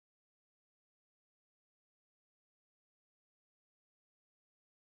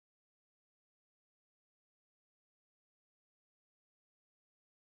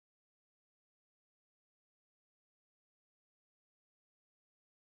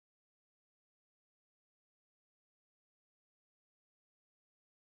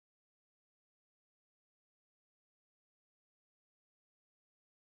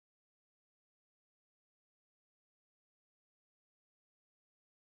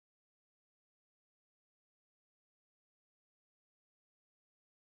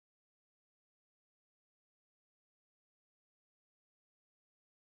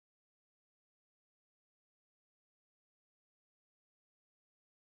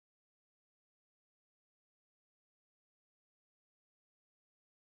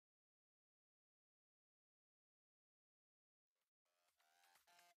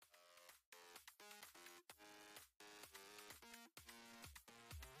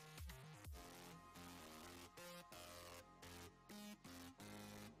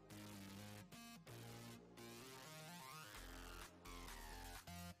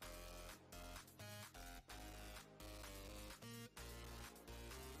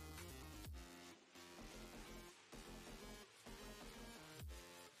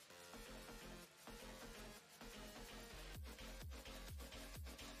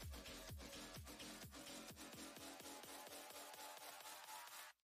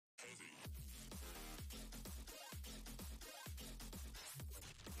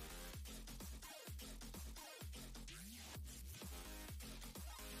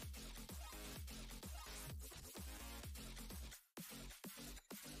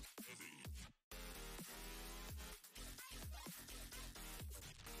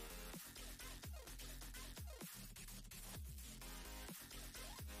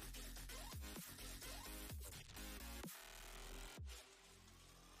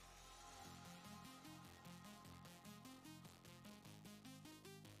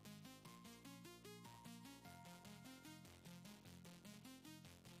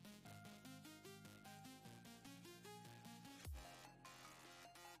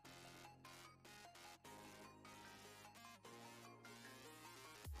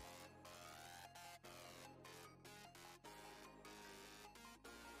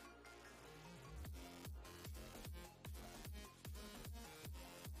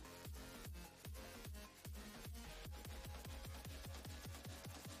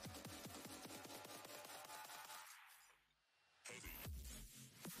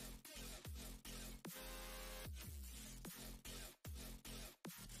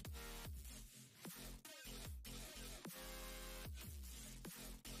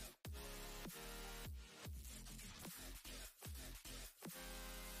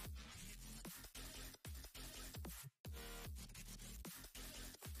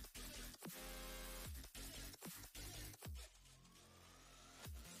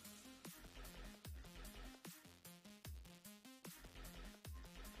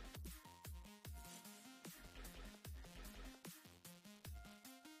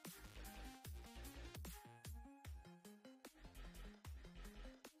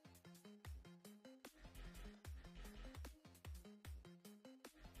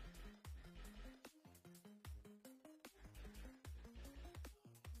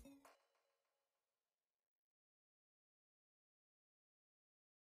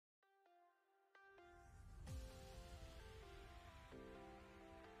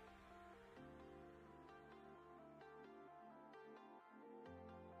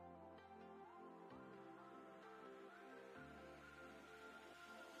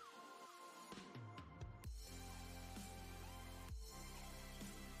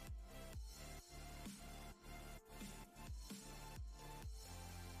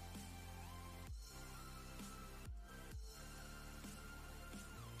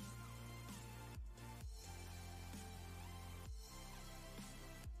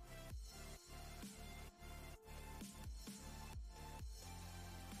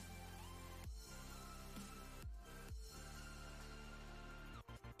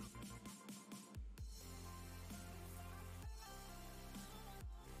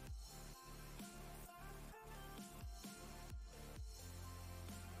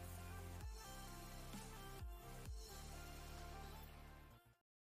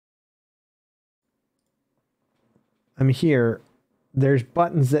here. There's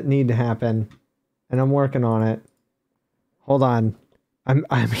buttons that need to happen, and I'm working on it. Hold on.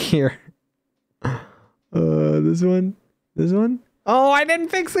 I'm here. This one? This one? Oh, I didn't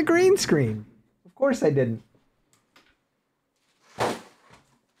fix the green screen. Of course I didn't.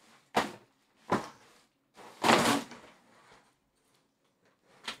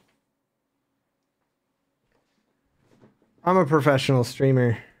 I'm a professional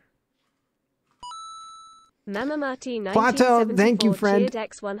streamer. Mamamati Plateau, thank you, friend.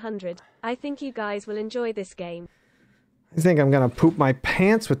 X100. I think you guys will enjoy this game. I think I'm gonna poop my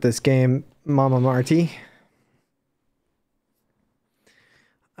pants with this game, Mama Marty.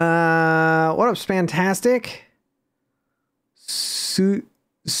 What up, Spantastic?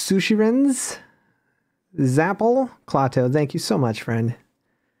 Sushirins? Zapple? Klato, thank you so much, friend.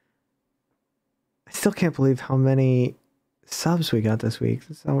 I still can't believe how many subs we got this week.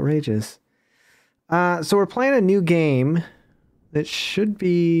 That's outrageous. So we're playing a new game that should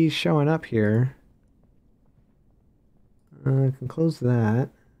be showing up here. I can close that.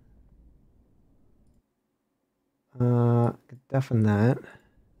 Deafen that.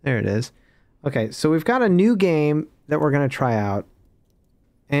 There it is. Okay, so we've got a new game that we're going to try out.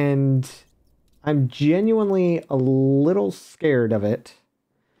 And I'm genuinely a little scared of it.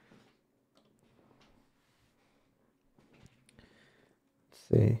 Let's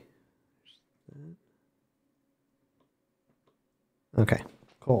see. Okay,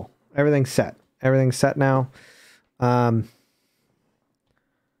 cool. Everything's set. Everything's set now. I've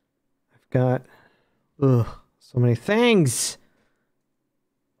got so many things.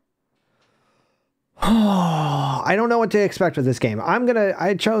 Oh, I don't know what to expect with this game.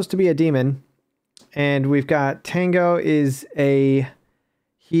 I chose to be a demon, and we've got Tango he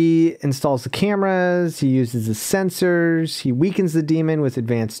installs the cameras, he uses the sensors, he weakens the demon with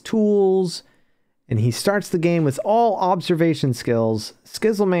advanced tools, and he starts the game with all observation skills.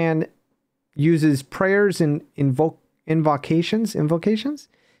 Skizzleman uses prayers and invocations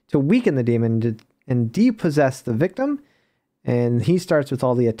to weaken the demon and depossess the victim. And he starts with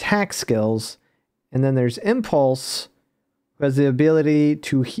all the attack skills. And then there's Impulse, who has the ability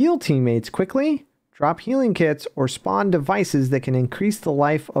to heal teammates quickly, drop healing kits, or spawn devices that can increase the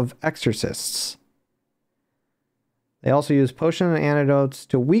life of exorcists. They also use potion and antidotes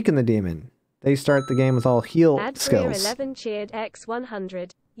to weaken the demon. They start the game with all heal skills. 11 cheered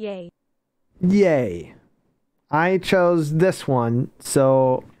X100. Yay. Yay. I chose this one,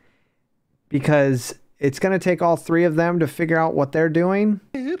 because it's going to take all three of them to figure out what they're doing.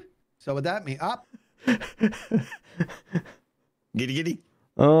 So would that mean up? Giddy giddy.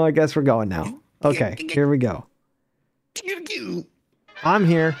 Oh, I guess we're going now. Okay, here we go. I'm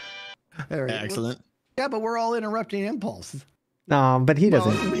here. Excellent. Yeah, but we're all interrupting Impulse. No, but he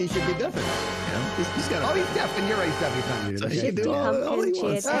doesn't. Well, he should be different. He's got Oh, he's deaf, and you're right, he's deaf. So He's he not can do Shifty Pumpkin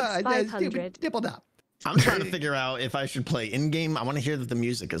cheered X500. Dippled up. I'm trying to figure out if I should play in-game. I want to hear that the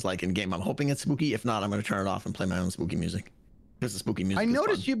music is like in-game. I'm hoping it's spooky. If not, I'm going to turn it off and play my own spooky music. Because the spooky music I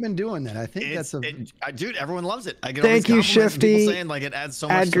noticed you've been doing that. I think dude, everyone loves it. I get Thank you, Shifty. People saying like it adds so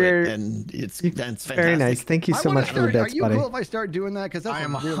much to it, and it's fantastic. Very nice. Thank you so much for the bits, buddy. Are you cool if I start doing that? Because I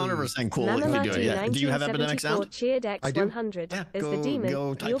am 100% cool if you do it. Yeah. Do you have epidemic sound? Cheered X100. Yeah. As the demon,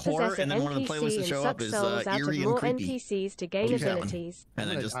 go type you'll horror, possess an and then one of the NPC playlists that and show suck up is souls out of eerie and more creepy. NPCs to gain abilities. And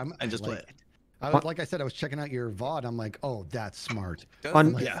I just play it. Like I said, I was checking out your VOD. I'm like, oh, that's smart.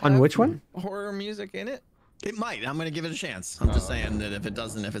 On which one? Horror music in it? It might. I'm gonna give it a chance. I'm just saying that if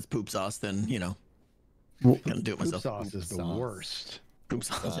it's poop sauce, then I'm gonna do it myself. Poop sauce is the worst. Poop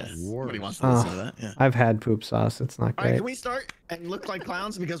sauce. Yeah. Worst. Nobody wants to listen to that. Yeah. I've had poop sauce. It's not All right, great. can we start and look like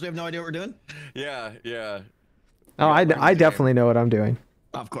clowns because we have no idea what we're doing? Yeah. Oh, I definitely know what I'm doing.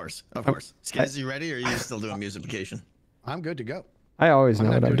 Of course. Skizz, you ready, or are you still doing musification? I'm good to go. I always know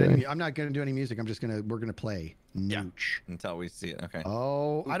what I'm doing. I'm not gonna do any music. We're gonna play Nooch until we see it. Okay.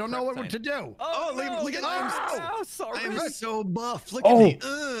 Oh, I don't know what to do. Oh, look at sorry. I am so buff. Look at me.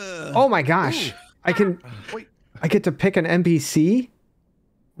 Oh my gosh. Wait. I get to pick an NPC?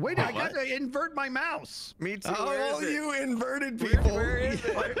 Wait, I got to invert my mouse. Me too. Oh, you inverted people. Where is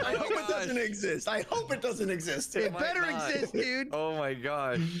it? I hope it doesn't exist. I hope it doesn't exist. It better exist, dude. Oh my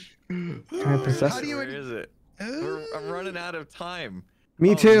gosh. Where is it? I'm running out of time.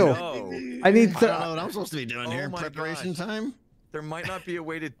 Me too. No. I need to. I don't know what I'm supposed to be doing here. Preparation time. There might not be a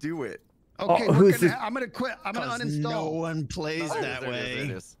way to do it. Okay, I'm gonna quit. I'm gonna uninstall. No one plays that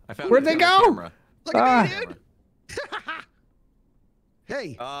way. Where'd they go? Look at me, dude.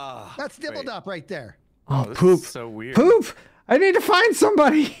 Hey, that's dibbled up right there. Oh, poop. So weird. Poop. I need to find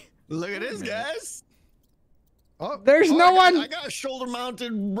somebody. Look at this, guys. There's no one. I got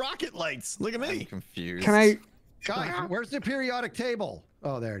shoulder-mounted rocket lights. Look at me. I'm confused. Can I? Guys, where's the periodic table?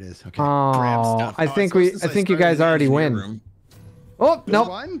 Oh, there it is. Okay. Grab Oh, stuff. I Oh, think was supposed to say you start guys in the already engineer win. room. Oh, Who nope.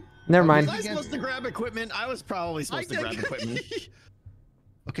 won? Never Oh, mind. Was I supposed to grab equipment? I was probably supposed to grab equipment.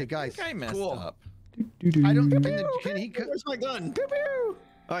 Okay, guys. I messed Cool. up. I don't. Can he? Where's my gun? Pew, pew.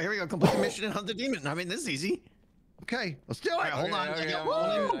 All right, here we go. Complete the mission and hunt the demon. I mean, this is easy. Okay, let's do it. All right, hold on. I got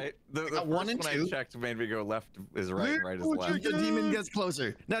one. The got one first and one two. I checked made me go left is right, and right is left. The demon gets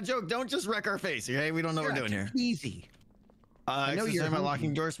closer. Now, Joke, don't just wreck our face, okay? We don't know what we're doing here. Easy. I know you're you're hungry.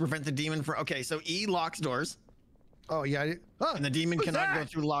 locking doors to prevent the demon from. Okay, so E locks doors, Oh yeah. Oh, and the demon who's cannot go that?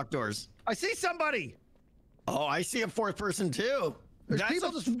 through locked doors. I see somebody. Oh, I see a fourth person too. There's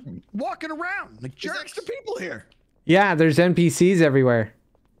people just walking around like There's jerks. extra people here. Yeah, there's NPCs everywhere.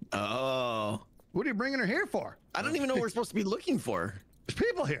 Oh, What are you bringing her here for? I don't even know what we're supposed to be looking for. There's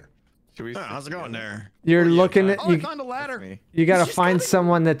people here. Should we? Oh, how's it going there? You're looking at Oh, I you. found a That's ladder. me. You gotta She's find got it.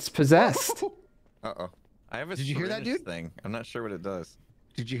 someone that's possessed. Uh-oh. I have a Did you hear that, syringe dude? thing. I'm not sure what it does.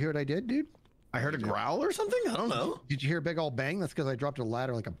 Did you hear what I did, dude? I heard a growl or something. I don't know. Did you hear a big old bang? That's because I dropped a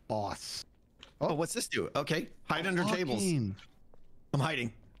ladder like a boss. Oh, what's this do? Okay, hide under tables. Fucking- I'm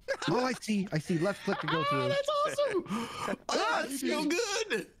hiding. Oh, I see. I see. Left click to go Oh, through. that's awesome. Oh, that's so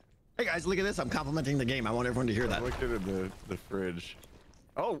good. Hey guys, look at this. I'm complimenting the game. I want everyone to hear that. Look at the fridge.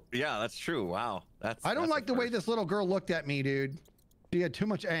 Oh yeah, that's true. Wow, that's. I don't that's like a the way first. this little girl looked at me, dude. She had too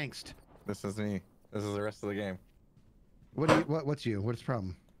much angst. This is me. This is the rest of the game. What's you? What's the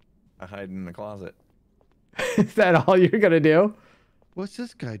problem? I hide in the closet. Is that all you're gonna do? What's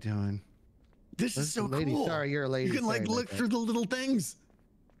this guy doing? This is This so lady. cool. Sorry, you're a lady. You can like Sorry look about that. through the little things.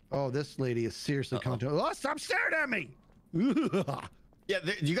 Oh, this lady is seriously coming to. Oh, stop staring at me! Yeah,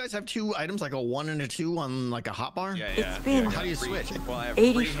 do you guys have two items, like a 1 and a 2 on like a hot bar? Yeah, yeah. It's been yeah, How do you free- switch? Well, I have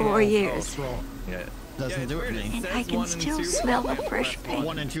 84 free years. Oh, yeah. Doesn't Yeah, do it it's for weird. me. And says I can 1 and still 2, smell but the I fresh press paint.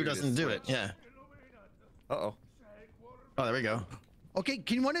 1 and 2 to doesn't do it. switch. Yeah. Uh-oh. Oh, there we go. Okay,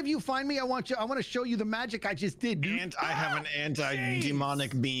 can one of you find me? I want to show you the magic I just did, dude. And I have an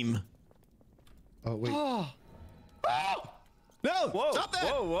anti-demonic beam. Oh wait. Oh! No! Whoa! Stop that!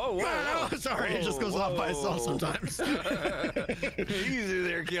 Whoa! Whoa! Whoa! No, sorry, it just goes off by itself whoa. sometimes. Easy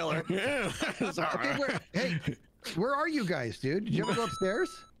there, killer. Okay, hey, where are you guys, dude? Did you ever go upstairs?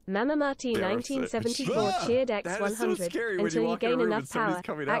 Mama Marty They are 1974 Ah, cheered that is so X100 scary when you until you walk in a gain room and enough somebody's power.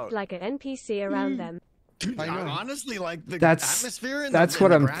 coming Act out. like an NPC around them. Dude, I know. honestly, like the That's- atmosphere and that's the,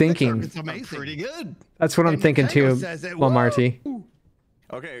 what and the I'm graphics thinking. are It's amazing. pretty good. That's what I'm And thinking Mateo too, says it. Lamarty. Whoa!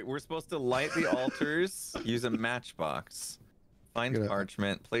 Okay, we're supposed to light the altars, use a matchbox, find Get it.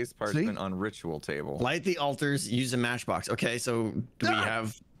 parchment, place parchment on ritual table. Light the altars, use a matchbox. Okay, so do we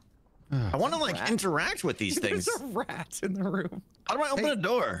have... I want to like Rat? interact with these things. There's a rat in the room. How do I open Hey. a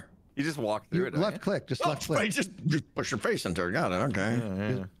door? You just walk through You it. don't left click, just Oh, left click. right, just push your face into it. Got it. Okay. you? Yeah,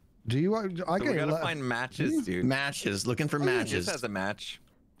 yeah. Do you? I So we got gotta find matches, dude. Matches. Looking for This matches. has a match.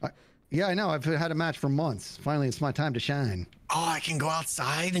 Yeah, I know. I've had a match for months. Finally, it's my time to shine. Oh, I can go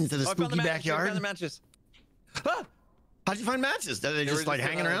outside into the Oh, I found spooky the matches. I backyard. found the matches. Ah! How'd you find matches? Are they They were just like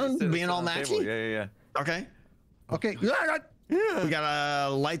hanging sitting on- around, sitting being all on the table. matchy? Yeah, yeah, Okay. Okay. We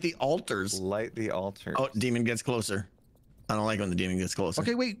gotta light the yeah. altars. Light the altar. Oh, demon gets closer. I don't like when the demon gets closer.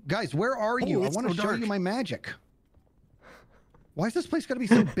 Okay, wait, guys, where are you? I it's want to so show dark. you my magic. Why is this place got to be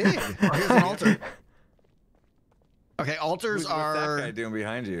so big? Oh, here's an altar. Okay, Who's altars that guy are. doing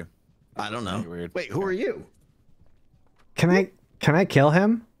behind you? I don't know. Weird. Wait, who are you? Can I kill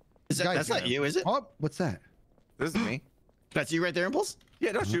him? Is that, Guys, that's not you, is it? Oh, what's that? This is me. That's you right there, Impulse?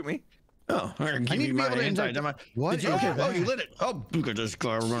 Yeah, don't shoot me. Oh, I'm gonna give need you to be my able to anti. interact- What Did you? is Oh, that? you lit it. Oh, look at this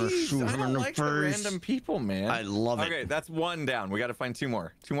guy. We're gonna shoot Jeez, I him in don't the like the face. random people, man. I love it. Okay, that's one down. We got to find two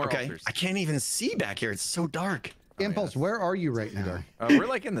more. Two more Okay, altars. I can't even see back here. It's so dark. Impulse, where are you right now? We're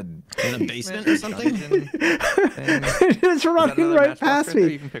like in the basement or something? dungeon thing. Just Is that running another right matchbox past right there?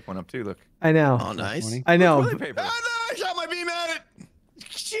 me. You can pick one up too. Look. I know. Oh, nice. funny. I know. Toilet paper. Oh no! I shot my beam at it.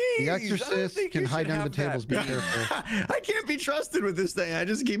 Jeez, The I don't exorcist think can you hide should under the have tables. Be that. careful. I can't be trusted with this thing. I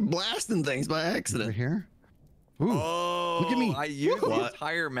just keep blasting things by Over accident. here. Ooh. Oh, Look at me. I used the What?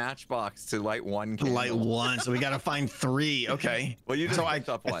 entire matchbox to light one candle. Light one, so we gotta find 3. Okay. Well, you just so picked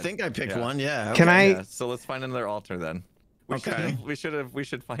up I one. think I picked Yeah. one. Yeah. Can okay. Yeah, so let's find another altar then. Okay. We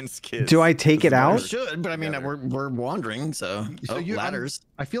should find skids. Do I take it We out? should, but I mean, Together. we're wandering, so. So I'm- ladders.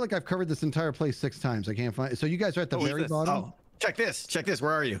 I feel like I've covered this entire place 6 times. I can't find. So you guys are at the Oh, what's very this? bottom. Oh, check this. Check this.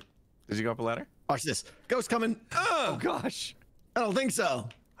 Where are you? Did you go up a ladder? Watch this. Ghost coming. Oh gosh. I don't think so.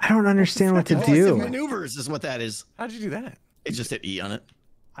 I don't understand what to Oh, it's the do. maneuvers is what that is. How'd you do that? It just hit E on it.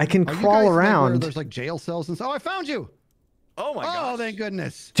 I can Are you crawl guys, like, where around. there's like jail cells and stuff. Oh, I found you. Oh my Oh, gosh. thank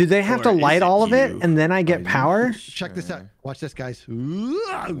goodness. Do they have Or to is light it all of it you? and then I get power? Check this out. Watch this, guys.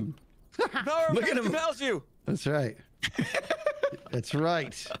 Power Look at him. compels you. That's right. That's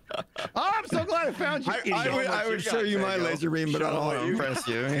right. Oh, I'm so glad I found you. I would show you my laser beam, but I don't want to impress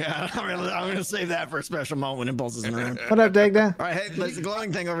you. Yeah, I'm gonna save that for a special moment when Impulse is around. What up, Dagda? All right, hey, there's the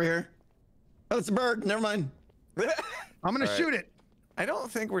glowing thing over here. Oh, it's a bird. Never mind. I'm gonna shoot it. I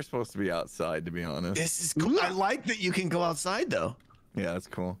don't think we're supposed to be outside, to be honest. This is cool. I like that you can go outside though. Yeah, that's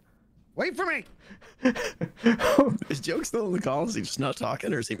cool. Wait for me. Is Joke still in the call? Is he just not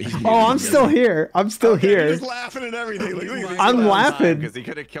talking, or is he? Oh, I'm still here. I'm still here. He's laughing at everything. I'm laughing because he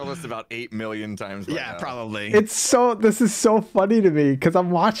could have killed us about 8 million times. By Yeah, now. probably. This is so funny to me because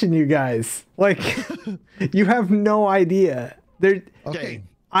I'm watching you guys. Like, you have no idea. Okay.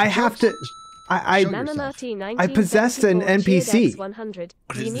 I have to. I Mama Marty possessed an 1974 NPC. 100.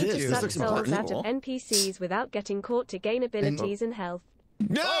 What You is need this? to This suck looks souls important. out of NPCs without getting caught to gain abilities and health.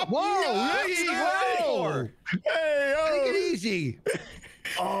 No! Whoa! Hey, whoa! Hey, Take it easy.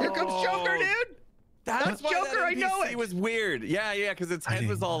 Here comes Joker, dude. That's why Joker, that I know NPC it. was weird. Yeah, because its head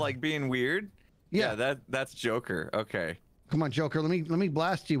was all like being weird. Yeah. That's Joker. Okay. Come on, Joker. Let me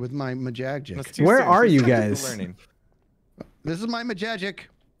blast you with my Majagic. That's too Where soon. are Too you soon. Still guys? Learning. This is my Majagic.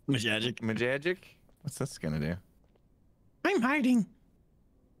 Magic. Magic? What's this gonna do? I'm hiding.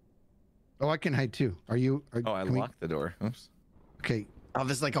 Oh, I can hide too. Are you? Oh, I can we- locked the door. Oops. Okay. Oh,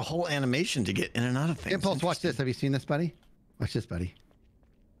 there's like a whole animation to get in and out of things. Impulse, watch this. Have you seen this, buddy? Watch this, buddy.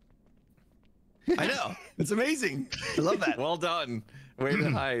 I know. It's amazing. I love that. Well done. Way to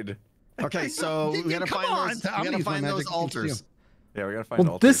hide. Okay, so we gotta Come find on, those. Tom, We gotta use my find those magic altars. Yeah, we gotta find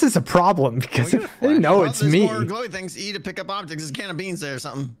Well, altars. this is a problem because Can we get a they know Well, it's there's me. more glowy things. E to pick up objects. There's a can of beans there or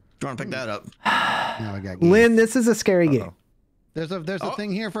something. Do you want to pick that up? Now I got Lynn, this is a scary Uh-oh. game. There's a Oh.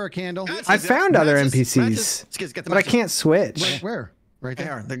 thing here for a candle. I found other NPCs, Matches. Get the but I matches. can't switch. Where? Right They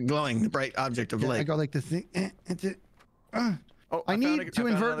there. are. They're glowing. The bright object of I light. go like this thing. Oh, I found need to found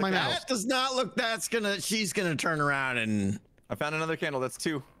invert another my candle. mouse. That does not look. That's gonna. She's gonna turn around and. I found another candle. That's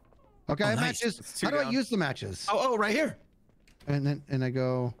 2. Okay, Oh, I have nice. matches. It's two How do I down. use the matches? Oh, right here. And I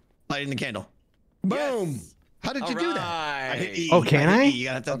go. Lighting the candle. Boom. Yes. How did you do that? I hit E. Oh, can hit I? E. You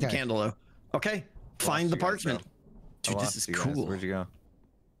gotta have the Okay. candle though. Okay. Find the you guys, parchment. though. Dude, I this lost is you guys. cool. Where'd you go?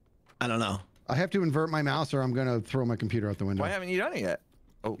 I don't know. I have to invert my mouse, or I'm gonna throw my computer out the window. Why haven't you done it yet?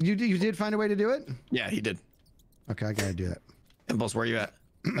 You did find a way to do it? Yeah, he did. Okay, I gotta do that. Impulse, where you at?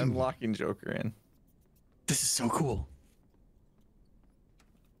 I'm locking Joker in. This is so cool.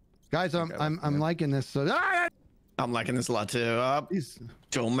 Guys, I'm Okay, I'm liking this. So I'm liking this a lot too. please.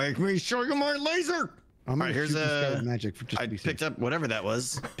 Don't make me show you my laser. I'm gonna Alright, here's shoot this guy a- with magic for just I to be safe. picked up whatever that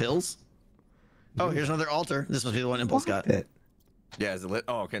was. Pills. Oh, here's another altar. This must be the one Impulse got. It. Yeah, is it lit?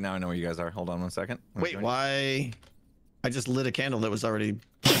 Oh, okay. Now I know where you guys are. Hold on 1 second. Let me Wait, join why? I just lit a candle that was already.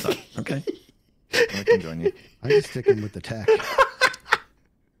 Okay. you. I can join you. I'm just sticking with the tech.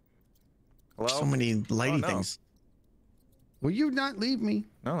 Hello? So many lighty no. things. Will you not leave me?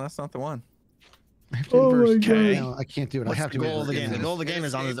 No, that's not the one. I have to Oh my invert. God. No, I can't do it. What's I have the to goal of the invert game? The this. goal of the game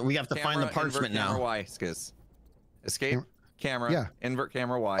is on. We have to find the Camera, parchment invert Camera now. Y, Skiz. Escape. Camera- Camera. Yeah. Invert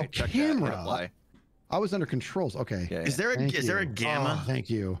camera Y. Oh, Check camera. that. Hit apply. I was under controls. Okay. Yeah, Is there a Thank is there a you. gamma Oh, thank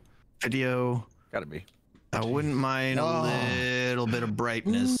you. video? Gotta be. I wouldn't mind a Oh. little bit of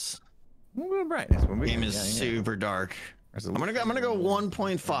brightness. A little brightness. When we Game is yeah. super dark. There's a I'm gonna go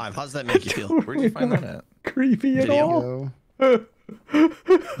 1.5. How's that make you feel? Where'd you find that at? Creepy at Video. all. Go.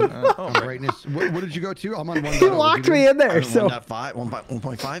 Oh, On brightness. What did you go to? I'm on one. He locked me in there. I'm So 1.5,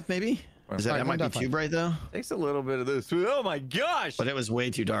 1.5 maybe. Is that, Alright, that might be 1.5. too bright though? Takes a little bit of this. Oh my gosh! But it was way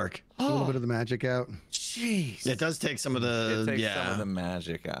too dark. A little bit of the magic out. Jeez. It does take some of the It takes yeah. some of the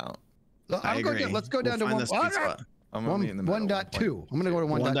magic out. I agree. Let's go down We'll to find the sweet spot. I'm gonna be in the middle. 1.2. I'm gonna go to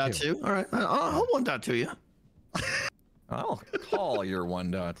 1.2. 1.2. All right, I'll 1.2 you. I'll call your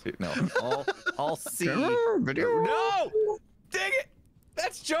 1.2. No, I'll see. Video. No! Dang it!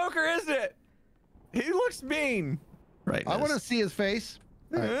 That's Joker, isn't it? He looks mean. Right. I want to see his face.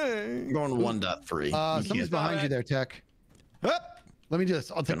 I'm going 1.3. Somebody's behind you there, Tech. Up. Let me do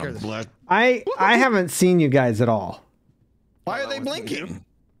this. I'll take care of this. I haven't seen you guys at all. Why are Oh, they that wasn't blinking?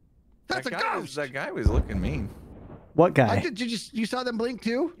 That's a ghost. That guy was looking mean. What guy? You saw them blink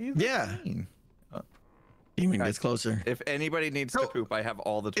too? He's Yeah. mean. Demon gets closer. If anybody needs to poop, I have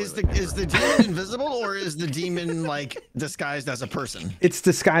all the toilet Is the paper. is the demon invisible or is the demon like disguised as a person? It's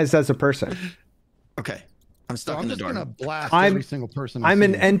disguised as a person. Okay. I'm So stuck I'm in the just dark. gonna blast I'm- every single person. I I'm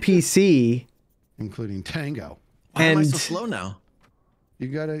an see, NPC. including Tango. Why am I and- so slow now? You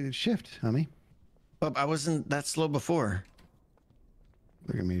gotta shift, homie. But I wasn't that slow before.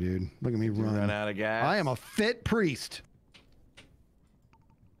 Look at me, dude. Look at me You run. run out of gas. I am a fit priest.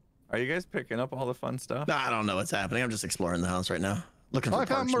 Are you guys picking up all the fun stuff? I don't know what's happening. I'm just exploring the house right now. Looking Oh, for I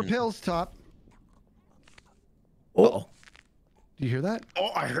found more parchment. pills, Top. Do you hear that?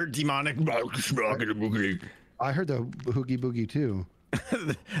 Oh, I heard demonic. I heard the hoogie boogie too.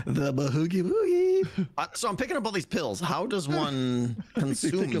 The bahoogie boogie. So I'm picking up all these pills. How does one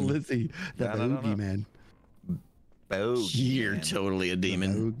consume? Lizzie, the I don't know. boogie man. Bogey. You're Man. totally a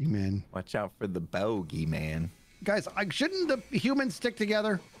demon. Boogie man. Watch out for the bogey man. Guys, shouldn't the humans stick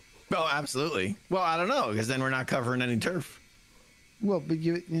together? Oh, absolutely. Well, I don't know, because then we're not covering any turf. Well, but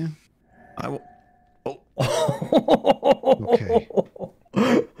yeah. I will. Oh, Okay.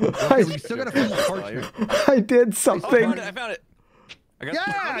 Okay, we still gotta find the parchment. I did Oh, something. I found it. I got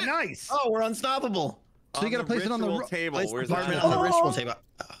Yeah, nice. oh, we're unstoppable. So you gotta place it on the ritual table. Place the Where's apartment that? on the ritual table.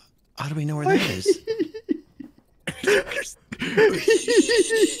 How do we know where that is?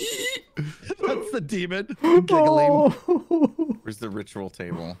 That's the demon giggling. Oh. Where's the ritual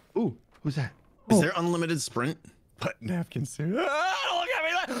table? Ooh, who's that? Is there unlimited sprint? Put napkins here. Ah, look at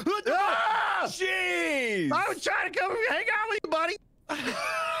me! Ah! Jeez! I was trying to come hang out with you, buddy.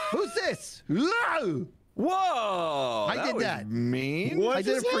 Who's this? Whoa! Whoa! I did was that. Mean. I did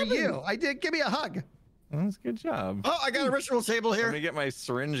it just for happened? you. I did. Give me a hug. That's a good job. Oh, I got a ritual table Let here. me get my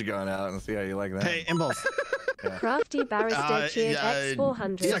syringe gun out and see how you like that. Hey, Impulse. Crafty Barrister cheered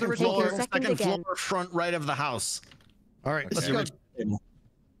X400 Second for floor, taking second again. floor, front right of the house. All right, let's see go. which table.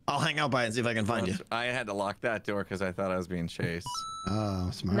 I'll hang out by it and see if I can find you. I had to lock that door because I thought I was being chased. Oh,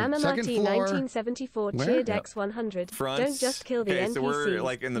 smart. Nanamati Second floor. 1974 Where? cheered Yep. X100. Front. Don't just kill the Okay, NPCs. so we're,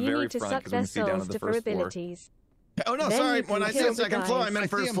 like, in the you very need to front, suck 'cause we their can see down souls to the to for first floor. abilities. Oh no, Then sorry. you When can I kill said the second floor, I guys. meant I see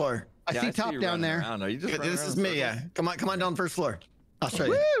first him. floor. I see you top down running there. around. No, you just run This around is in me. Yeah. circles. Come on down first floor. I'll show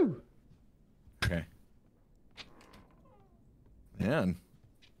you. Woo! Okay. Man.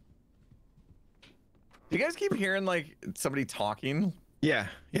 You guys keep hearing like somebody talking? Yeah.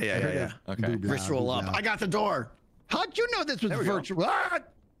 Okay. Ritual Blah, up. blah. I got the door. How'd you know this was There we go. virtual?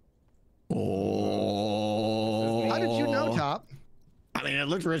 What? Oh. How did you know, Top? I mean, it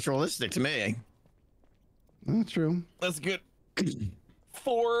looked ritualistic to me. That's true. That's good.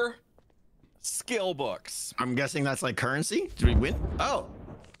 4 skill books. I'm guessing that's like currency. Did we win? Oh.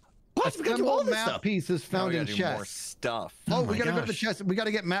 What? We got to do all Assemble this map stuff. pieces Now found we in gotta do more chest. stuff. Oh, my we gotta go to the gosh. chest. We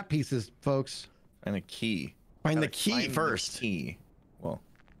gotta get map pieces, folks. And a key. Find the Gotta key find the first. Key. Well,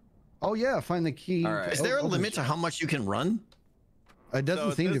 Oh yeah, find the key. All right. Is there a Oh, limit to how much you can run? It doesn't so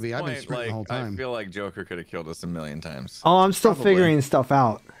at seem to this be. I've been point, sprinting the whole I time. feel like Joker could have killed us a million times. Oh, I'm still Probably. figuring stuff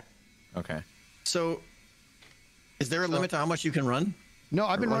out. Okay. So, is there a limit to how much you can run? No,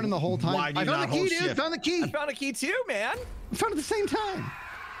 I've been running the whole time. Why do I you found not the key, hold dude. shift? Found the key. I found a key too, man. I found it at the same time.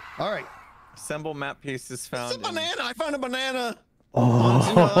 All right. Assemble map pieces found. It's a in- banana. I found a banana.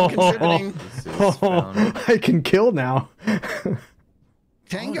 Oh, contributing. This is found. I can kill now.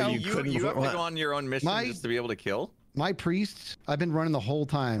 Tango. you You, couldn't you have to what? go on your own mission My- just to be able to kill. My priest, I've been running the whole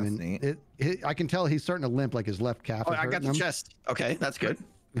time, That's and neat. I can tell he's starting to limp, like his left calf. Oh, is I got hurting the him. chest. Okay, that's good.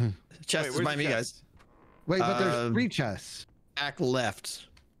 Chest is where's by the me, chest? guys. Wait, but there's Um, 3 chests. Back left.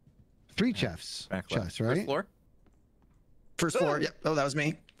 3 chests. Back left. Chests, First right? floor. First floor. Yep. Oh, that was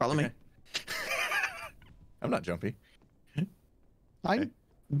me. Follow me. Okay. I'm not jumpy.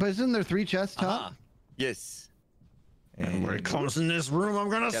 But isn't there 3 chests, Top? Ah, yes. And we're close in this room. I'm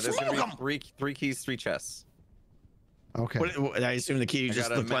gonna Yeah, there's smoke gonna them. be three keys, 3 chests. Okay. What, I assume the key I just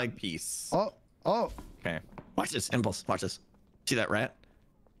got a looked map like. piece. Oh, Okay. Watch this. Impulse. Watch this. See that rat?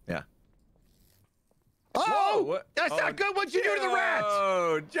 Yeah. oh! what? That's not good. What'd you do to the rat?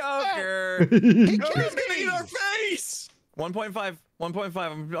 Oh, Joker. He He's killed gonna eat me. our face. 1.5. 1.5.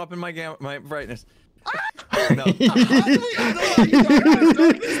 I'm up in my brightness. Ah! No.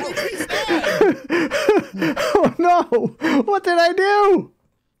 Oh no! What did I do?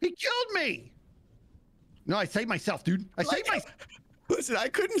 He killed me. No, I saved myself, dude. I saved myself. Listen, I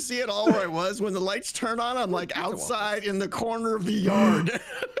couldn't see it all where I was. When the lights turn on, I'm like outside in the corner of the yard.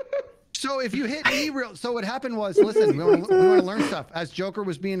 So if you hit E real, so what happened was, listen, we want to learn stuff. As Joker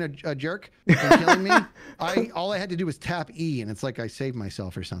was being a jerk and killing me, all I had to do was tap E, and it's like I saved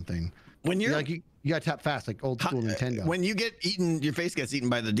myself or something. When you're Like you gotta tap fast, like old school Nintendo. When you get eaten, your face gets eaten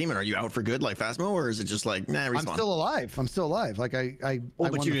by the demon. Are you out for good, like Phasmo, or is it just like nah? Respawn. I'm still alive. I'm still alive. Like I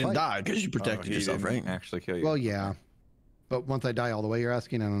Well, but won you the didn't fight. die because you protected he yourself, didn't right? actually kill you. Well, yeah, but once I die all the way, you're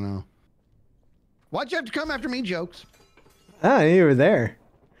asking. I don't know. Why'd you have to come after me, Jokes? Ah, you were there.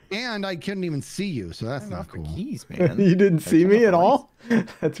 And I couldn't even see you, so that's Turn not off the cool. keys, man. You didn't see me at all?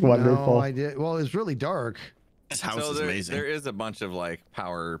 That's wonderful. No, I did. Well, it was really dark. This house So is amazing. there is a bunch of like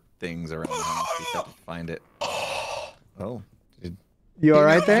power things around the house. You just have to find it. Oh, dude. You all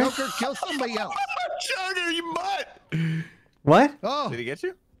right there? Joker, kill somebody else. Joker, you butt! What? Oh, Did he get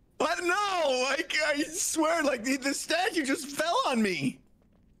you? What? No! Like I swear, like the statue just fell on me.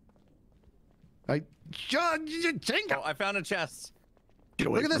 Tinker. Oh, I found a chest.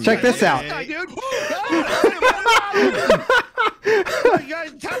 Look at this. Check this out. Guy, dude.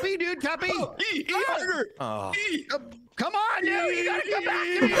 Tuppy, dude, Tuppy. Oh. Come on, dude. You gotta come back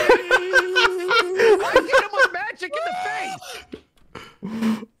to me. I hit him with magic in the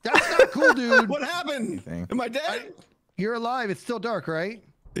face. That's not cool, dude. What happened? Am I dead? You're alive. It's still dark, right?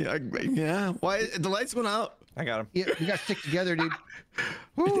 Yeah. Yeah. Why the lights went out? I got him. Yeah, you gotta stick together, dude.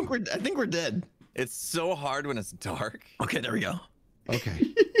 I think we're dead. It's so hard when it's dark. Okay, there we go.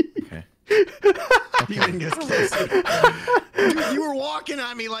 Okay. Okay. Demon gets closer. Dude, you were walking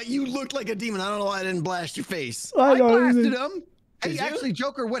at me like you looked like a demon. I don't know why I didn't blast your face. I blasted him. Hey, Did you? actually,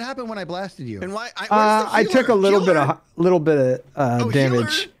 Joker, what happened when I blasted you? And why? I took a little bit of damage.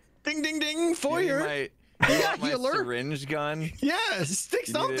 Healer. Ding, ding, ding. Foyer. You got my Healer? syringe gun. Yeah, stick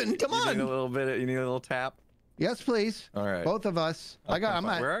something. Come on. You need a little bit. You need a little tap. Yes, please. All right. Both of us. I'm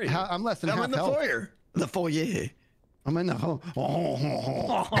at. Where are you? I'm less than I'm half in the health. foyer. The foyer. I'm in the home.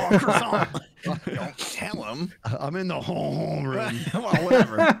 Don't tell him. I'm in the home room. Well,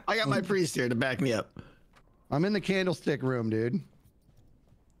 whatever. I got my priest here to back me up. I'm in the candlestick room, dude.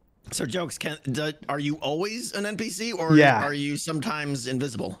 So, Jokes, are you always an NPC or are you sometimes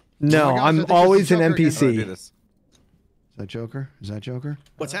invisible? No, Oh my gosh, I I'm think this always is an Joker again. How do I do NPC. this? Is that Joker? Is that Joker?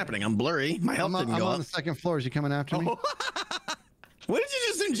 What's happening? I'm blurry. My health didn't I'm go on up. the second floor. Is he coming after me? What did you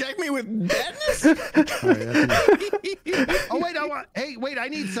just inject me with badness? All right, that's oh wait, hey, wait, I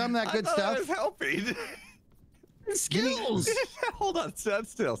need some of that good I stuff. was helping. Skills. Hold on. Stand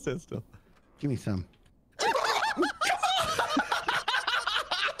still. Stand still. Give me some.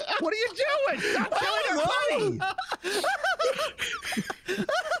 What are you doing? Stop killing our buddy!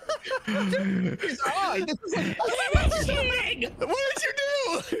 His eye. This is like, What did you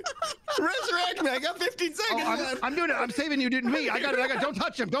do? Resurrect me. I got 15 seconds left. I'm doing it. I'm saving you, dude. Me. I got it. Don't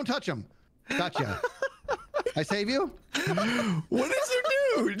touch him. Don't touch him. Gotcha. I save you? What did you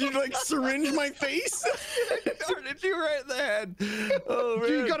do? Did you like syringe my face? Darted you right in the head. Oh man.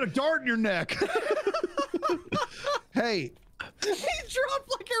 Dude, you got a dart in your neck. Hey. He dropped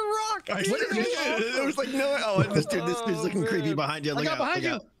like a rock. What did you do? It was like no. Oh, this dude's looking creepy behind you. Look out behind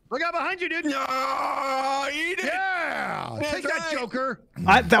you. Look out behind you, dude. No, eat it. Yeah. Take that, right. Joker.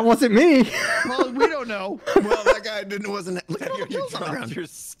 That wasn't me. Well, we don't know. Well, that guy wasn't. Look at You your pills on the dropped ground. your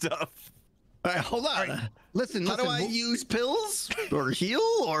stuff. All right, hold on. Listen, How do I use pills or heal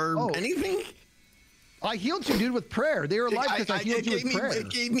or anything? I healed you, dude, with prayer. They were alive because I healed you with prayer. It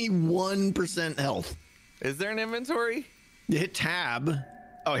gave me 1% health. Is there an inventory? You hit tab.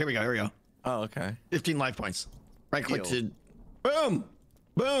 Oh, here we go. Here we go. Oh, okay. 15 life points. Right click Heal. to. Boom.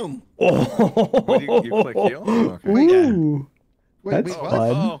 Boom. What do you click heal? Okay. Ooh, Wait, that's wait, what?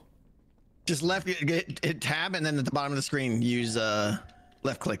 fun. Oh, Just left hit tab and then at the bottom of the screen use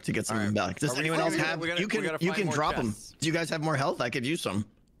left click to get some back. Does Are we anyone else fine? have? We gotta- You we gotta can find more drop them. chests. Do you guys have more health? I could use some.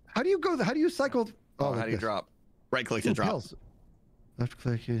 How do you go? How do you cycle? how like do you this. drop? Right click to Ooh, drop. pills. Left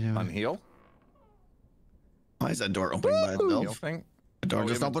click. Yeah. On heal? Why is that door opening by Heal itself? thing? The door Oh,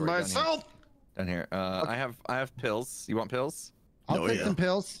 just opened by inventory down here. itself. Down here. I have pills. You want pills? I'll take some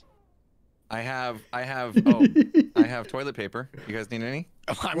pills. I have toilet paper. You guys need any?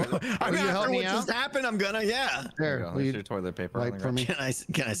 I'm Will you after help me what out? just happened. I'm gonna, yeah. There you There, go. will There's you your toilet paper. wipe on the for ground.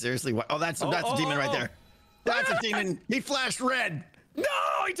 me? Can I seriously? Oh, that's a demon right there. That's a demon. He flashed red. No,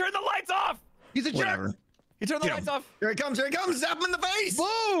 he turned the lights off. He's a jerk. Whatever. He turned the Get lights him. off. Here he comes. Here he comes. Zap him in the face.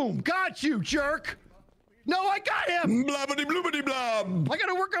 Boom! Got you, jerk. No, I got him. Blabbity bloobity blob. I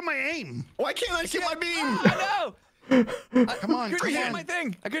gotta work on my aim. Why can't I shoot my beam? I know. Come on, I couldn't come shoot on. my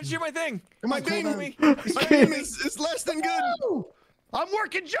thing. I couldn't shoot my thing. My on, hold beam, on. my beam is less than good. Woo! I'm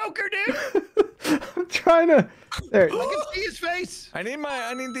working Joker, dude. I'm trying to. There. I can see his face. I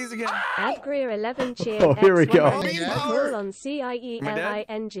need these again. Add Greer 11 cheer Oh, here we go. X100 Beam power. on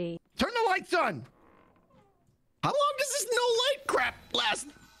CIELING. Turn the lights on. How long does this no light crap last?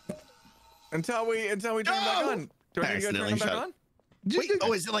 Until we turn them back on. Do I need to go turn them back on? Wait,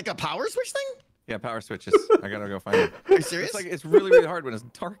 oh, is it like a power switch thing? Yeah, power switches. I gotta go find it. Are you serious? It's really hard when it's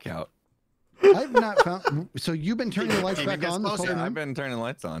dark out. I've not found. So you've been turning the lights Demon back gets on this whole closer. I've time? been turning the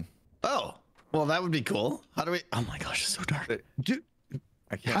lights on. Oh, well, that would be cool. How do we? Oh my gosh, it's so dark. Dude,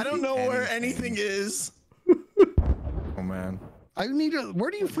 I can't. I don't see know where anything is. Oh man. I need to.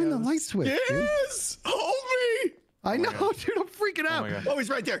 Where do you find the light switch? Dude? Yes, hold me. I know, God. dude. I'm freaking Oh out. my god. Oh, he's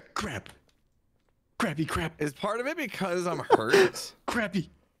right there. Crap. Crappy crap. Is part of it because I'm hurt? Crappy.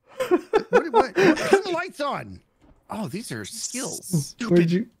 What? Turn the lights on. Oh, these are skills. Where'd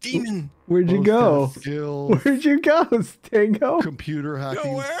you? Demon. Where'd you go? Skills. Where'd you go, Stango? Computer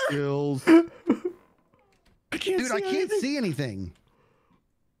hacking Nowhere. skills. I can't Dude, see I can't anything. see anything.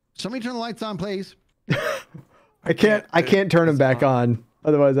 Somebody turn the lights on, please. I can't turn them back on.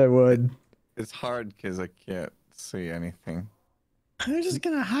 Otherwise, I would. It's hard because I can't see anything. I'm just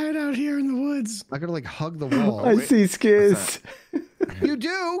gonna hide out here in the woods. I gotta like hug the wall. I see Skiz. You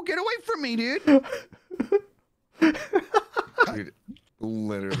do? Get away from me, dude. Dude,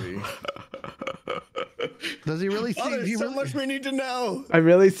 literally. Does he really see? There's He so really, much we need to know. I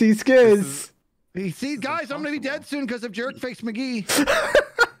really see Skiz. he see, guys, I'm gonna be dead soon because of Jerkface McGee.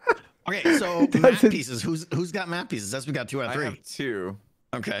 Okay, so map pieces. Who's got map pieces? That's we got 2 out of 3. I have 2.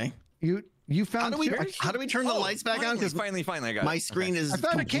 Okay. You found How do we turn the lights back on? Because Finally, I got my it. screen is I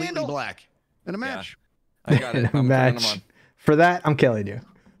found a completely candle. black. in a match. I got it. I'm turning them Match. on. For that, I'm killing you.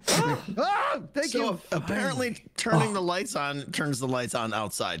 Oh, thank So you. apparently turning the lights on turns the lights on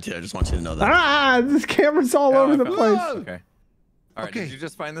outside too. I just want you to know that. Ah, this camera's all Oh, over I the found place. it. Okay. All right. Okay. Did you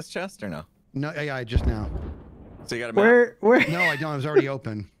just find this chest or no? No, yeah, just now. So you got a map? Where? No, I don't. It was already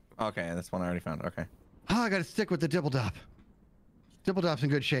open. Okay, this one I already found. Okay. Oh, I gotta stick with the dibble dop. Dibble dop's in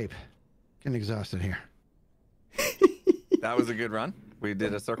good shape. Getting exhausted here. That was a good run. We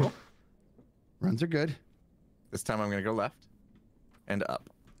did a circle. Runs are good. This time I'm gonna go left and up.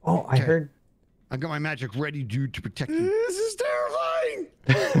 Oh, I Okay. heard. I got my magic ready, dude, to protect you. This is terrifying.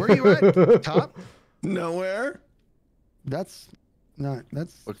 Where are you at? Top? Nowhere. That's not.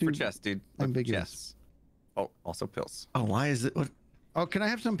 That's. Look for too chest, dude. Look for ambiguous. chests. Oh, also pills. Oh, why is it? What? Oh, can I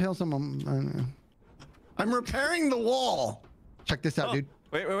have some pills? I'm repairing the wall. Check this out, Oh, dude.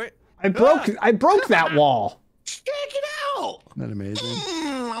 wait. I broke that wall. Check it out. Isn't that amazing?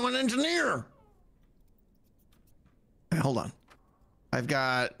 I'm an engineer. Hey, hold on. I've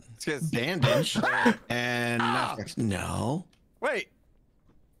got It's 'cause- bandage and no. Wait.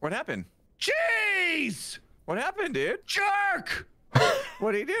 What happened? Jeez! What happened, dude? Jerk!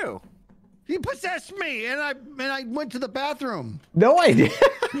 What did he do? He possessed me, and I went to the bathroom. No, I didn't.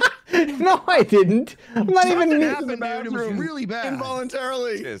 No, I didn't. I'm not Something even. happened, dude. It was really bad.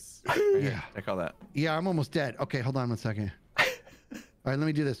 Involuntarily. Yes. Yeah. I call that. Yeah, I'm almost dead. Okay, hold on 1 second. All right, let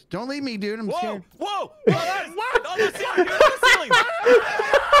me do this. Don't leave me, dude. I'm scared. Whoa! What? On the ceiling! On the ceiling!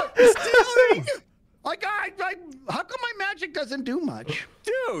 Stealing. How come my magic doesn't do much?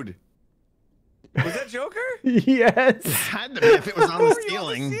 Dude! Was that Joker? Yes, Had to be if it was on How the are you on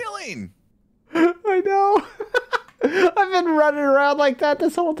ceiling. the ceiling? I know. I've been running around like that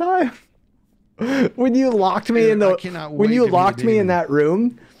this whole time. When you locked me Dude, in I cannot when wait you to be the locked me in demon. that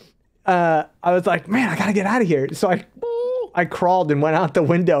room, I was like, man, I gotta get out of here. So I crawled and went out the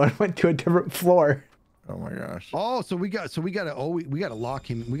window and went to a different floor. Oh my gosh. Oh, we gotta lock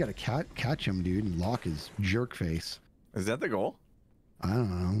him. We gotta catch him, dude, and lock his jerk face. Is that the goal? I don't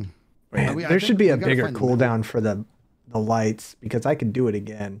know. Man, I there think should be we a gotta bigger find the cooldown for the lights because I could do it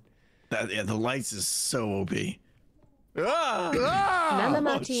again. Yeah, the lights is so OP. Nana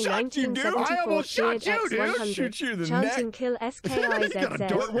Martin shot you, dude. 1974 I almost shot Beard you, dude. X100. Shoot you in the Chanting neck. kill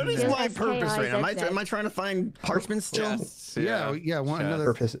SKIZZ. What is Kill my purpose right now? SKIZZ. Am I trying to find parchment still? Yes. Yeah, one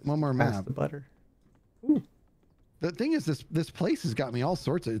Chest. another one more Pass map. the butter. The thing is, this place has got me all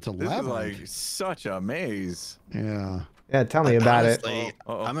sorts of. It's a This is labyrinth. like such a maze. Yeah, Yeah, tell me about it. Honestly,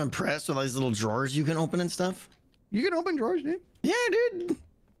 Uh-oh. I'm impressed with all these little drawers you can open and stuff. you can open drawers, dude. Yeah, dude.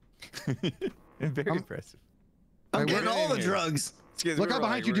 Very impressive. I'm Alright, getting we're- all the drugs. Excuse me, Look we're out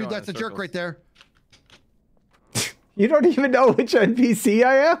behind going- you, we're dude. going That's in a jerk circles. right there. You don't even know which NPC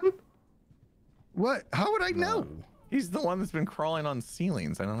I am? What? How would I know? He's the one that's been crawling on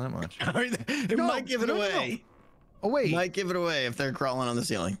ceilings. I know that much. It No, might give it no, no. away. Oh wait, Might give it away if they're crawling on the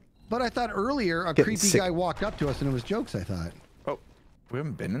ceiling. but I thought earlier a Getting creepy sick. guy walked up to us and it was jokes. I thought Oh, we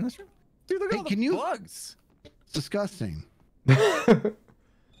haven't been in this room? Dude, look at Hey, all the can you- bugs. it's disgusting. Can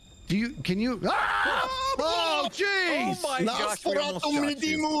you? Ah! Oh jeez! Oh my gosh, we almost shot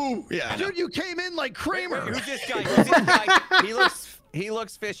you. Yeah. Dude, you came in like Wait, Kramer. who's this guy? Who's this guy? He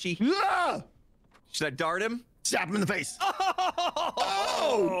looks fishy. Ah! Should I dart him? Slap him in the face.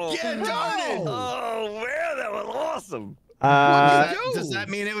 Oh, Get darted. Oh man, that was awesome. Does that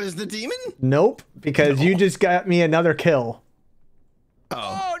mean it was the demon? Nope, because you just got me another kill.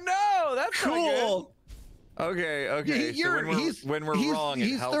 Oh no, that's not good. Cool. Okay. When we're wrong, it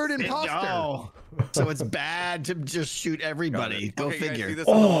he's helps. third imposter. Oh. So it's bad to just shoot Got everybody. it. Go Okay, guys, figure. see this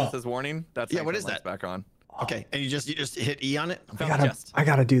on the wall that says warning? That's Yeah, how what you is turn lights that? Back on. Okay, and you just hit E on it. Found the chest. I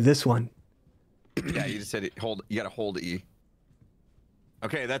gotta do this one. Yeah, you just hit it. You gotta hold E.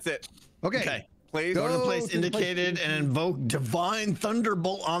 Okay, that's it. Okay. Please. Go to the Go place to the place indicated and invoke divine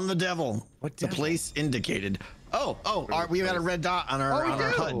thunderbolt on the devil. What The devil? place indicated. We got a red dot on our Oh, we on our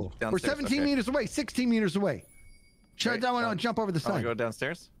HUD. do. We're Downstairs, 17 okay. meters away. 16 meters away. Shut that one. I'll jump over the Oh, I side. go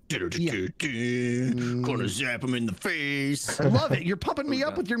downstairs. Gonna zap him in the face. I love it. You're pumping me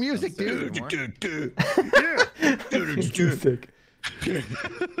up with your music, dude. Music.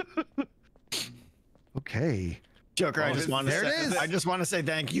 Okay. Joker, I just want to there it say, is. I just want to say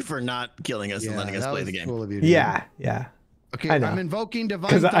thank you for not killing us and letting us that play was the game. cool of you, dude. Yeah, yeah. Okay, I know. I'm invoking Divine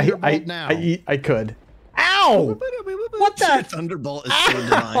Because Thunderbolt now. I could. Ow! What the? Thunderbolt is so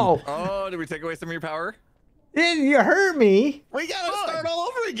divine. Ow! Oh, did we take away some of your power? You hurt me. We gotta start all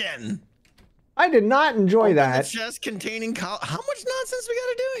over again. I did not enjoy Open that. the chest containing how much nonsense we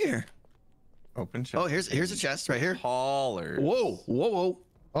gotta do here? Open chest. Oh, here's a chest right here. Taller. Whoa, whoa, whoa.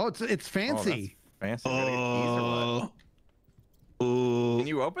 Oh, it's fancy. Fancy. Gotta get keys or what? Can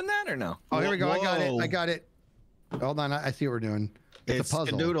you open that or no? Oh, here we go. I got it. Whoa. I got it. Hold on. I see what we're doing. It's a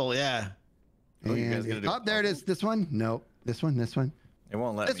puzzle. Doodle, yeah. Oh, you guys And gotta do there it is. This one? No. This one. This one. It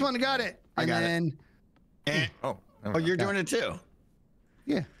won't let This me. one. I got it. I got it. then, Oh. Oh, you're doing it too.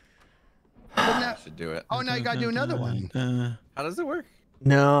 Yeah. But now, Should do it. oh, now you got to do another one. How does it work?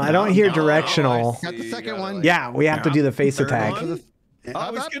 No, I don't hear no, directional. Got the You second gotta, one. like- Yeah, we have to do the face Third attack. one? Oh,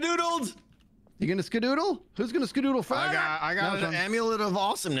 Up, we up. skadoodled. You gonna skadoodle? Who's gonna skadoodle first? I got That an was amulet of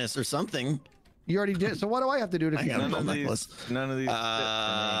awesomeness or something. You already did. So what do I have to do to I keep got it? it. None of necklace. these. None of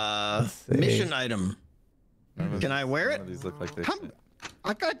these. see. Mission item. Fit for me. Can I wear None it? of these look like they Come. fit.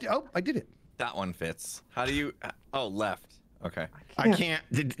 I got. Oh, I did it. That one fits. How do you? Oh, left. Okay. I can't.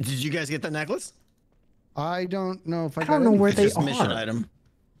 Did you guys get the necklace? I don't know if I. I got don't know any. where It's they just mission are. item.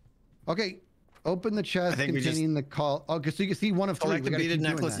 Okay. Open the chest think we just- containing the call. Oh, so you can see one of three. Collect We a gotta beaded keep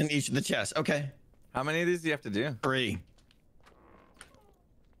doing necklace that. in each of the chests. Okay. How many of these do you have to do? 3.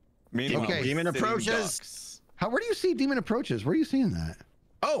 Meanwhile, Okay. Demon sitting approaches. ducks. Where do you see demon approaches? Where are you seeing that?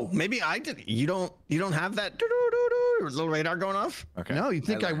 Oh, maybe I did. You don't have that little radar going off? Okay. No, you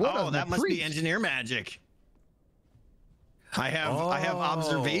think I learned. would? Oh, I'm that a must be priest. engineer magic. I have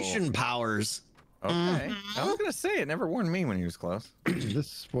observation powers. Okay. I was gonna say it never warned me when he was close.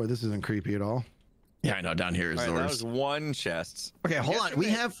 This isn't creepy at all. Yeah, I know. Down here is All the right, that worst. was one chest. Okay, hold on. We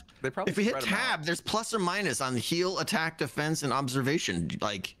have. They probably If we hit spread 'em out. tab, there's plus or minus on heal, attack, defense, and observation.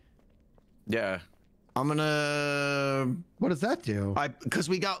 Like, Yeah. I'm gonna. What does that do? Because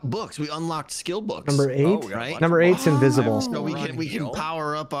we got books. We unlocked skill books. Number 8. Oh, we got a Right? bunch Number of 8's them. invisible. So we Run can heal.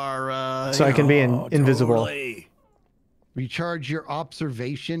 power up our. So I can be invisible. Totally. Recharge your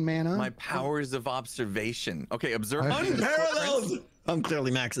observation mana. My powers of observation. Okay, observe. Unparalleled. I'm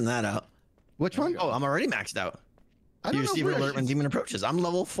clearly maxing that out. Which one? Oh, I'm already maxed out. I You don't know receive an where alert when she's- demon approaches. I'm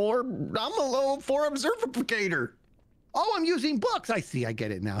level 4. I'm a level 4 observificator. Oh, I'm using books. I see. I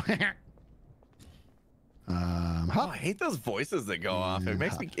get it now. Oh, I hate those voices that go off. It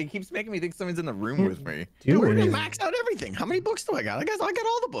makes me. It keeps making me think someone's in the room with me. Dude, We already maxed out everything. How many books do I got? I got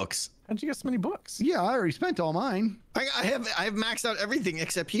all the books. How'd you get so many books? Yeah, I already spent all mine. I have maxed out everything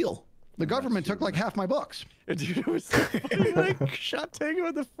except heal. The government took like half my books. Dude, it was so funny. Like shot Tango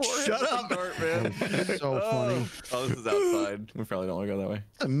with the forehead. Shut with the up. dart, man. It's so funny. Oh, this is outside. We probably don't want to go that way.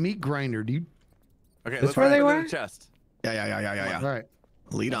 It's a meat grinder, dude. Okay, This let's where go they to were? the chest. Yeah. All right.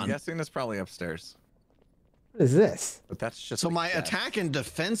 Lead I'm on. guessing it's probably upstairs. What is this? But that's just. So like my that. attack and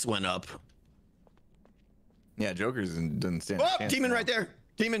defense went up. Yeah, Joker's doesn't stand. a Oh, chance demon now. right there.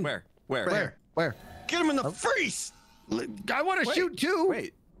 Demon. Where? Where? Where? Get him in the face. I want to Wait, shoot too.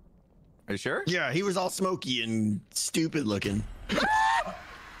 Wait. Are you sure? Yeah, he was all smoky and stupid looking. Oh,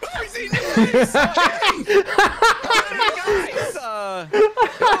 he's eating the face!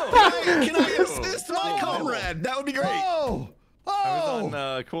 Can I assist my comrade? That would be great. Oh! I was Oh! on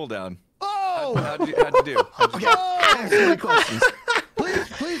cooldown. Oh! How'd you do? Okay. Answer my questions.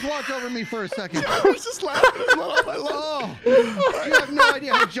 Please watch over me for a second. I was just laughing as well. I love. Oh, you have no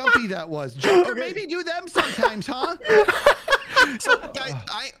idea how jumpy that was. Joker, maybe do them sometimes, huh? So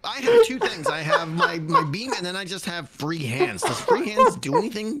I have 2 things. I have my beam, and then I just have free hands. Does free hands do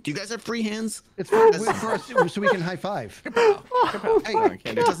anything? Do you guys have free hands? It's for us so we can high five. Hey,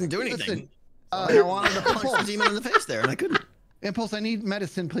 It doesn't do anything. listen, I wanted to punch the demon in the face there, and I couldn't. Impulse, I need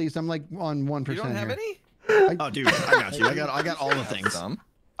medicine, please. I'm like on 1%. You don't have here. any? Oh, dude, I got you. I got all the things. Some.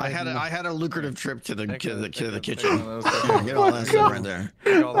 I had a lucrative trip to the Take a- take a- kitchen. take one of those. Yeah, get all that stuff right there.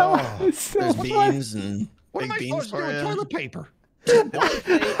 Take all that. Oh, it's so There's funny. beans and What am big I beans supposed to do for with you. toilet paper?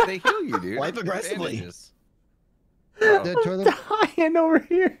 They heal you, dude. Wipe They're aggressively. bandages. The toilet. Dying over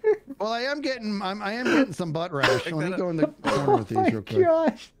here. Well, I am getting some butt rash. Pick Let me that go in the corner with these Oh my real quick.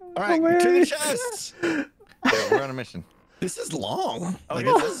 gosh. All right, to the Hilarious. chest. Yeah, we're on a mission. This is long. Oh, Like,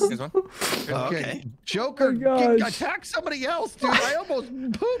 here's this one. is- Here's one. Oh, Okay. okay. Joker, Oh, gosh. attack somebody else, dude. I almost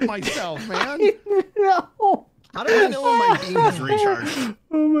pooped myself, man. No. How do I know when my beam is recharged?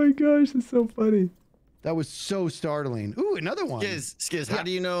 Oh my gosh, that's so funny. That was so startling. Ooh, another one. Skiz, how do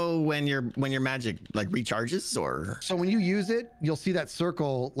you know when your magic like recharges or? So when you use it, you'll see that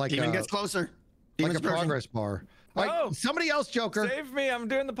circle like Demon gets closer. like Demon's a approaching. progress bar. All right, Oh! somebody else, Joker. Save me! I'm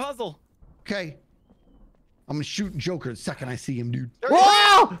doing the puzzle. Okay. I'm gonna shoot Joker the second I see him, dude.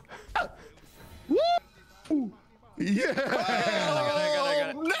 Whoa! Woo! Yeah. I got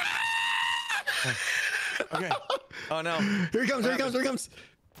it. Okay. Oh no. Here he comes. Here he comes. Here he comes.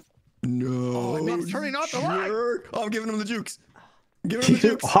 No. Oh, he's turning off the light. Oh, I'm giving him the jukes. I'm giving him the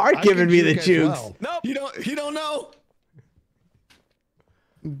You jukes. are I giving can me the juke as jukes. well. Nope. He don't know.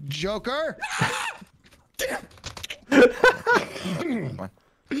 Joker. Damn.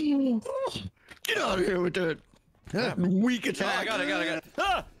 Get out of here with that weak Oh, attack. I got it.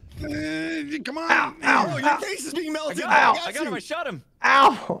 Ah! Come on. Ow, Oh, ow, your ow, face is being melted. I got him. I shot him.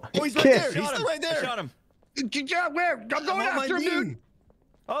 ow. Oh, he's right Kiss. there. He's Shot still him. right there. I shot him. Yeah, where? I'm going on my after him, beam. dude.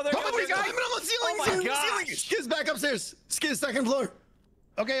 Oh, there Oh, goes he's the guy. climbing on the ceiling. Oh He's my on the ceiling. gosh. Skiz back upstairs. Skiz second floor.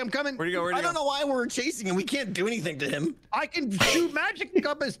 Okay, I'm coming. Where'd you go? Where'd you I go? don't know why we're chasing him. We can't do anything to him. I can shoot magic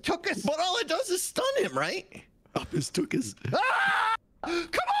up his tuchus. But all it does is stun him, right? Up his tuchus. Ah! Come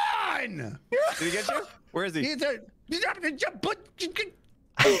on! Did he get you? Where is he? He's a, Where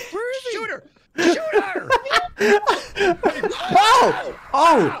is he? shoot her! Shoot her! Oh!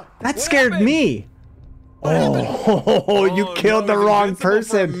 Oh! That What scared happened? me. Oh, you Oh, killed no, the he's wrong invincible for a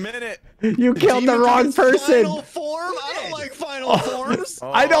person. minute. You killed the Demon wrong took his person. Final form? I don't like final forms.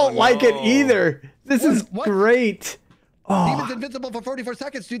 I don't like it no. either. This is What? great. Demon's Oh, invincible for 44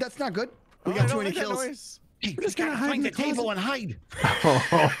 seconds, dude. That's not good. We Oh, got I too don't many like that kills. noise. Hey, just gotta hide in find the the closet. table and hide.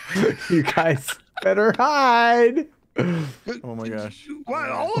 you guys better hide. Oh my gosh.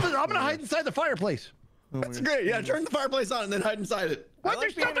 Well, all of it. I'm gonna hide inside the fireplace. That's great. Yeah, turn the fireplace on and then hide inside it. What? I like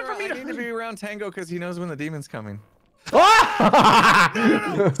There's being nothing for around, me I to need to be around Tango because he knows when the demon's coming.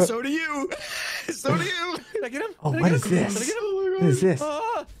 Ah! So do you. So do you. Did I get him? Oh, Did I what get is him? Did I this? get him? What is this?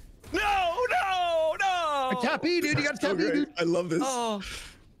 No! Tap E, dude. You gotta tap E, Okay, dude. I love this. Oh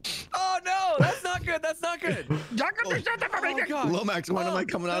no! That's not good. That's not good. Joker, there's nothing for me. Oh god. Lomax, when am I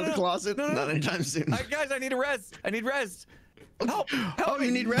coming out of the closet? no, no. Not anytime soon. Guys, I need a res. I need res. Help! Oh, me.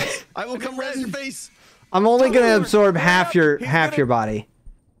 you need res? I will come res your face. I'm only gonna absorb half your He's half gonna- your body.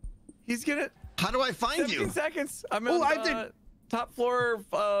 He's gonna. How do I find 17 you? seconds. I'm Oh, in I the did- top floor,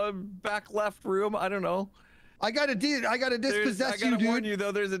 back left room. I don't know. I gotta dispossess I gotta you, warn dude. you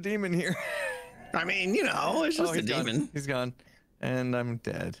though. There's a demon here. I mean, you know, it's just a he's gone. demon. He's gone, and I'm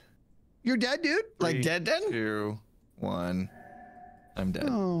dead. You're dead, dude. Like 3, dead? 2, 1. I'm dead.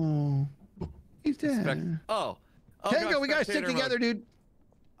 Oh, he's dead. Oh. Tango, gosh, we gotta stick spectator together, mode. dude.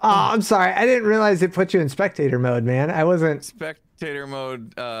 Oh, I'm sorry. I didn't realize it put you in spectator mode, man. I wasn't. Spectator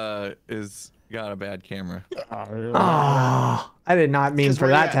mode is got a bad camera. Oh, I did not mean 'Cause for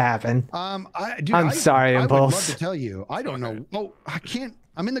where that you to at? happen. Dude, I'm sorry, I would love Impulse. to tell you. I don't know. Oh, I can't.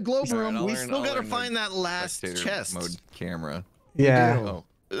 I'm in the globe All right, room. I'll We learn- still I'll gotta learn the find that last Spectator chest. mode camera. Yeah. do. Oh,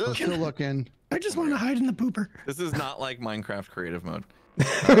 We're still looking. I just want to hide in the pooper. this is not like Minecraft creative mode.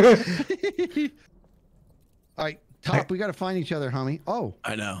 All right, Top. We gotta find each other, homie. Oh,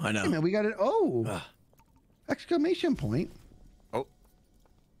 I know. hey, man, we got it. Oh, Ugh. exclamation point. Oh.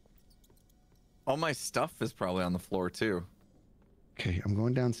 All my stuff is probably on the floor too. Okay, I'm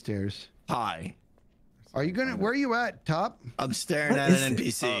going downstairs. Hi. Are you gonna? Where are you at, Top? I'm staring What at is an it?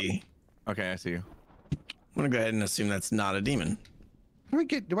 NPC. Okay, I see you. I'm gonna go ahead and assume that's not a demon.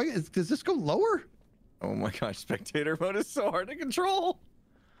 Does this go lower? Oh my gosh, spectator mode is so hard to control.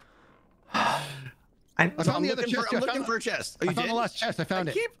 I found the other chest. I'm looking for a chest. Oh, I you found did? the last chest. I found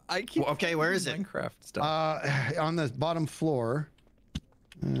it. I keep. Well, okay, where is it? Minecraft stuff. On the bottom floor.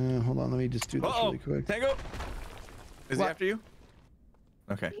 Hold on, let me just do this Uh-oh, really quick. Tango. Is he What? after you?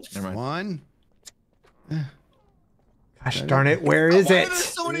 Okay, never mind. One. Gosh darn it! Where is Why it? are there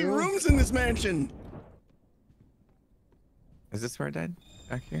so many rooms in this mansion? Is this where I died?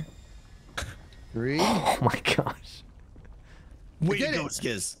 Back here? 3. Oh my gosh! Way to did go, it.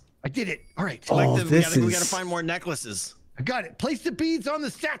 Skiz. I did it. All right. Oh, we this gotta is. find more necklaces. I got it. Place the beads on the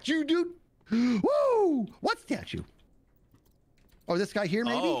statue, dude. Woo! What statue? Oh, this guy here,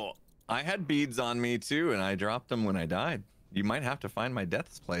 maybe? Oh, I had beads on me too, and I dropped them when I died. You might have to find my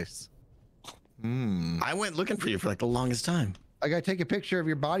death's place. Hmm. I went looking for you for like the longest time. I gotta take a picture of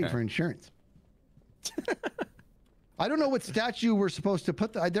your body Okay. for insurance. I don't know what statue we're supposed to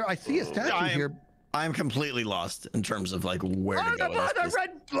put there. I see a statue here. I'm completely lost in terms of like where to go. with this.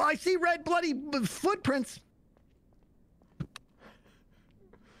 I see red bloody footprints.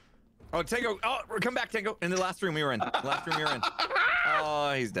 Oh, Tango! Oh, come back, Tango! In the last room we were in. The last room we were in.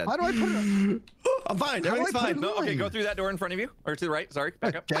 Oh, he's dead. How do I put it? I'm fine. How do I Everything's put fine. it No, okay, on? go through that door in front of you, or to the right. Sorry,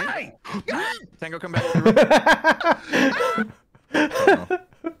 back up. Hey! Tango, come back. To the room.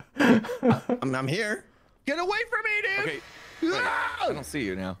 I'm here. Get away from me, dude! Okay, wait, I don't see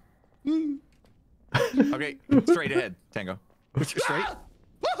you now. Okay, straight ahead, Tango. Which you're straight.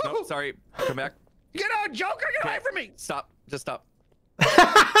 No, sorry, come back. Get out, Joker! Get away from me! Stop, just stop.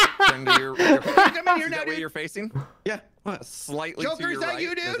 Turn to your Come in here is now, that way dude. you're facing? Yeah. What? Slightly Joker, to is your that right.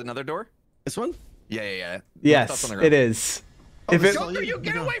 you, dude? There's another door. This one? Yeah. Yes, Stuff's on the ground. it is. Oh, If it, Joker, you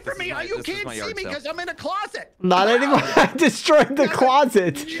get away from This is me! my- You this is can't my see yard me sale. because I'm in a closet! not anymore. I destroyed the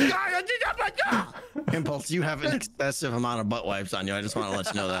closet. Impulse, you have an excessive amount of butt wipes on you. I just want to let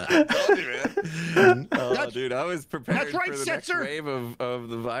you know that. Oh, dude, I was prepared That's right, for the next Setzer. wave of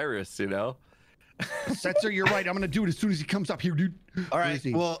the virus, you know? Setzer, you're right. I'm gonna do it as soon as he comes up here, dude. All Where right. is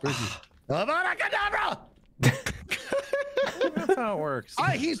he? Well, Where is he? Avada Kedavra! That's how it works.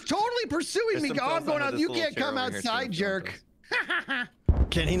 He's totally pursuing There's me. some Oh, I'm pills going under out. this You little can't chair come over here, outside, too. jerk.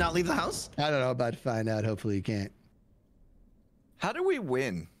 can he not leave the house? I don't know. I'm about to find out. Hopefully, you can't. How do we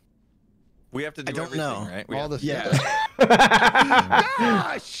win? We have to do I don't everything, know. right? We All have the Yeah.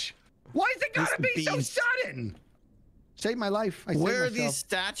 Gosh! Why is it gotta These be so bees. sudden? Save my life. I saved Where are myself. these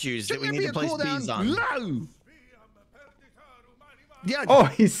statues that Shouldn't we there need be to a place cooldown? beads on? No. Yeah. Oh,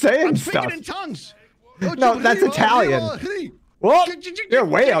 he's saying I'm stuff. speaking in tongues. No, that's Italian. Well, you're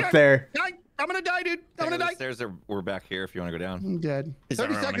way up there. I'm gonna die, dude. I'm gonna The die. stairs we're back here if you want to go down. I'm dead. Is that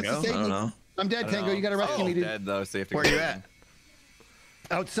 30 where I wanna seconds go? to save I don't me. know. I'm dead, I don't Tango. know. You gotta rescue me, dude. Dead though, so you have to Where go you down. at?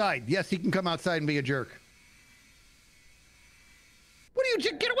 Outside. Yes, he can come outside and be a jerk. What are you?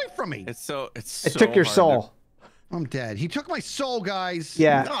 Get away from me. It's so It so took your hard soul. I'm dead. He took my soul, guys.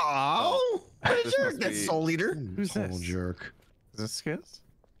 Yeah. Oh, what a This jerk! must That be- soul eater. Who's Soul this? jerk. Is this Skiz?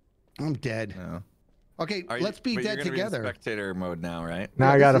 I'm dead. No. Okay, Are you- let's be but you're dead gonna be in together. spectator mode now, right? Now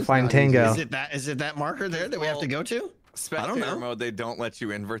Yeah, I gotta this is find not easy. Tango. Is it that marker there that we have to go to? Spectator know. mode, they don't let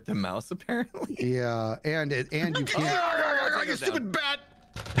you invert the mouse apparently. Yeah, and you can't. You stupid bat!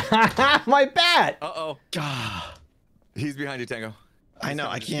 My bat. Uh-oh. Ah, He's behind you, Tango. I know.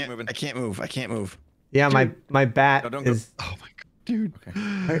 I Keep can't. moving. I can't move. I can't move. Yeah, my bat No, don't go. is. Oh my god, dude.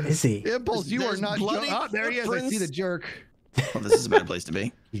 Where is he? Impulse, you are There's not. bloody Oh, there he is. I see footprints. the jerk. Well, this is a better place to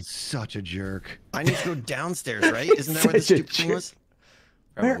be. He's such a jerk. I need to go downstairs, right? Isn't that where the Such a stupid thing jerk. was?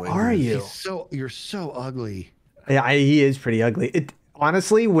 Where Probably. are you? You're so ugly. Yeah, he is pretty ugly. It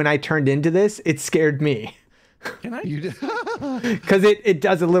honestly, when I turned into this, it scared me Can I? You did. because it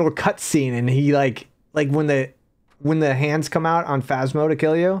does a little cutscene and he like when the hands come out on Phasmo to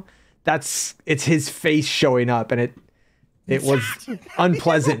kill you, it's his face showing up and it was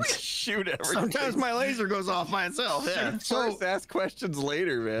unpleasant. Shoot everything. Sometimes my laser goes off by itself. Yeah. First, ask questions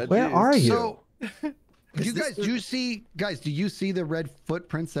later, man. Where Jeez. are you? So, you this guys, do you see the red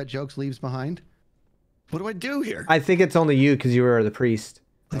footprints that Jokes leaves behind? What do I do here? I think it's only you because you were the priest.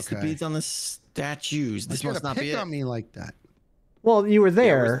 Place the Okay. beads on the statues. This You must gotta not be pick it. on me like that. Well, you were Yeah, we're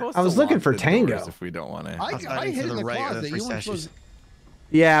there. supposed I was to looking lock for the doors Tango. if we don't want to. I hiding hid to in the the right of the closet. three You weren't statues. supposed.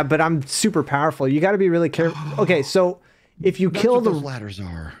 Yeah, but I'm super powerful. You got to be really careful. Okay, so if you That's kill what the those ladders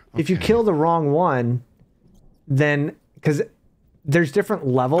are. if you Okay. kill the wrong one, then because there's different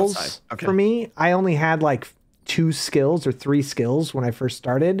levels Outside. Okay. for me. I only had like 2 skills or 3 skills when I first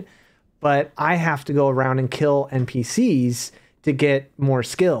started, but I have to go around and kill NPCs to get more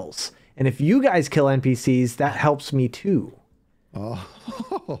skills. And if you guys kill NPCs, that helps me too.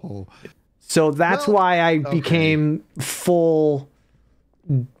 Oh. So that's Well, why I okay. became full,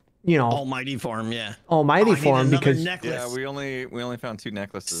 Almighty form, yeah. almighty Oh, I need form another because necklace. Yeah, we only found 2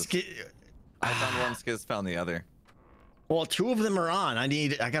 necklaces. I found one. Skiz found the other. Well, 2 of them are on. I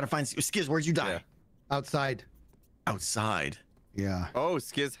gotta find Skiz. Where'd you die? Yeah. Outside. Outside. Yeah. Oh,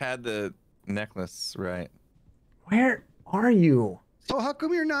 Skiz had the necklace, right? where are you? So how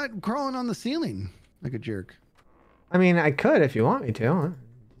come you're not crawling on the ceiling like a jerk? I mean, I could if you want me to.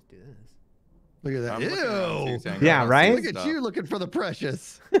 Look at that. I'm looking around too, Ew. Tango. Yeah, I don't see right? Look at stuff. you looking for the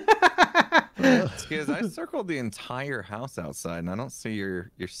precious. Skiz, I circled the entire house outside, and I don't see your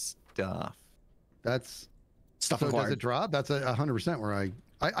stuff. That's Stuff so. Does acquired. it drop? That's 100% where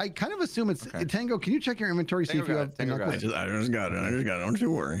I kind of assume it's Okay. Tango. Can you check your inventory see Tango if you got have it, Tango the got necklace? I just got it. Don't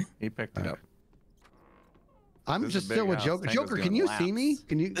you worry. He picked it up. I'm This is just a big still with house. Joker. Tango's Joker, doing can you see me? laps.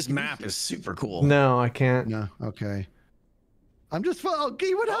 Can you? This can you map see- is super cool. No, I can't. No. Okay. I'm just. Oh,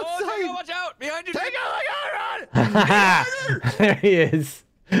 he went Oh, Tango, outside. watch out! Behind you! Tango, I got it. There he is.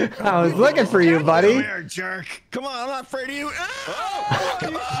 I was looking for you, buddy. Come here, jerk. Come on, I'm not afraid of you. Oh,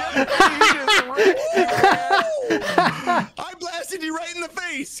 I blasted you right in the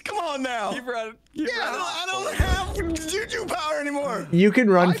face. Come on now. Keep running. I don't have juju power anymore. You can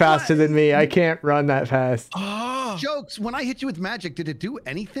run faster than me. I can't run that fast. Oh. Jokes. When I hit you with magic, did it do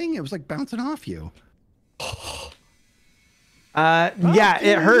anything? It was like bouncing off you. Yeah,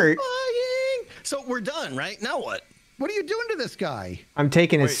 it hurt. So we're done, right? Now what? What are you doing to this guy? I'm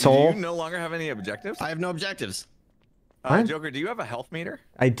taking his soul. Do you no longer have any objectives? I have no objectives. What? Joker, do you have a health meter?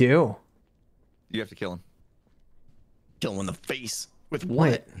 I do. You have to kill him. Kill him in the face. With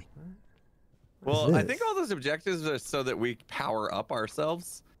Wait. what? Well, I this? think all those objectives are so that we power up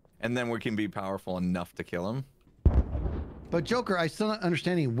ourselves, and then we can be powerful enough to kill him. But Joker, I still not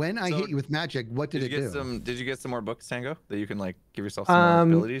understanding. When I So, hit you with magic, what did Did it you do? get some? Did you get some more books, Tango, that you can like give yourself some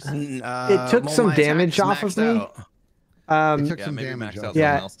more abilities? It took well, some my damage attack's off of maxed me. out. It took Yeah, some maybe damage. max off out it.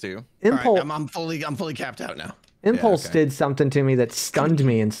 Yeah. something else too. All right, Impulse, I'm fully capped out now. Impulse okay. did something to me that stunned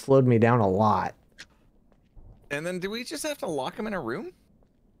me and slowed me down a lot. And then do we just have to lock him in a room?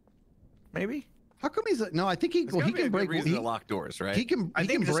 Maybe. How come he's no? I think he. There's Well, he gotta be a can good break. reason to lock doors, right? He can. I He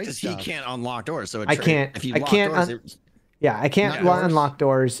think can just break because he stuff. can't unlock doors, so I can't- If you I lock can't doors, Yeah, I can't Not doors? unlock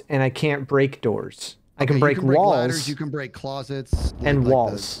doors and I can't break doors. I can Okay, break you can break walls ladders, you can break closets and like the-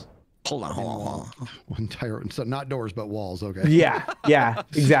 walls. hold on. One entire. So not doors, but walls. Okay. Yeah, yeah,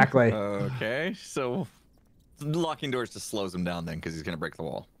 exactly. Okay, so locking doors just slows him down then, because he's gonna break the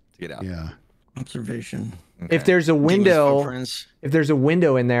wall to get out. Yeah. Observation. Okay. If there's a Demon's window, footprints. if there's a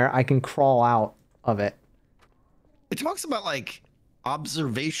window in there, I can crawl out of it. It talks about like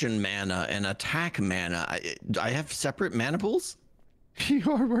observation mana and attack mana. I have separate mana pools.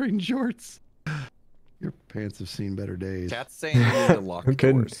 You are wearing shorts. Your pants have seen better days. Cat's saying you need to lock I'm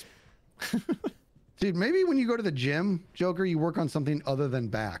kidding. doors. Dude, maybe when you go to the gym, Joker, you work on something other than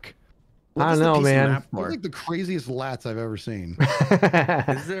back. I does don't the know, piece of man. map You're for? like the craziest lats I've ever seen.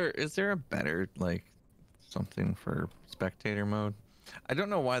 Is there a better like something for spectator mode? I don't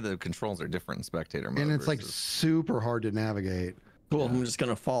know why the controls are different in spectator mode. And it's like versus- super hard to navigate. Cool. I'm just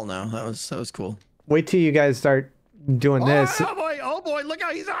gonna fall now. That was cool. Wait till you guys start doing this. Oh boy, look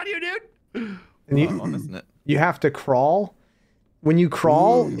how he's on you, dude. And a lot of fun, isn't it? you have to crawl. When you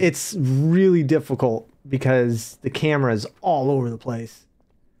crawl, it's really difficult because the camera is all over the place.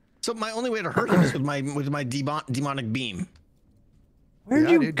 So my only way to hurt him is with my demonic beam. Where'd Yeah,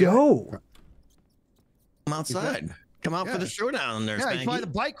 you dude, go? I'm outside. Come out for the showdown there, Yeah, he's by Spanky. the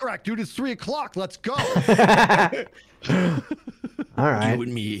bike rack, dude. It's 3 o'clock. Let's go. All right. You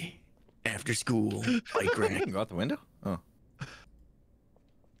and me after school bike You rack. can go out the window. Oh,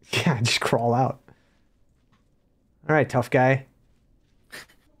 Yeah, just crawl out. All right, tough guy.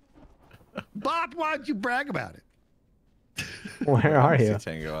 Bob, why don't you brag about it? Where are I see you?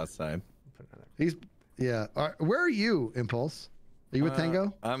 Tango outside. He's yeah. Where are you, Impulse? Are you with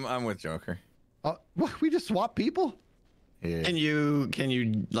Tango? I'm with Joker. What, we just swap people? Yeah. Can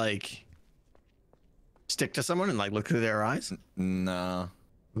you like stick to someone and like look through their eyes? No.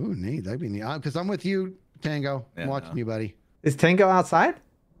 Ooh, neat. That'd be neat. Because I'm with you, Tango. I'm Yeah, watching no. you, buddy. Is Tango outside?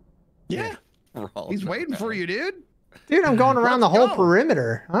 Yeah. We're all He's jumping waiting for around. you, dude. Dude, I'm going around the Let's whole go.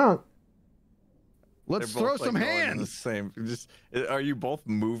 perimeter. I don't. Let's They're throw both, like, some going in the hands. same. Just are you both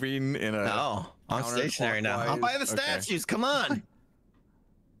moving in a? No, I'm stationary now. I'll buy the Okay. statues. Come on.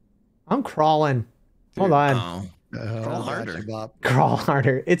 I'm crawling. Hold Dude, on. Oh. Crawl harder. gotcha, Bob. Crawl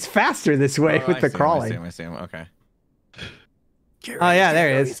harder. It's faster this way Oh, with I the see him, crawling. I see him. Okay. Oh yeah,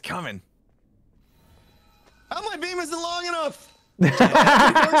 there he He's is. coming. Oh, my beam isn't long enough.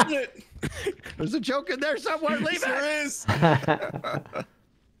 Unfortunate. There's a joke in there somewhere. Leave There it. is.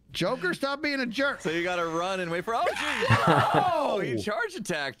 Joker, stop being a jerk. So you gotta run and wait for. Oh, geez. Oh, he charge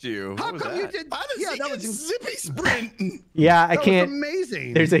attacked you. How What was come you that? did? How does Yeah, he that get was zippy sprint? Yeah, I that was can't.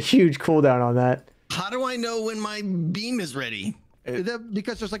 amazing. There's a huge cooldown on that. How do I know when my beam is ready?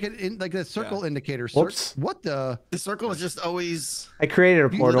 Because there's like like a circle indicator. Whoops. What the? The circle is just always I created a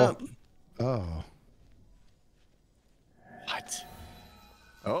lit portal. up. Oh. What?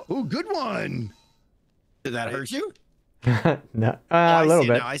 Oh, good one. Did that hurt you? No, Oh, a little see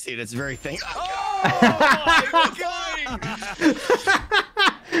it bit. now. I see it. It's very faint.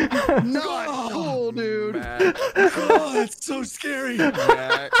 Not cool, dude. Mac. Oh, that's so scary.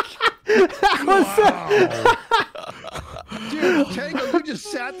 Mac. Wow. Dude, Tango, you just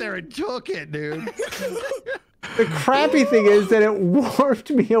sat there and took it, dude. The crappy thing is that it warped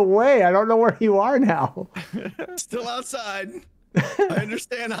me away. I don't know where you are now. Still outside. I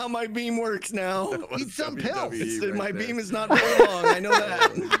understand how my beam works now. Eat some pills. WWE It's- right my there. beam is not very long. I know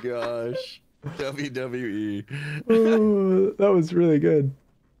that. Oh, gosh. WWE. Ooh, that was really good.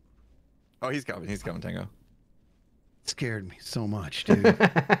 Oh, he's coming. He's coming, Tango. Scared me so much, dude.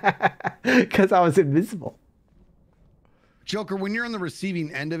 Because I was invisible. Joker, when you're on the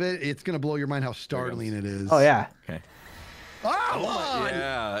receiving end of it, it's gonna blow your mind how startling it is. Oh yeah. Okay. Oh,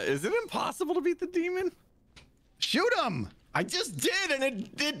 Yeah. Is it impossible to beat the demon? shoot him! I just did, and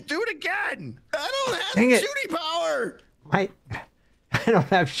it did. Do it again! I don't have Dang it. shooting power. I don't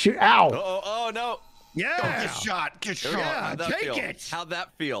have shoot. Ow. Oh no. Yeah! Get shot. Get shot. Yeah, How'd that take feel? it! How'd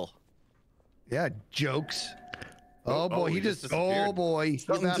that feel? Yeah, jokes. Oh boy, he he just just. Oh disappeared. boy, he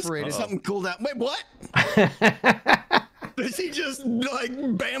evaporated. Something cooled down. Wait, what? Does he just like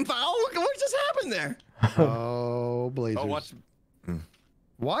bam foul? What just happened there? Oh, Blazers. Oh, watch.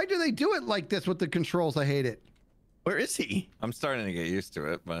 Why do they do it like this with the controls? I hate it. Where is he? I'm starting to get used to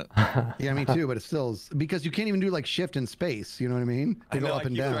it, but Yeah, me too, but it still is, because you can't even do like shift and space. You know what I mean? They I go know up I and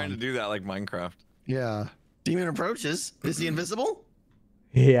keep down. trying to do that like Minecraft. Yeah. Demon approaches. Is he invisible?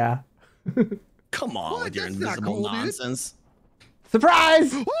 Yeah. Come on What? with your That's not invisible cool, dude. nonsense.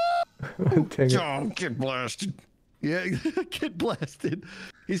 Surprise! Dang it. Don't get blasted. Yeah, get blasted.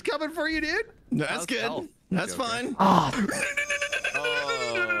 He's coming for you, dude. That's How's good. health, That's Joker? fine. Oh,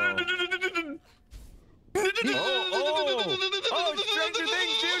 Oh, Stranger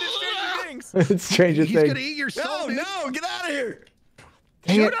Things, dude! It's Stranger Things. it's Stranger He's gonna Things. eat your soul, No, dude. no, get out of here.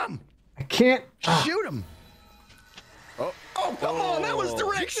 Dang Shoot it. him! I can't. Shoot him! Oh, come on. That was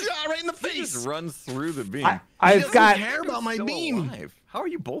direct shot right in the He face. just runs through the beam. He I've doesn't got. care about my Still beam. alive. How are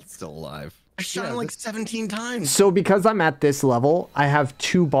you both still alive? I shot him like 17 times. So because I'm at this level, I have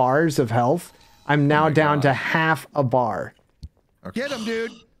 2 bars of health. I'm now down to gosh. half a bar. Get him,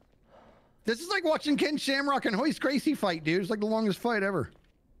 dude. This is like watching Ken Shamrock and Hoist Gracie fight, dude. It's like the longest fight ever.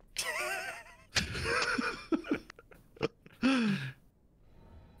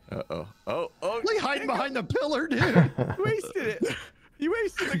 Uh-oh. Oh, Like hiding behind the pillar, dude. you wasted it. You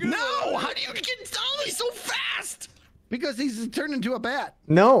wasted the good No, one. how do you get down me so fast? Because he's turned into a bat.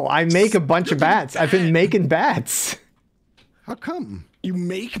 No, I make a bunch of bats. I've been making bats. How come? You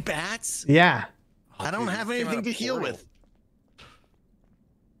make bats? Yeah. I don't dude, have this came out anything of to heal portal. with.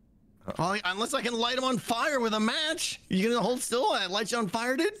 Well, unless I can light him on fire with a match. You gonna hold still and light you on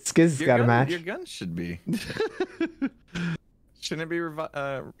fire, dude? Skiz's got a match. Your gun should be. Shouldn't it be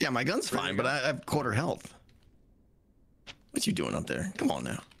Yeah, my gun's fine, but I have quarter health. What you doing up there? Come on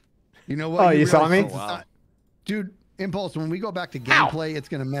now. You know what? Oh, you saw realize me? it's Wow. not- Dude, Impulse, when we go back to gameplay, it's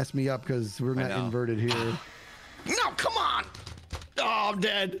going to mess me up because we're not know. inverted here. No, come on. Oh, I'm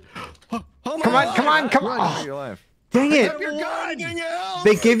dead. Oh, Come on, come on, come How on. are you alive? Dang it. Your gun! Lightning out.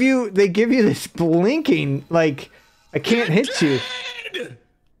 They give you this blinking, like, I can't hit you. Dead.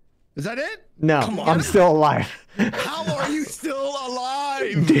 Is that it? No, on. I'm still alive. How are you still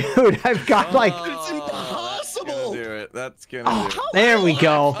alive? Dude, I've got like, It's impossible. Gonna do it. That's gonna do it. there we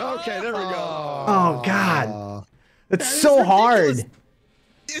go. Okay, there we go. Oh, God. That's That is so ridiculous. hard.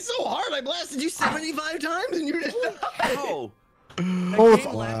 It's so hard. I blasted you 75 times and you didn't. Oh. Oh, That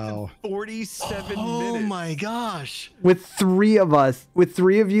game lasted Wow. 47 Oh minutes. my gosh. with 3 of us, with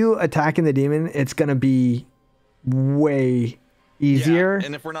 3 of you attacking the demon, it's going to be way easier. Yeah,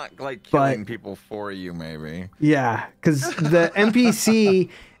 and if we're not like But- killing people for you, maybe. Yeah, because the NPC,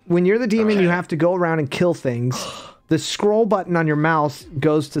 when you're the demon, you have to go around and kill things. The scroll button on your mouse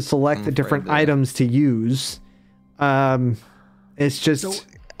goes to select the different afraid that- items to use. It's just So,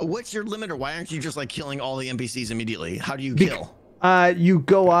 what's your limit, or why aren't you just like killing all the NPCs immediately? How do you Bec- kill? you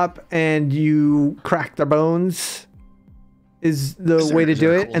go up and you crack their bones. Is the Is there- way to is do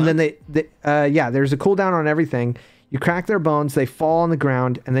there a it, and then yeah, there's a cooldown on everything. You crack their bones, they fall on the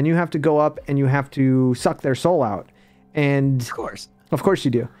ground, and then you have to go up and you have to suck their soul out. And Of course. of course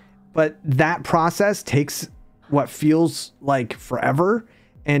you do. But that process takes what feels like forever.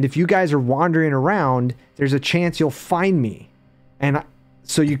 And if you guys are wandering around, there's a chance you'll find me. And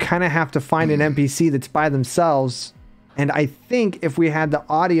so you kind of have to find an NPC that's by themselves. And I think if we had the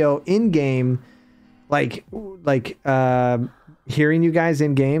audio in game, like hearing you guys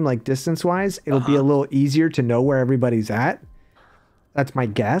in game, like distance wise, it'll be a little easier to know where everybody's at. That's my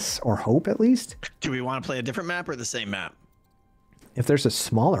guess, or hope at least. Do we want to play a different map or the same map? If there's a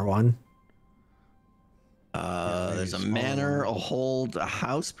smaller one. There's a manor, a hold, a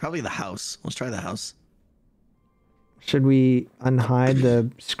house. Probably the house. Let's try the house. Should we unhide the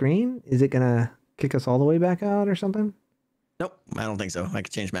screen? Is it gonna kick us all the way back out or something? Nope, I don't think so. I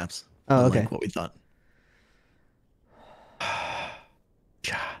could change maps. Oh, Unlike okay. what we thought.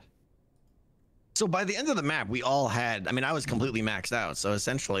 God. So by the end of the map, we all had. I mean, I was completely maxed out. So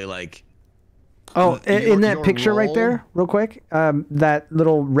essentially, like. Oh, in that your picture right role- there, real quick, that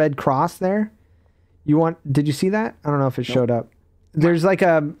little red cross there. Did you see that? I don't know if it showed up. there's like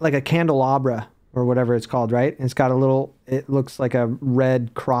a candelabra or whatever it's called, right? And it's got a little, it looks like a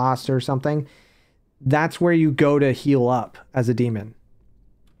red cross or something. That's where you go to heal up as a demon.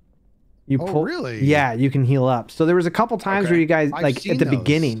 You Oh, really? Yeah, you can heal up. So there was a couple times where you guys, I've like seen at the those.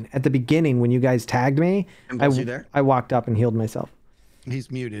 beginning when you guys tagged me, Was he there? I walked up and healed myself.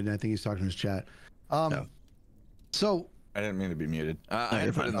 He's muted. I think he's talking to his chat. So I didn't mean to be muted. I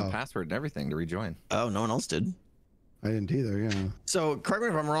had put in the password and everything to rejoin. Oh, no one else did. I didn't either. Yeah. So correct me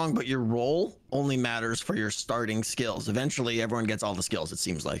if I'm wrong, but your role only matters for your starting skills. Eventually, everyone gets all the skills. It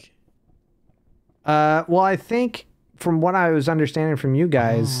seems like. Well, I think from what I was understanding from you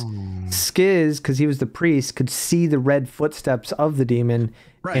guys, Skiz, because he was the priest, could see the red footsteps of the demon.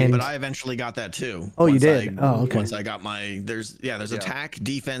 Right, and... but I eventually got that too. Oh, you did? Oh, okay. Once I got my, there's attack,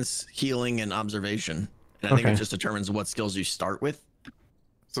 defense, healing, and observation. And I think it just determines what skills you start with.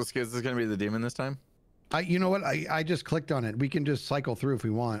 So Skiz is going to be the demon this time? You know what? I just clicked on it. We can just cycle through if we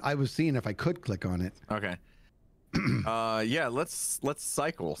want. I was seeing if I could click on it. Okay. Yeah, let's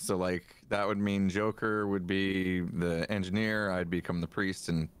cycle. So like that would mean Joker would be the engineer, I'd become the priest,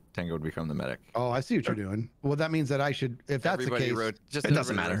 and Tango would become the medic. Oh, I see what you're doing. Well, that means that I should, if that's Everybody the case. It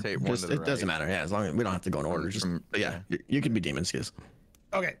doesn't matter. It doesn't matter. Yeah, as long as we don't have to go in order. You can be demon, Skiz.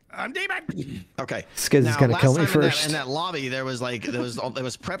 Okay, I'm demon. Okay. Skiz is gonna kill me first. In that lobby, there was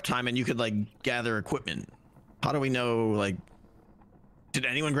prep time, and you could like gather equipment. How do we know? Like, did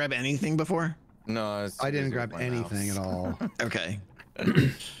anyone grab anything before? No, I didn't grab anything at all. Okay.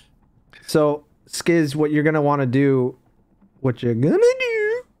 So Skiz, what you're gonna want to do,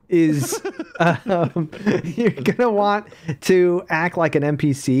 is you're gonna want to act like an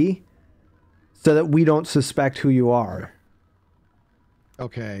NPC so that we don't suspect who you are.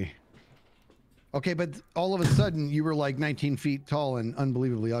 Okay. Okay, but all of a sudden you were like 19 feet tall and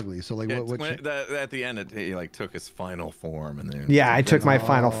unbelievably ugly. So like, yeah, what? At the end, he like took his final form, and then Yeah, I took my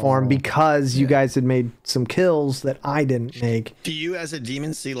final form because you guys had made some kills that I didn't make. Do you, as a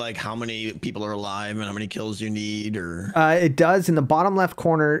demon, see like how many people are alive and how many kills you need, or? It does in the bottom left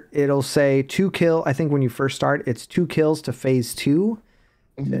corner. It'll say 2 kill. I think when you first start, it's 2 kills to phase 2,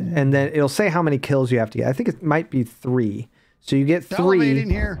 and then it'll say how many kills you have to get. I think it might be 3. So you get 3.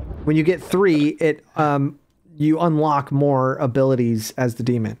 In here. When you get 3, it you unlock more abilities as the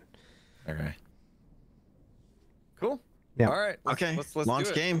demon. Okay. Cool. Yeah. All right. Let's launch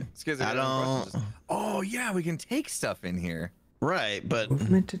do it. game. I don't. Oh yeah, we can take stuff in here. Right, but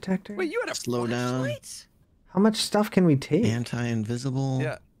Movement detector. Wait, you had a slow down. flashlight? How much stuff can we take? Anti-invisible.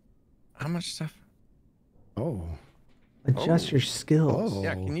 Yeah. How much stuff? Oh. Adjust your skills. Oh.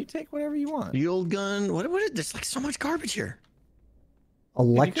 Yeah. Can you take whatever you want? Field gun. What? There's like so much garbage here.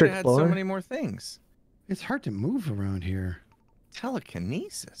 Electric had blower. so many more things. It's hard to move around here.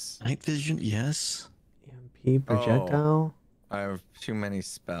 Telekinesis. Night vision. Yes. EMP projectile. I have too many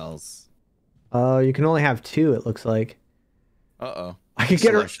spells. Oh, you can only have 2. It looks like. Uh-oh. I could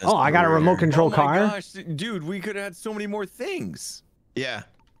get. I got a remote control car. Oh my gosh, dude, we could have had so many more things. Yeah.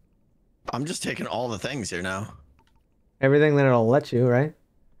 I'm just taking all the things here now. Everything that it'll let you, right?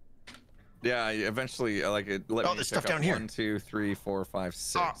 Yeah, eventually, like it let me there's pick stuff down up here. 1, 2, 3, 4, 5,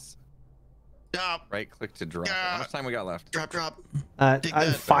 6. Right click to drop. How much time we got left? Drop. Take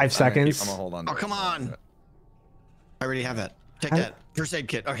that. 5 seconds. I'm gonna hold on. Oh, come on. I already have that. Take that. First aid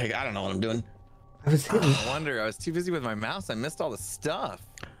kit. Okay, I don't know what I'm doing. I was hitting. No wonder I was too busy with my mouse. I missed all the stuff.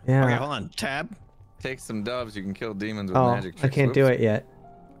 Yeah. Okay, hold on. Tab. Take some doves. You can kill demons with magic tricks. I can't do it yet.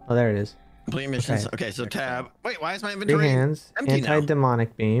 Oh, there it is. Complete missions. Okay, so tab. Wait, why is my inventory 3 hands. empty now?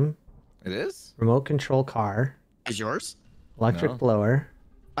 Anti-demonic beam. It is? Remote control car. Is yours? Electric No. blower.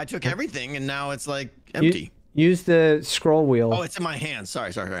 I took everything and now it's like empty. Use the scroll wheel. Oh, it's in my hand. Sorry.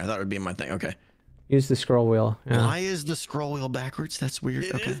 I thought it would be in my thing. Okay. Use the scroll wheel. Yeah. Why is the scroll wheel backwards? That's weird.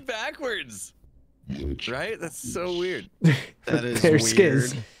 It Okay. is backwards. Right? That's so weird. That is There's weird.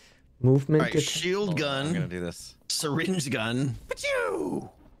 Skiz. Movement. All right, shield gun. I'm gonna do this. Syringe gun. Pachoo!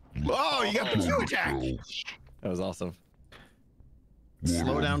 Oh, you got Pachoo attack. That was awesome.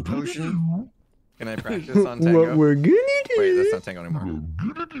 Slow down potion. Can I practice on Tango? What we're gonna do. Wait, that's not Tango anymore.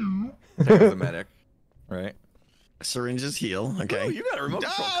 Tango's the medic, right? Syringes heal. Okay. Oh, you got a remote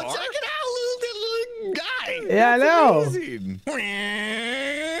control car? check it out, little guy. Yeah, I know. Amazing.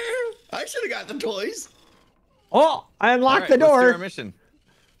 I should have got the toys. Oh, I unlocked the Let's do our door. mission.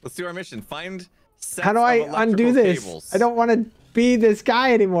 Let's do our mission. Find sets How do of I undo electrical this? cables. I don't want to be this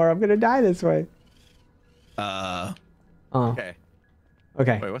guy anymore. I'm gonna die this way. Oh. Okay.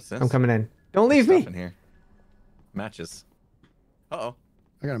 Okay. Wait, what's this? I'm coming in. Don't leave me. Stuff in here. Matches. Uh-oh.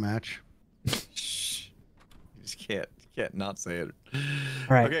 I got a match. Shh. You just can't not say it. All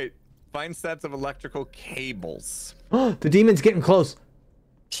right. Okay. Find sets of electrical cables. The demon's getting close.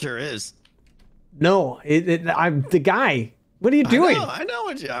 Sure is. No, I'm the guy. What are you doing? I know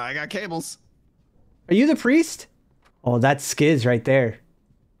what you. I got cables. Are you the priest? Oh, that's Skiz right there.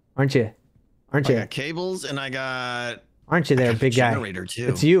 Aren't you? Aren't I you? got cables and I got. Aren't you there, big guy? Generator too.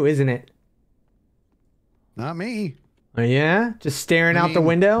 It's you, isn't it? Not me. Oh yeah? Just staring out the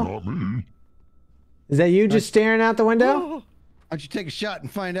window? Not me. Is that you just staring out the window? Why don't you take a shot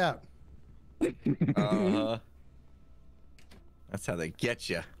and find out? That's how they get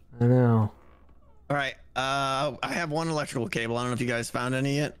you. I know. All right. I have one electrical cable. I don't know if you guys found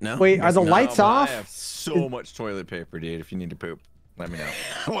any yet. No. Wait, are the lights off? I have so much toilet paper, dude. If you need to poop, let me know.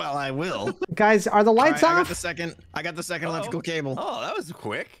 Well, I will. Guys, are the lights All right, off? I got the second electrical cable. Oh, that was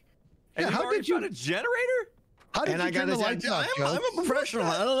quick. And Yeah, you how already did you- found a generator? How did And you I got turn the this. lights off, Joe? I'm a professional.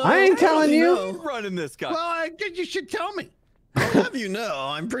 I don't know. I ain't telling you. I'm running this guy. Well, I guess you should tell me. I'll have you know,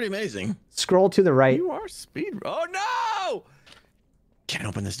 I'm pretty amazing. Scroll to the right. You are speed. Oh no! Can't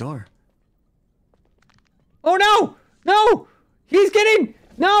open this door. Oh no! No! He's getting...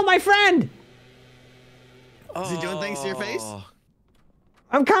 No, my friend! Is he doing things to your face?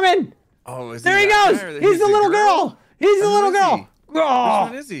 I'm coming! Oh, is There he that goes! guy, or He's the little girl! He's the Who little is girl! he? Which Oh,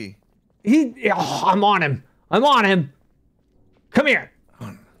 one is he? I'm on him. I'm on him. Come here.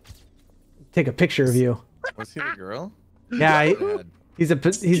 Take a picture of you. Was he the girl? Yeah, Bad. he's a...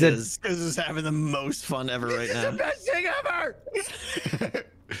 Skiz is having the most fun ever right now. Best thing ever!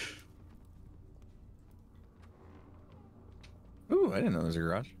 Ooh, I didn't know there was a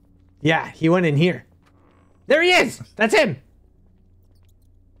garage. Yeah, he went in here. There he is! That's him!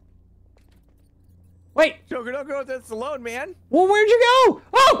 Wait, Joker, don't go with this alone, man. well, where'd you go?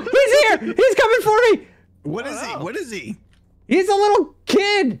 Oh, he's here! He's coming for me! What is he? What is he? He's a little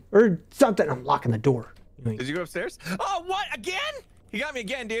kid! Or something. I'm locking the door. Did you go upstairs? Oh, what? Again? He got me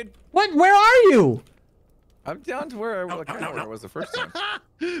again, dude. What? Where are you? I'm down to where I, where I was the first time.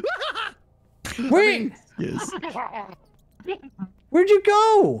 Where? Yes. Where'd you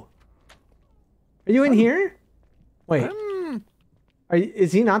go? Are you in here? Wait,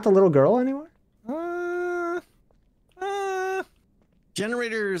 is he not the little girl anymore?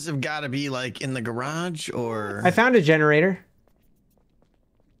 Generators have got to be like in the garage or. I found a generator.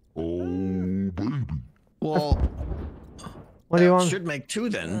 Oh, baby. Well, What do you that want? should make two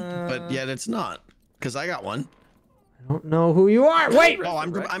then, but yet it's not because I got one. I don't know who you are. Wait! Oh,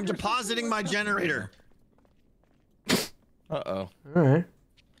 I'm depositing my generator. Uh-oh. All right.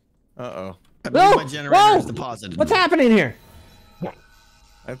 Uh-oh. I believe Whoa! my generator is Whoa! deposited. What's happening here?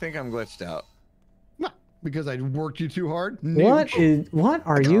 I think I'm glitched out. Because I worked you too hard? What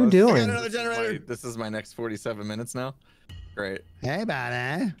are you I got doing? another generator. This is my next 47 minutes now. Great. Hey,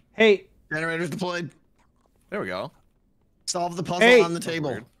 buddy. Hey, Generators deployed. There we go. Solve the puzzle Hey. on the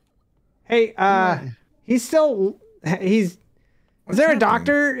table. Weird. hey, he's still, is there a happening?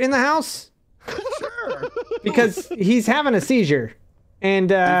 doctor in the house? Sure. Because he's having a seizure.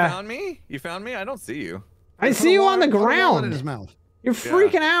 And, You found me? You found me? I don't see you. I see you on the Put a wallet in ground. his mouth. You're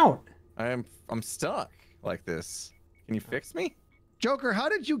freaking out. I'm stuck like this. Can you fix me? Joker, how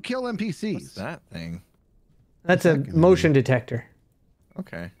did you kill NPCs? What's that thing? That's a motion detector.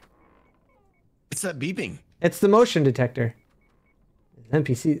 Okay. It's that beeping. It's the motion detector.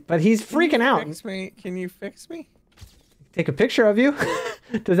 NPC, but he's freaking out. Fix me? Can you fix me? Take a picture of you.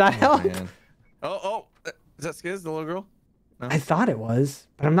 Does that help? Man. Oh, is that Skiz, the little girl? No. I thought it was,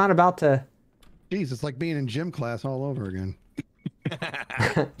 but I'm not about to. Jeez, it's like being in gym class all over again.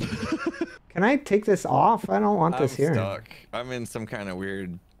 Can I take this off? I don't want this I'm here. stuck. I'm in some kind of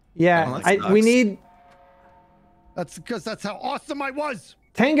weird. Yeah, Oh, that we sucks. need That's because that's how awesome I was.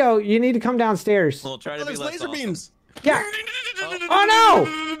 Tango. You need to come downstairs. We'll try to Oh, be there's less laser awesome. beams. Yeah. Oh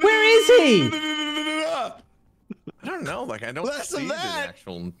no! Where is he? I don't know. Like I don't Less of see the that.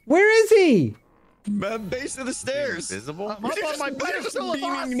 actual Where is he? Base of the stairs. visible. I'm up on my pedestal of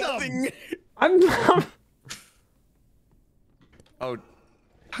Beaming awesome. nothing. I'm. Oh,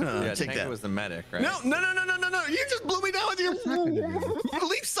 yeah. Take Tango that. was the medic, right? No. You just blew me down with your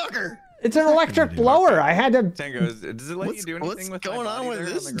leaf sucker. It's an electric blower. I had to. Tango, does it let you do anything What's with going my on body with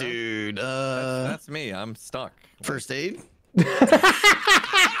there this on the ground? dude? That's me. I'm stuck. First aid.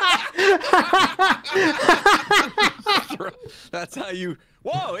 That's how you.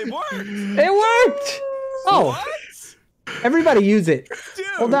 Whoa! It worked. It worked. Oh, What? everybody use it. Dude.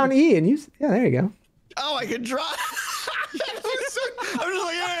 Hold down E and use. Yeah, there you go. Oh, I can drive. I'm just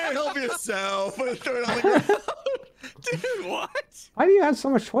like, hey, help yourself. Throw it on the ground. Dude, what? Why do you have so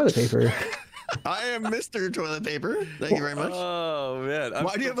much toilet paper? I am Mr. Toilet Paper. Thank you very much. Oh man. I'm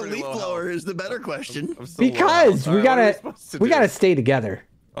Why do you still have a pretty leaf low blower? health. Is the better question. I'm still low Because health. we Alright, what are gotta supposed to we do? gotta stay together.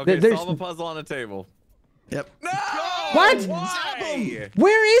 Okay, There's- solve a puzzle on a table. Yep. No! What? Why?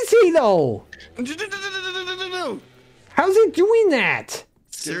 Where is he though? How's he doing that?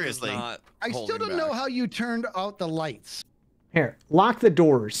 Seriously. I still don't know how you turned out the lights. Here, lock the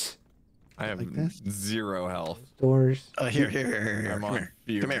doors. I have Like this? 0 health. Doors. Here. I'm Come on here.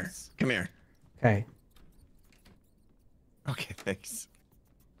 fumes. Come here. Come here. Okay. Okay, thanks.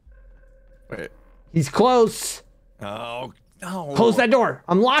 Wait. He's close. Oh, no. Close that door.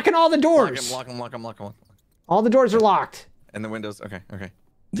 I'm locking all the doors. Lock him. All the doors are locked. And the windows. Okay.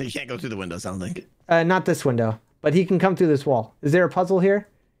 You can't go through the windows, I don't think. Not this window, but he can come through this wall. Is there a puzzle here?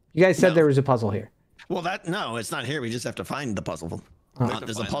 You guys said No. there was a puzzle here. Well, no, it's not here. We just have to find the puzzle.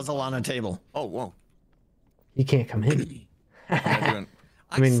 There's a puzzle on a table. Oh, whoa. You can't come in. What am I doing?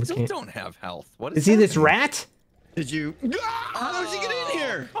 I mean, we still can't- don't have health. What Is he this happening? rat? Did you? How did he get in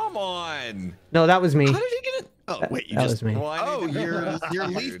here? Come on. No, that was me. How did he get in? Oh, wait, you That just. was me. Well, I Oh, need to- your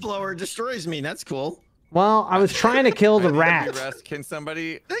Dude. leaf blower destroys me. That's cool. Well, I was trying to kill I the need to be rat. Can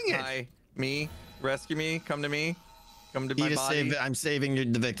somebody me rescue me? Come to me. Come to You my just body. saved. I'm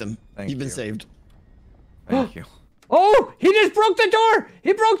saving the victim. Thank You've been you. saved. Thank you. Oh, he just broke the door.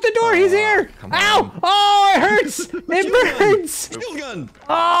 He broke the door. He's here. come Ow. on. Oh, it hurts. It burns. Steel gun.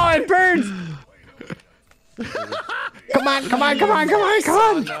 Oh, it burns. Come on.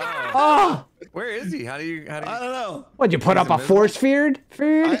 No. Oh, Where is he? How do you? I don't know. what'd you put up a invisible? force field?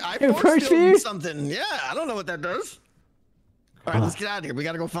 I Force forced field? something. Yeah, I don't know what that does. All right, let's get out of here. We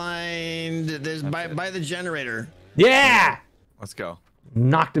gotta go find. There's by the generator. Yeah. Let's go.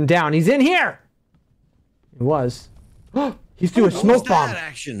 Knocked him down. He's in here. He was. He's doing a smoke What's bomb. that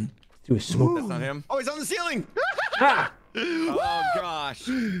action? Do a smoke. That's not him. Oh, he's on the ceiling. Ah, Oh gosh.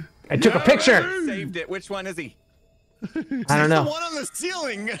 I took a picture. Saved it. Which one is he? I don't He's the know. one on the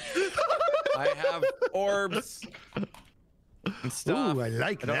ceiling. I have orbs and stuff. Ooh, I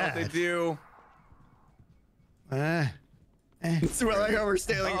like I don't know that. what they do. So we're like how we're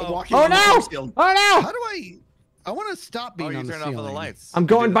sailing, walking. Oh on the no! force field. Oh no! How do I want to stop Oh, being you on the turned ceiling. off all the lights. I'm You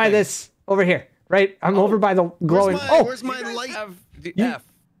going did the by thing. this over here. Right? I'm over by the glowing. Where's my You guys light? have the You- F.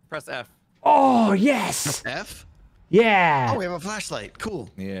 Press F. Oh yes. F. Yeah. Oh, we have a flashlight. Cool.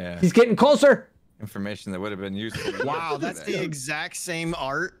 Yeah. He's getting closer. Information that would have been useful. Wow, that's the exact same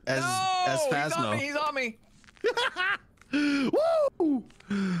art as Phasmo. He's on me. Woo!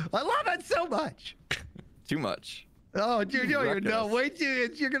 I love it so much. Too much. Oh, dude, you don't even know. Reckless. Wait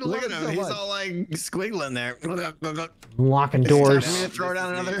till you're gonna Look love at it him. so He's much. all like squiggling there. Locking Is it time doors. for me to throw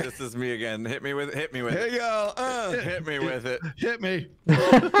down another? This is me again. Hit me with it. Hit me with Here it. you go. Hit me with it. Hit me.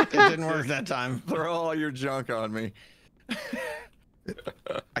 It didn't work that time. Throw all your junk on me.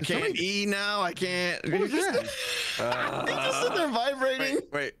 I can't E now. I can't. You just sit there vibrating.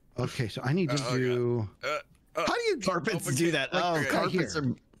 Wait. Okay, so I need to Oh, do. How do you Carpets Open do it. that. Like, Oh, right carpets here.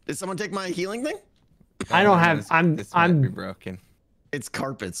 are. Did someone take my healing thing? I don't have. This I'm. might be I'm. broken. It's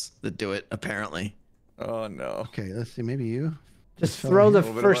carpets that do it, apparently. Oh no. Okay, let's see. Maybe you. Just throw the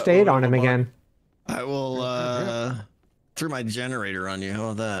little bit of first a- aid little on bit him of a bug. again. I will throw my generator on you. How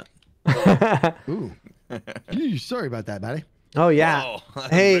about that? Ooh. Sorry about that, buddy. Oh yeah. Oh, that's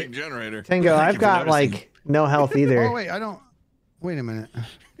Hey, a big generator. Tango, Thank I've you for got noticing. like no health either. Oh wait, I don't. Wait a minute.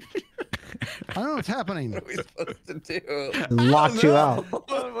 I don't know what's happening. What are we supposed to do? Locked you out.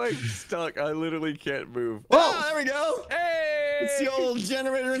 I'm like stuck. I literally can't move. Oh, there we go. Hey! It's the old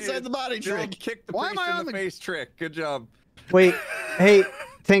generator inside the body The old trick. Kick the Why am priest I in on the the- face trick. Good job. Wait. Hey,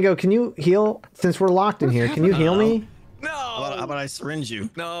 Tango, can you heal? Since we're locked in here, can you heal me? No. How about I syringe you?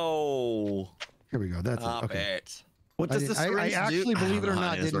 No. Here we go. That's Stop okay. it. What I, does the didn't- I syringe actually, do? believe it or I don't know how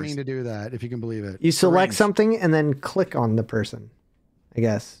not, this didn't works. mean to do that. If you can believe it. You select Syringe. something and then click on the person. I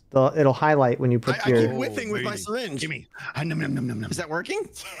guess it'll highlight when you I put keep your. whiffing with my syringe. Gimme. Num, num, num, num, num. Is that working?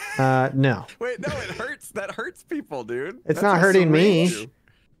 No, Wait, no, it hurts. That hurts people, dude. it's That's not a hurting me. syringe.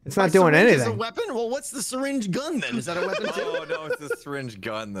 It's My not doing syringe Is a anything. weapon? Well, what's the syringe gun then? Is that a weapon too? Oh no, it's the syringe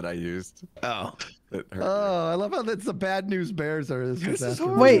gun that I used. Oh. That hurt. Oh, I love how that's the bad news bears are. This is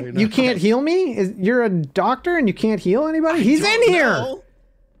horrible. Wait, you can't heal me? You're a doctor and you can't heal anybody? He's in Don't here. know.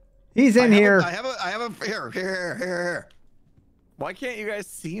 He's in here. I have a here. Why can't you guys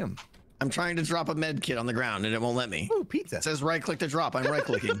see him? I'm trying to drop a med kit on the ground and it won't let me. Ooh, pizza. It says right click to drop. I'm right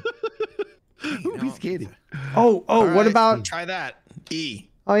clicking. Ooh, piece of candy. Oh, All what right, about? try that? E.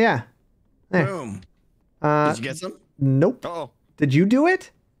 Oh yeah. There. Boom. Did Did you get some? Nope. Oh, Did you do it?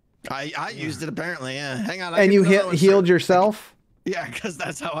 I used it apparently. Yeah. Hang on. And you healed yourself? Yeah, because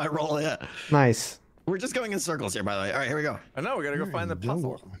that's how I roll. Yeah. Nice. We're just going in circles here, by the way. All right, here we go. I know. We gotta go find the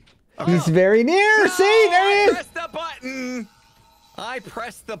puzzle. He's very near. See, there he I is. pressed the button. I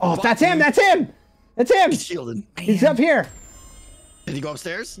pressed the Oh, button. that's him. That's him. That's him. He's shielded. He's up here. Did he go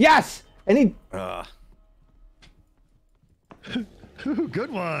upstairs? Yes, and he. Ooh, good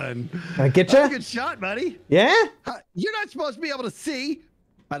one. Can I get That's a you? good shot, buddy. Yeah, You're not supposed to be able to see.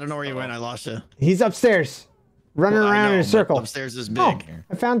 I don't know where you went. I lost you. he's upstairs, running Well, I around in know, a but circle. Upstairs is big. Oh,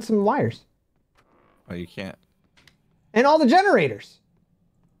 I found some wires Oh, you can't. and all the generators.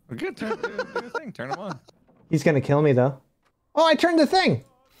 Well, good. Do the thing. Turn them on. He's gonna kill me though. Oh, I turned the thing.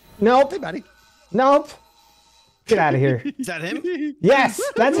 Nope. Hey, buddy. Nope. Get out of here. Is that him? Yes,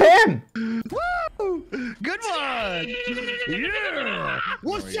 that's him. Woo! Good one. Yeah.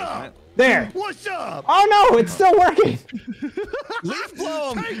 What's up? There. What's up? Oh no, it's still working. Leaf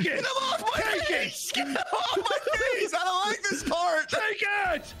blow him. Take it. Get him off my face. Get him off my face. I don't like this part. Take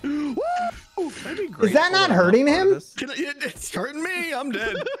it. Woo! That'd be great Is that for not a hurting part of him? this. It's hurting me. I'm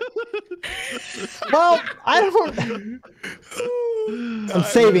dead. Well, I don't. I'm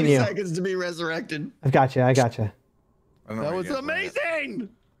saving 30 you. Seconds to be resurrected. I've got you. I got you. I don't know That where was you guys went. amazing.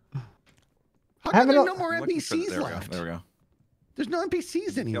 How I have come there's an- no more I'm looking for the- NPCs there we go, left? There we go. There's no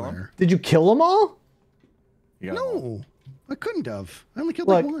NPCs anywhere. Did you kill them all? You got them all. No, I couldn't have. I only killed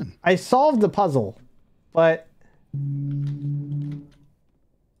Look, like one. I solved the puzzle, but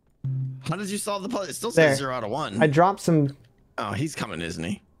How did you solve the puzzle? It still There. says 0 out of 1. I dropped some. Oh, he's coming, isn't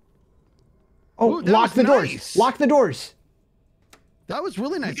he? Oh, Ooh, that lock was the doors. nice. Lock the doors. That was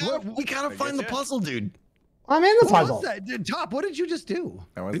really nice. We gotta find the ya. puzzle, dude. I'm in the What puzzle. was that? Dude, Top, what did you just do?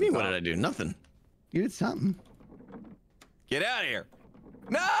 That What was do you mean? the What top. did I do? Nothing. You did something. Get out of here.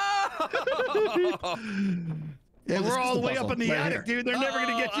 No! Yeah, this we're is all the the way up puzzle. in the Right attic, here. dude. They're never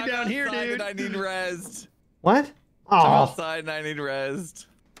gonna get you I'm down here, outside dude. And I need rezzed. What? I'm Oh, outside and I need rezzed.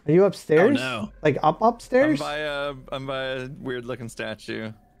 are you upstairs? Oh, no. Like upstairs? I'm by a weird looking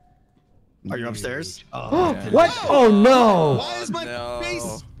statue. Are you upstairs? What? Oh no! Why is my No.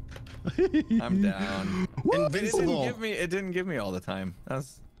 face I'm down. invincible? It didn't give me all the time.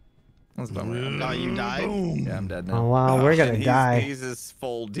 That's bummer. Oh, you died? Yeah, I'm dead now. Oh wow, we're gonna And die. He's his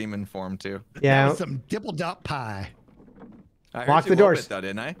full demon form too. That Yeah. was some dipple dot pie. I heard Lock you the whoop doors. it though,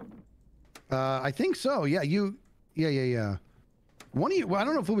 didn't I? I think so. Yeah, yeah. One of you. Well, I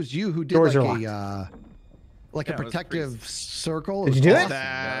don't know if it was you who did Doors are like like Yeah, a it was protective priest. circle. Did was you do it? awesome.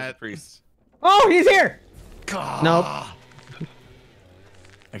 That was priest. Oh, he's here. Nope.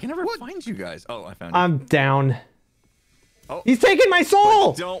 I can never find you guys. Oh, I found you. I'm down. Oh. He's taking my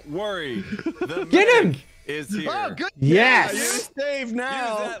soul. Don't worry. The Get him. medic is here. Oh, good. Yes. You saved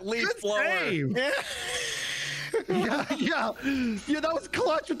now. Use that leaf Good blower. save. Yeah. That was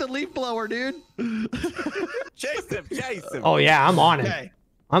clutch with the leaf blower, dude. Chase him. Chase him. Oh yeah, I'm on him. Okay.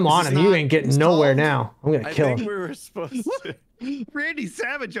 I'm on This him. is You not ain't getting nowhere installed. now. I'm gonna I kill think him. we were supposed to. Randy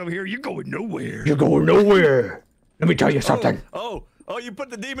Savage over here. You're going nowhere. You're going nowhere. Let me tell you something. Oh, you put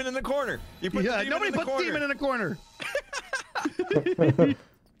the demon in the corner. You put the Yeah, demon nobody in the put corner. demon in the corner. Where'd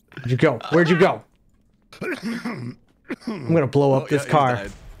you go? Where'd you go? I'm gonna blow up Oh, this yeah, he car.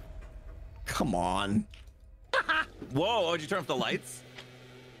 died. Come on. Whoa! Oh, did you turn off the lights?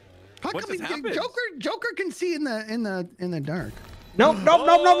 How What come just happened? Joker can see in the dark? Nope, nope,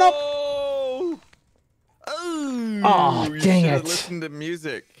 nope, nope, nope. Oh, Oh, you dang should've it. Listened to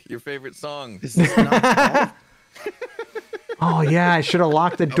music. Your favorite song. Is this not Oh yeah, I should have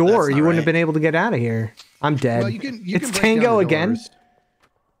locked the door. that's You not wouldn't have right. been able to get out of here. I'm dead. Well, you can it's break down Tango the again. doors.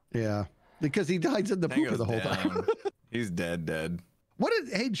 Yeah, because he hides in the pooper Tango's the whole time. down. He's dead. What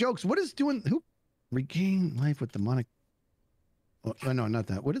is? Hey, jokes. What is doing? Who regain life with demonic? Oh no, not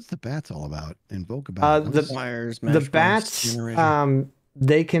that. What is the bats all about? Invoke about. The wires? the bats,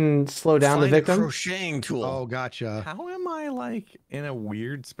 they can slow down the Find a victim. crocheting tool. Oh, gotcha. How am I like in a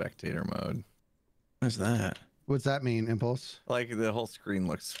weird spectator mode? What's that? What's that mean? Impulse. Like the whole screen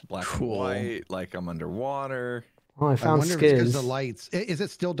looks black Cool. and white, like I'm underwater. Oh, I I found wonder if it's because skids. the lights. Is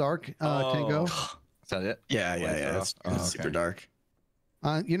it still dark, Tango? Is that it? Yeah. Lights are It's, off? Oh, it's super okay. dark.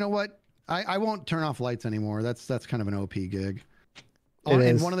 You know what? I won't turn off lights anymore. That's kind of an OP gig. It And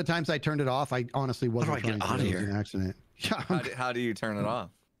is. one of the times I turned it off, I honestly wasn't I get trying to. outta It was here? an accident. Yeah. How do you turn it off?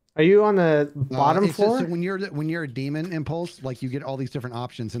 Are you on the bottom it's just floor? that when you're a demon impulse, like you get all these different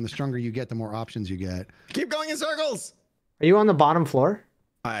options, and the stronger you get, the more options you get. Keep going in circles. Are you on the bottom floor?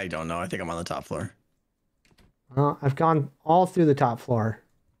 I don't know. I think I'm on the top floor. I've gone all through the top floor.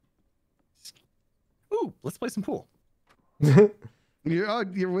 Ooh, let's play some pool.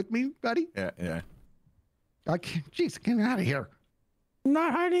 You're with me, buddy? Yeah. Jeez, get out of here. I'm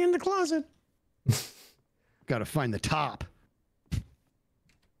not hiding in the closet. Got to find the top.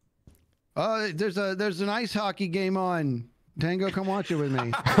 There's an ice hockey game on. Tango, come watch it with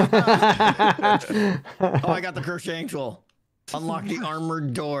me. Oh, I got the crocheting tool. Unlock the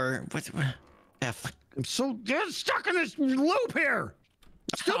armored door. What? F. I'm so stuck in this loop here.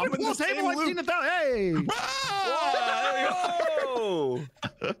 Stupid in the pool same table. I've loop. seen it. Hey. Whoa!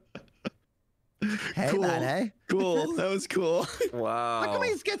 Hey, Cool. Vade. Cool. That was cool. Wow. How come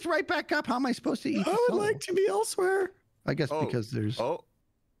he gets right back up? How am I supposed to eat? I the would soul? like to be elsewhere. I guess Oh. because there's. Oh.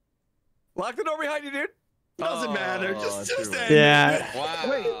 Lock the door behind you, dude. Doesn't matter. Just too end late. it. Yeah.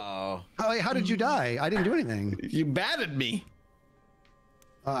 Wow. How did you die? I didn't do anything. You batted me.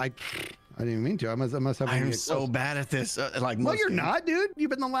 I didn't even mean to. I must have. I am get so close. bad at this. Like, No, most you're games. not, dude. You've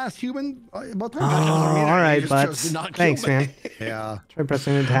been the last human both Oh, times. all right, just chose butts. to not kill Thanks, me. man. Yeah. Try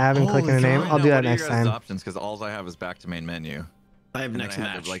pressing the tab and Holy clicking a name. cow. I'll do that What are your next guys' time. options because all I have is back to main menu. I have And next then I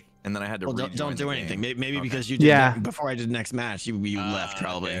had match. to, and then I had to. Well, don't rejoin do the anything. game. Maybe Okay. because you did Yeah. before I did next match, you left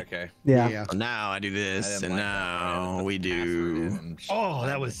probably. Okay. Yeah. Yeah. So now I do I this, didn't and like that. I had to now put we the password in do. and Oh,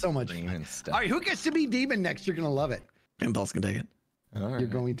 that was so much screen fun. and stuff. All right, who gets to be demon next? You're gonna love it. Impulse can take it. All right. You're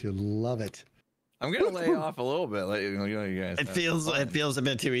going to love it. I'm gonna lay off a little bit. Let you know, you guys. It have feels fun. a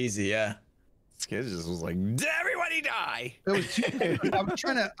bit too easy. Yeah. Skid just was like, everybody die. It was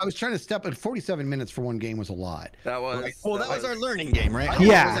I was trying to step at 47 minutes for one game was a lot. That was. Well, that was our learning game, right?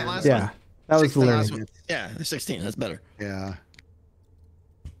 Yeah. Was that last Yeah. one? That was the 16 learning. last one. Yeah, 16. That's better. Yeah.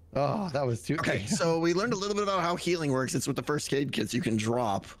 Oh, that was too. Okay, so we learned a little bit about how healing works. It's with the first aid kits you can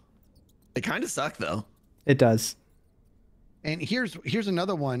drop. It kind of sucked though. It does. And here's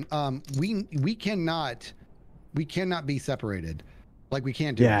another one. We cannot be separated. Like we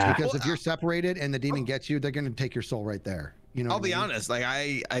can't do Yeah. it because if you're separated and the demon gets you, they're gonna take your soul right there. You know. I'll what be I mean? honest. Like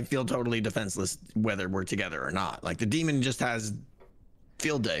I feel totally defenseless whether we're together or not. Like the demon just has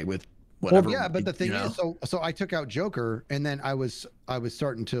field day with whatever. Yeah, but the thing you know? is, so I took out Joker, and then I was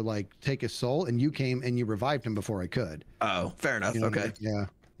starting to like take his soul, and you came and you revived him before I could. Oh, fair enough. You know what I Okay. mean? Yeah.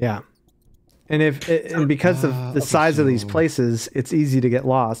 Yeah. And because of the okay, size of these so- places, it's easy to get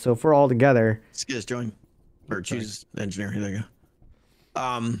lost. So if we're all together, Skizz join or choose engineer. Here they go.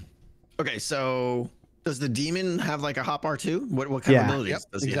 Okay, so does the demon have like a hot bar too? What kind Yeah. of abilities Yep,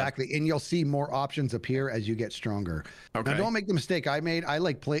 does he have? exactly. And you'll see more options appear as you get stronger. Okay. Now, don't make the mistake I made. I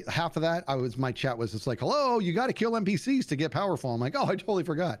like play half of that. My chat was just like, hello, you got to kill NPCs to get powerful. I'm like, oh, I totally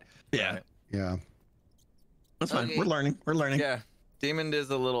forgot. Yeah, Yeah. that's fine. Okay. We're learning. We're learning. Yeah. Demon is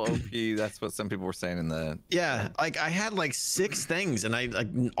a little OP. That's what some people were saying in the. Yeah, like I had like 6 things, and I like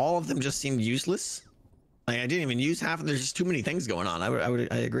all of them just seemed useless. Like I didn't even use half of. There's just too many things going on.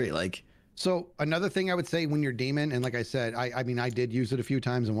 I agree. Like So another thing I would say when you're demon, and like I said, I mean, I did use it a few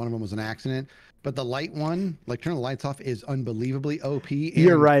times, and one of them was an accident. But the light one, like turn the lights off, is unbelievably OP.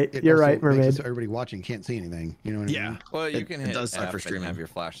 You're and right. it You're also right, makes it Mermaid. so everybody watching can't see anything. You know what I yeah, mean? Well, you It- can it hit does suck F for and streaming. have your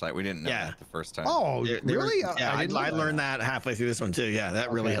flashlight. We didn't know Yeah. that the first time. Oh, There- really? Yeah, I didn't know learned that halfway through this one too. Yeah,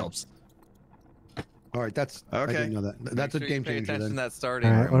 that really Okay. helps. All right, that's I Okay. didn't know that. That's a Make sure you game pay changer. attention Then. to that starting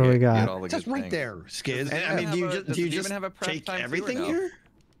All right, room. what do we Get got? all the Just good right things. there, Skiz. And I mean, do you Does the just demon have a prep take time too, or everything no? here?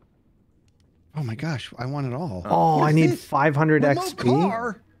 Oh my gosh, I want it all. oh, What I is need this? 500 Remote XP.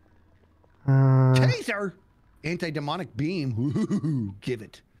 car, Uh, taser, anti-demonic beam. Ooh, give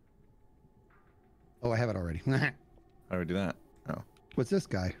it. Oh, I have it already. How do we do that? Oh. What's this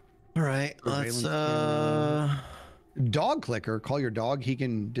guy? All right, let's. Surveillance Dog clicker. Call your dog. He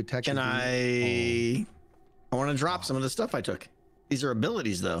can detect. Can your demon. I want to drop some of the stuff I took. These are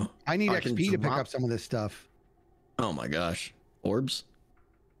abilities though. I need I can XP to pick drop- up some of this stuff. Oh my gosh, orbs.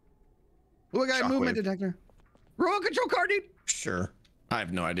 Oh, I got a movement Shockwave. detector. Remote control car, dude. Sure. I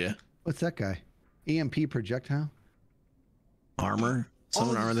have no idea. What's that guy? EMP projectile. Armor.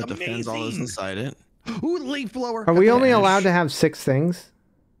 Summon Oh, armor this that is defends all those amazing. inside it. Ooh, leaf blower. are we Got only that. allowed to have 6 things?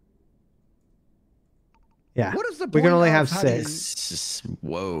 Yeah. What is the We point can only of have having- 6. It's just,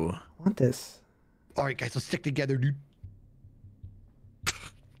 whoa. I want this. All right, guys, let's stick together, dude.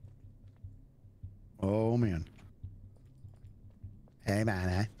 Oh man. Hey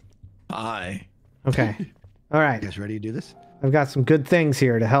man, Hi. Okay. All you right. guys ready to do this? I've got some good things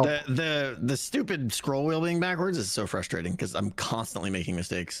here to help. The stupid scroll wheel being backwards is so frustrating because I'm constantly making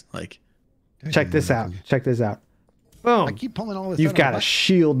mistakes. Like, Check this out. Check this out. I Boom. keep pulling all this. You've out got of a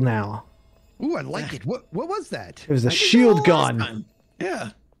shield now. Ooh, I like it. What was that? It was a I did that shield last gun. time. Yeah.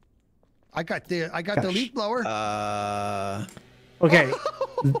 I got the Gosh. leaf blower. Okay.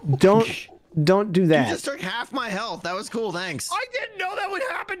 Don't do You that. just took half my health. That was cool. Thanks. I didn't know that would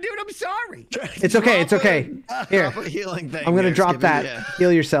happen, dude. I'm sorry. It's okay. It's okay. Here. Drop a healing thing. I'm gonna there, drop Skippy. that. Yeah.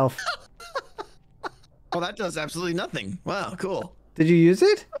 Heal yourself. Oh, that does absolutely nothing. Wow, cool. Did you use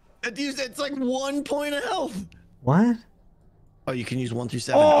it? It's like 1 point of health. What? Oh, you can use 1 through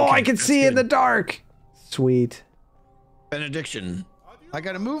 7. Oh, Okay, I can that's see in the good. dark. Sweet. Benediction. I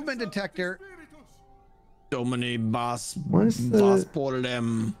got a movement detector. Domini Bas What is the-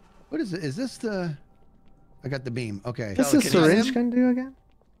 Vasporem. What is it? Is this the? I got the beam. Okay. What's the Telekinesis. syringe gonna do again?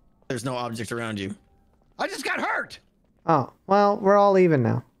 There's no object around you. I just got hurt. Oh, well, we're all even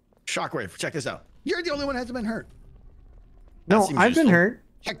now. Shockwave, check this out. You're the only one who hasn't been hurt. No, seems I've been useful. hurt.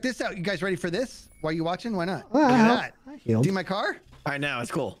 Check this out. You guys ready for this? Why are you watching? Why not? Well, Look at that. I healed. See my car? All right, now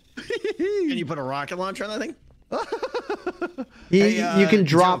it's cool. Can you put a rocket launcher on that thing? You, Hey, you can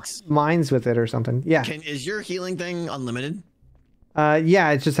drop Jokes. mines with it or something. Yeah. Is your healing thing unlimited? Yeah,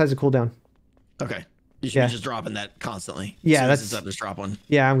 it just has a cooldown. Okay. You should Yeah. be just dropping that constantly. Yeah, As soon as that's- it's up, just drop one.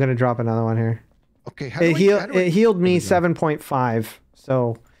 Yeah, I'm gonna drop another one here. Okay. How do I- how do I- It healed me There we go. 7.5,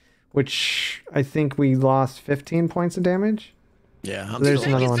 so which I think we lost 15 points of damage. Yeah. There's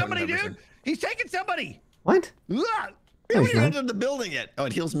still another Taking one. somebody, dude. He's taking somebody. What? Ugh. We he's haven't even not. entered the building yet. Oh,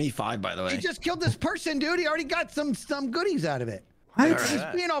 it heals me 5, by the way. He just killed this person, dude. He already got some goodies out of it. What? All right. He's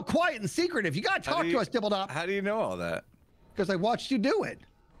being all quiet and secretive. You gotta How talk do to you- us, Dibbledop, How do you know all that? because I watched you do it.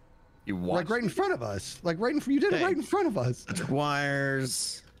 You Like watched right in front of us. Like right in. You did it Hey. right in front of us. Electric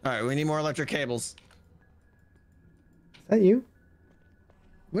wires. All right, we need more electric cables. Is that you?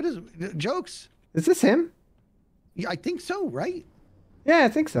 What is jokes? Is this him? Yeah, I think so, right? Yeah, I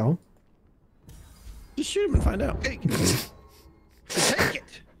think so. Just shoot him and find out. Hey, take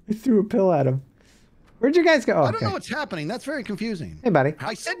it. I threw a pill at him. Where'd you guys go? Oh, I don't okay. know what's happening. That's very confusing. Hey, buddy.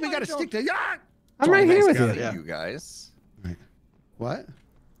 I said we gotta stick to. Ah! I'm right here with guys. you. Yeah. you guys. What?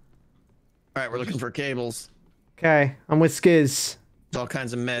 All right, we're looking for cables. Okay, I'm with Skiz. There's all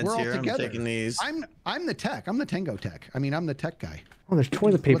kinds of meds We're all here. I'm together. taking these. I'm the tech. I'm the Tango tech. I mean, I'm the tech guy. Oh, there's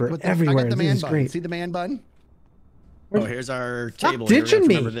toilet paper I everywhere. got the This man is bun. great. See the man bun? Oh, here's our Stop table. Here. We have ditching to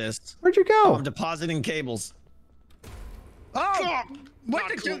me. remember this. Where'd you Oh, go? I'm depositing cables. Oh! What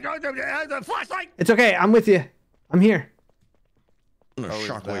did you go? The flashlight! It's okay. I'm with you. I'm here. I'm gonna Oh, is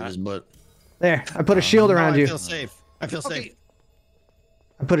shockwave that- his butt. There. I put a shield around I you. feel safe. I feel Okay, safe.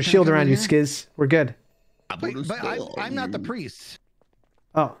 I put a shield go around you, in here? Skiz. We're good. wait, but I'm not the priest.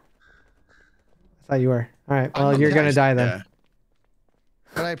 Oh. I thought you were. All right. I'm Well, the you're gonna priest. die then. Yeah.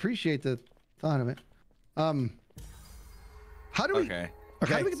 But I appreciate the thought of it. How do we? Okay.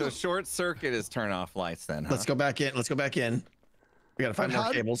 How do we get So the- short circuit is turn off lights then, huh? Let's go back in. Let's go back in. We gotta find But more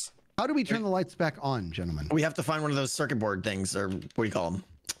how- cables. How do we turn the lights back on, gentlemen? We have to find one of those circuit board things, or what do you call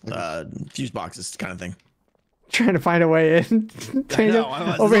them? Fuse boxes, kind of thing. Trying to find a way in. Tango.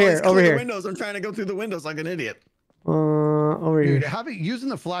 Over here. Over The here. windows. I'm trying to go through the windows like an idiot. Over Dude, here. using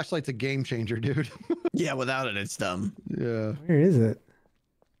the flashlight's a game changer, dude. Yeah, without it, it's dumb. Yeah. Where is it?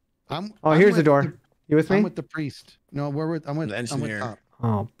 Oh, I'm here's the with door. You with I'm me? with the priest. No, I'm with The I'm with engineer. Top.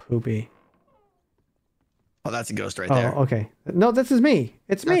 Oh, poopy. Oh, that's a ghost right Oh, there. okay. No, this is me.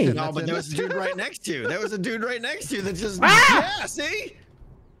 It's That's me. it. No, but it. there was a dude right next to you. There was a dude right next to you that just. Ah! Yeah, see? There's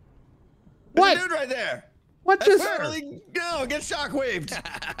What? a dude right there. What That's just? really. No, get shockwaved.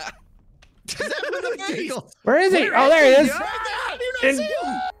 Zap him in the face. Where is he? Oh, there he is. Right there. Do you not see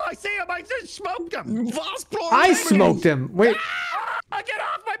him? I see him. I just smoked him. I smoked him. Wait. Get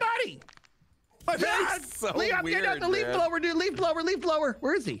off my body. My face. That's so Liam, get out weird, the leaf man. blower, dude. Leaf blower, leaf blower.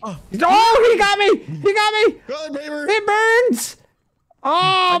 Where is he? Oh, he got me. He got me. Toilet paper. It burns.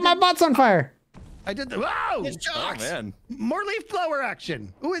 Oh, my butt's on fire. I did the. Whoa! It's Oh Jocks. man. More leaf blower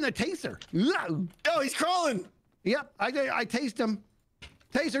action. Ooh, and the taser. Whoa. Oh, he's crawling. Yep, I taste him.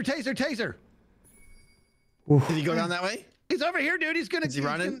 Taser, taser, taser. Did he go down that way? He's over here, dude. He's gonna. Is he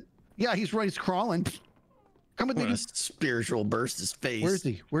running? Yeah, he's running. He's crawling. Come with I'm me. gonna dude. spiritual burst his face. Where is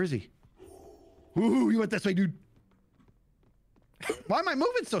he? Where is he? Ooh, you went this way, dude. Why am I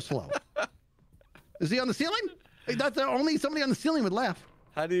moving so slow? Is he on the ceiling? Hey, that's the only somebody on the ceiling would laugh.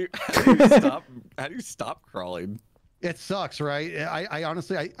 How do you stop? How do you stop crawling? It sucks, right? I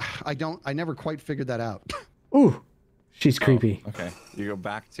honestly, I never quite figured that out. Ooh, she's creepy. Okay, you go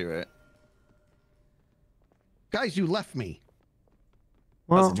back to it. Guys, you left me.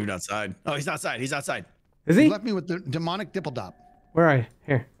 That's Well, a dude outside. Oh, he's outside. He's outside. is You he? left me with the demonic dipple-dop. Where are you?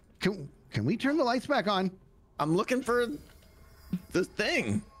 Here. Can we turn the lights back on? I'm looking for the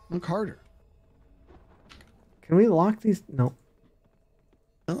thing. Look harder. Can we lock these? No.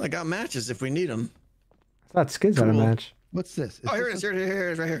 Well, I got matches if we need them. I thought Skids had a Cool. match. What's this? Oh, here it is. Here it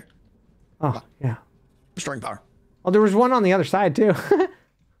is. Right here. Oh, yeah. Restoring power. Oh, there was one on the other side too.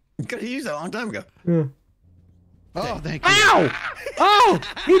 Could have used that a long time ago. Yeah. Oh, thank you. Ow! Oh,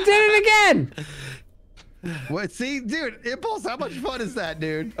 he did it again. What? See, dude, Impulse, how much fun is that,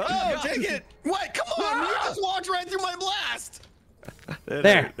 dude? Oh, take it. What? Come on. You just walked right through my blast. It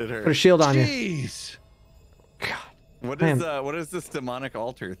There. hurt, it hurt. Put a shield on you. Jeez. What is this demonic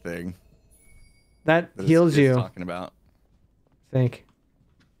altar thing That that heals is you. talking about? I think.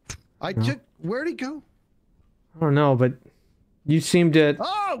 I took. Where'd he go? I don't know, but you seem to.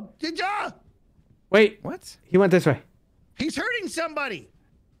 Oh, did ya? Wait, What? he went this way. He's hurting somebody.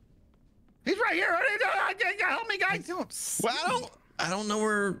 He's right here. Help me, guys. Well, I don't know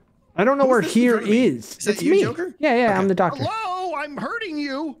where. I don't know where this in here front of me? is. Is that It's you, me. Joker? Yeah, yeah, Okay. I'm the doctor. Hello, I'm hurting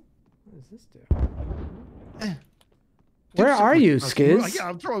you. What does this do? Where are you, Skiz? Yeah,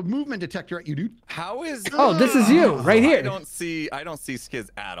 I'll throw a movement detector at you, dude. How is? Oh, this is you right I here. don't see Skiz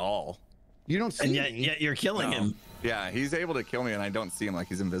at all. You don't see And me. yet you're killing No. him. Yeah, he's able to kill me, and I don't see him. Like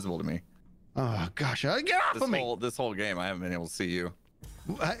he's invisible to me. Oh gosh, get off of me. This whole game, I haven't been able to see you.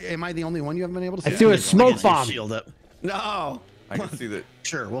 Am I the only one you haven't been able to I see? threw a Get smoke your bomb. Shield up. No. I can see that.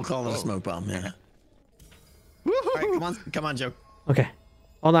 Sure, we'll call it a smoke bomb. Yeah. All right, come on, Joe. Okay.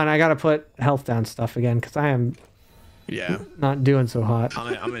 Hold on, I gotta put health down stuff again because I am Yeah. not doing so hot.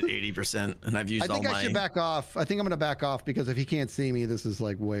 I'm at 80%, and I've used I think all I my. should back off. I think I'm gonna back off because if he can't see me, this is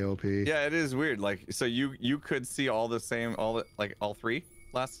like way OP. Yeah, it is weird. Like, so you could see all the same, all three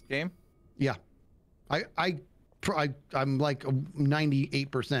last game. Yeah. I'm like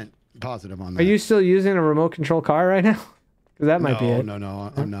 98% positive on that. Are you still using a remote control car right now? Because that might be it. No,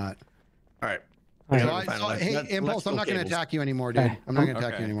 I'm not. All right. All So right. hey, Impulse, I'm not going to attack you anymore, dude. Okay. I'm not going to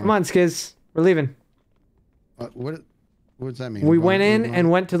attack Okay. you anymore. Come on, Skiz. We're leaving. What does that mean? We We're went going- in we're going- and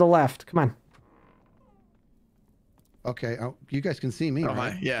went to the left. Come on. Okay, you guys can see me, Oh right?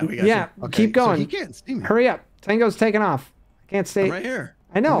 my. Yeah, we got Yeah, you. Okay, keep going. So he can't see me. Hurry up. Tango's taking off. I can't stay. I'm right here.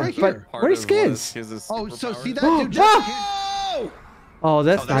 I know, right but here. where's Skiz? Skiz's Oh, so see that Oh, dude? Joker ah! can't, Oh,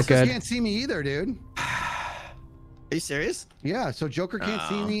 that's not Joker good. can't see me either, dude. Are you serious? Yeah, so Joker can't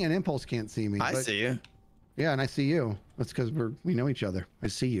see Oh. me and Impulse can't see me. I but- see you. Yeah, and I see you. That's because we know each other. I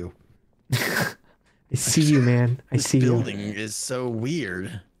see you. I see you, man. I This see you. building is so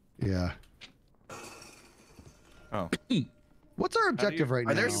weird. Yeah. Oh, What's our objective right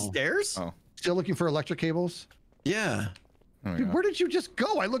Are now? there stairs? oh, Still looking for electric cables? Yeah. there we Dude, go. where did you just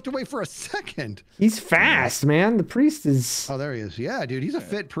go? I looked away for a second. He's fast, man. The priest is. Oh, there he is. Yeah, dude, he's a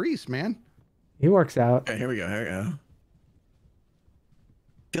fit priest, man. He works out. Okay, here we go. Here we go. I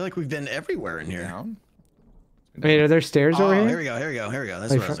feel like we've been everywhere in here. Down? Wait, are there stairs Oh, over here here? we go. Here we go. Here we go.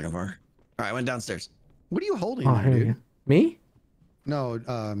 That's Wait, what I was for- looking for. All right, I went downstairs. What are you holding Oh, there, here we dude? go. Me? No,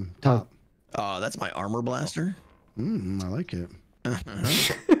 top. Oh, that's my armor blaster. I like it.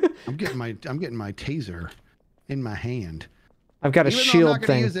 I'm getting my taser in my hand. I've got a Even though I'm shield not gonna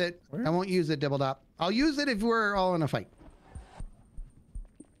thing. use it, I won't use it, Double Dop. I'll use it if we're all in a fight.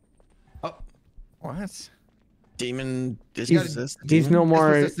 Oh, What? demon. He's Demon? no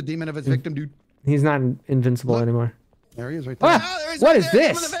more. That's the demon of his victim, dude. He's not invincible Look. anymore. There he is, right there. Ah! Oh, there he is What right is there. Hit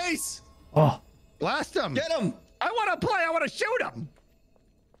him in this? the face. Oh, Blast him! Get him. I want to play. I want to shoot him.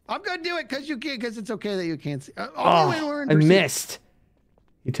 I'm gonna do it because you can't. Because it's okay that you can't see. oh, I missed.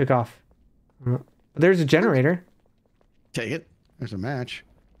 He took off. There's a generator. Take it. There's a match.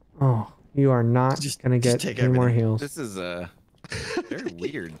 Oh, you are not Just gonna get take any more everything. heals. This is very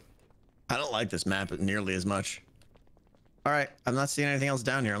weird. I don't like this map nearly as much. All right, I'm not seeing anything else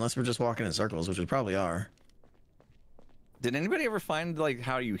down here unless we're just walking in circles, which we probably are. Did anybody ever find like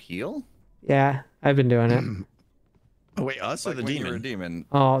how you heal? Yeah, I've been doing it. Oh wait, us or Like the when you were a demon? demon.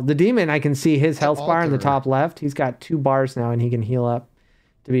 Oh, the demon, I can see his health bar in the altar. top left. He's got 2 bars now, and he can heal up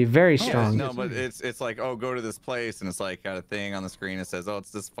to be very Yeah, strong. no, but it's like, oh, go to this place, and it's like got a thing on the screen that says, oh,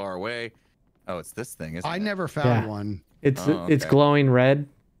 it's this far away. Oh, it's this thing, isn't I it? never found Yeah. one. It's Oh, it's okay. glowing red.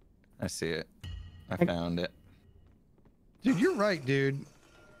 I see it. I found it. Dude, you're right, dude.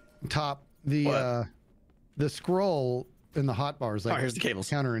 Top the scroll in the hotbar is like here's the cables.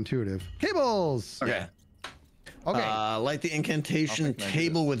 counterintuitive. Cables. Okay. Okay. Light the incantation I'll take my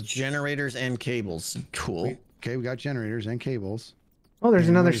table with generators and cables. Cool. Okay, we got generators and cables. Oh, there's Yeah,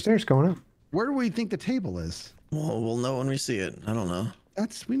 another wait. stairs going up. Where do we think the table is? Well, we'll know when we see it. I don't know.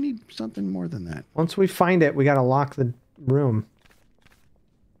 We need something more than that. Once we find it, we gotta lock the room.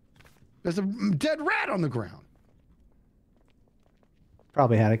 There's a dead rat on the ground.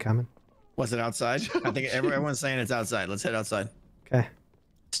 Probably had it coming. Was it outside? I think everyone's saying it's outside. Let's head outside. Okay,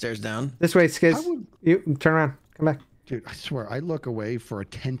 Stairs down. this way, Skiz. I would- You turn around. Come back. Dude, I swear, I look away for a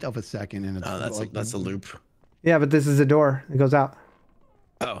tenth of a second and it's Oh, like, that's a loop. Yeah, but this is a door. It goes out.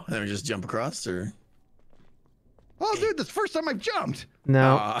 Oh, and then we just jump across, or? Oh, dude, that's the first time I've jumped.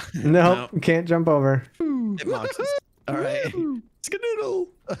 No, Aw, nope, can't jump over. It mocks us. All right. Skadoodle.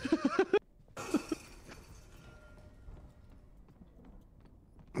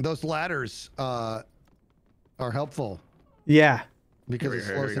 Those ladders are helpful Yeah. because Here it we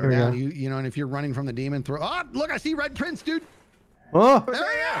go, slows here them we go. down. You know, and if you're running from the demon, throw. Oh, look, I see Red Prince, dude. Oh, There he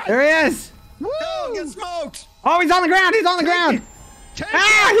is. there he is. Woo! Oh, get smoked. Oh, he's on the ground. He's on the ground. Take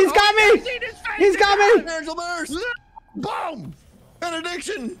Ah, it. he's got Oh, me. I've seen his face. He's got me. Angel burst. Boom.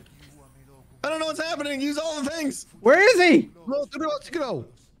 Benediction. I don't know what's happening. Use all the things. Where is he? Let's go.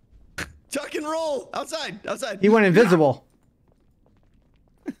 Tuck and roll. Outside. He went invisible.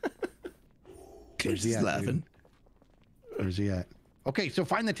 Where's he He's at, laughing. dude? Where's he at? Okay, so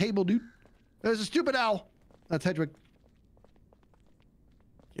find the table, dude. There's a stupid owl. That's Hedwig.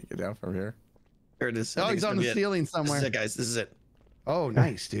 Can't get down from here. Here it is. Oh, he's on the ceiling This is somewhere. it, guys. This is it. Oh,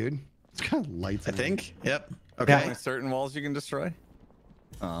 nice, dude. It's got lights. I on think. Yep. Okay. Only certain walls you can destroy.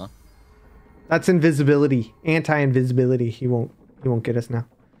 That's invisibility. Anti-invisibility. He won't get us now.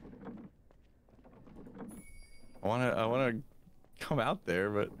 I wanna come out there,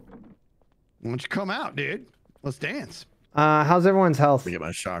 but it. Why don't you come out, dude? Let's dance. How's everyone's health? Let me get my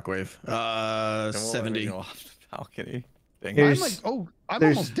shockwave. I won't let me 70. go off the balcony. Dang Here's- it. I'm like, oh, I'm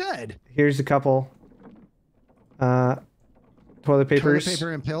there's- almost dead. Here's a couple. Toilet papers. Toilet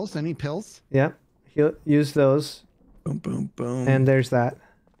paper and pills. Any pills? Yep. He'll use those. Boom, boom, boom. And there's that.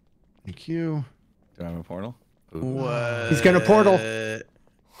 Thank you. Do I have a portal? Ooh. what? He's gonna portal.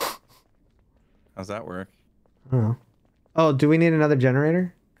 How's that work? Oh. Oh, do we need another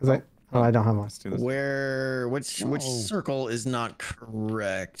generator? Because I don't have one. Let's do this. Which Oh. circle is not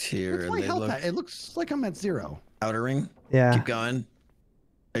correct here? What's my They health look at? It looks like I'm at 0. outer ring. Yeah. Keep going.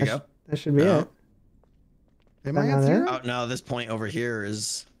 There you go. That should be No. it. Am That I not at it? 0? Oh, no, this point over here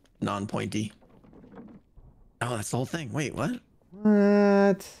is non-pointy. Oh, that's the whole thing. Wait, what?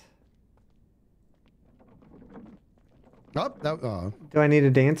 What? Oh, Do I need to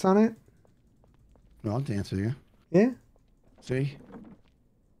dance on it? no, I'll dance with you. Yeah. See?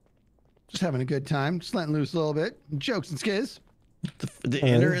 Just having a good time. Just letting loose a little bit. Jokes and skiz. The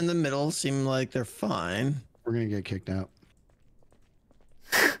inner and the middle seem like they're fine. We're going to get kicked out.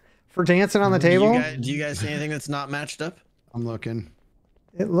 For dancing on the table? Do you guys see anything that's not matched up? I'm looking.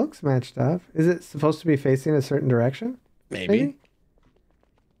 It looks matched up. Is it supposed to be facing a certain direction? Maybe.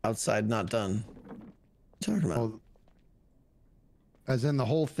 Outside, not done. What are you talking about? Oh, as in the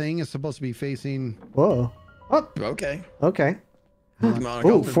whole thing is supposed to be facing. Whoa. Oh, Okay. okay. Come on,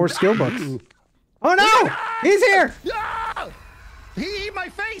 Oh, go. 4 skill books. Oh no! He's here! No! He eat my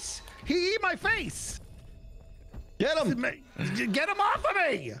face! He eat my face! Get him! Get him off of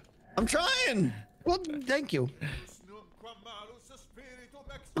me! I'm trying. Well, thank you.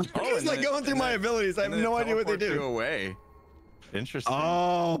 He's like going through my abilities. I have no idea what they Teleport you do. away. Interesting.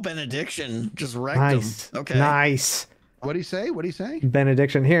 Oh, benediction. Just wrecked Nice. him. Okay. Nice. What'd he say? What'd he say?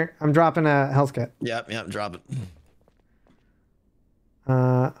 Benediction. Here, I'm dropping a health kit. Yep, drop it.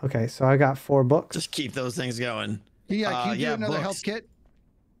 Okay, so I got 4 books. Just keep those things going. Yeah, can you do yeah, another books. health kit?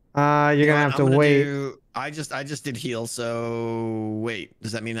 You're gonna have to wait. I just did heal. So wait,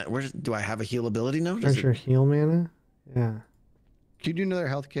 does that mean that do I have a heal ability now? Does Aren't it- your heal mana? Yeah. Can you do another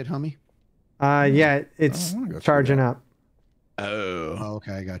health kit, homie? Yeah, it's I wanna go through charging that. up. Oh. Oh,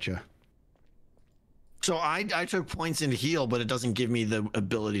 okay, I gotcha. So I took points into heal, but it doesn't give me the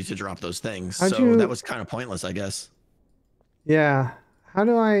ability to drop those things. How'd So you- that was kind of pointless, I guess. Yeah. How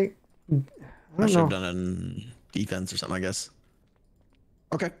do I I don't should have know. done it in defense or something, I guess.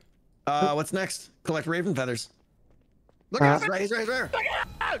 Okay. What's next? Collect raven feathers. Look out! He's right there.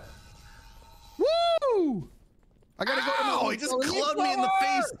 Woo! I gotta go to my. Oh, he just clubbed me in the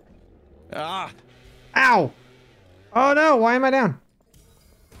face. Ah. Ow! Oh no, why am I down?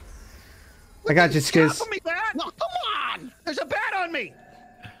 I got you, Skiz. Stop me, bat! No, come on! There's a bat on me!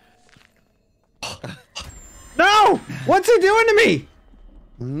 No! What's he doing to me?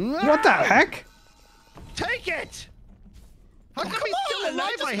 What the heck? Take it! How come Come he's still on,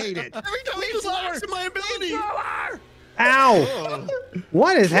 alive? I hate it. Every time he slaps at my ability. Ow!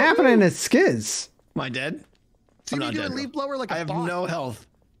 What is happening to Skiz? Am I dead? See I'm me not doing dead. leaf blower like a I have boss. no health.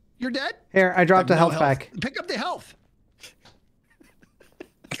 You're dead? Here, I dropped a no health health. pack. Pick up the health.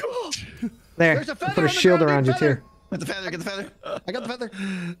 There, There's a I'll feather put a on the shield ground, around you feather. too. Get the feather. Get the feather. I got the feather.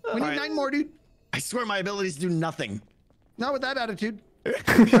 We need right. 9 more, dude. I swear my abilities do nothing. Not with that attitude.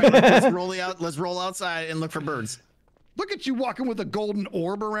 Let's roll outside and look for birds. Look at you walking with a golden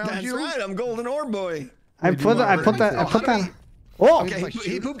orb around That's you. right. I'm golden orb boy. I put that. Oh, Okay, Like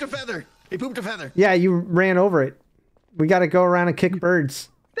he pooped a feather. He pooped a feather. yeah, you ran over it. We got to go around and kick birds.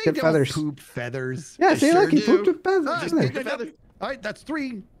 They Get don't feathers. poop feathers. Yeah, They see, sure look, he do. pooped a feather. Just There. pick it up. All right, that's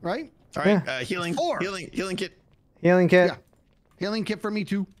 3, right? All right. Yeah. Healing. 4. Healing kit. Healing kit. Yeah. Healing kit for me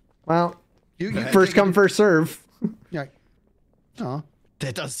too. Well, You first take come, it. first serve. Yeah. Oh.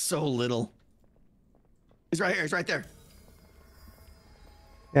 That does so little. He's right here. He's right there.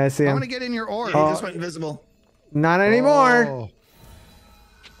 Yeah, I see I'm him. gonna get in your orb. He just went invisible. Not anymore. Oh.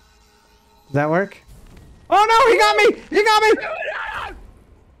 Does that work? Oh no, he got me! He got me!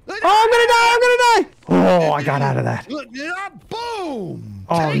 Oh, I'm gonna die! Oh, I got out of that. Look, yeah, boom!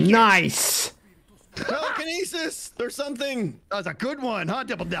 Oh, Take it. nice! Telekinesis. There's something. That was a good one, huh,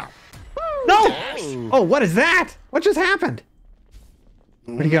 Double Down? Woo! No! Oh, what is that? What just happened?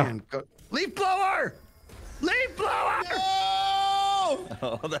 Where'd he go? Man, leaf blower! Leaf blower!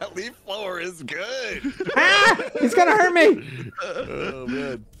 Oh, that leaf blower is good. Ah! He's gonna hurt me! Oh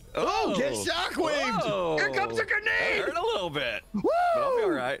man. Oh, get shockwaved! Whoa. Here comes a That grenade! hurt a little bit. Woo! But I'll be all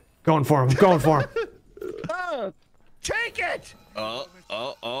right. Going for him, going for him. Take it! Oh.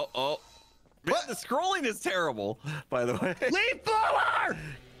 Man, the scrolling is terrible, by the way. Leaf blower!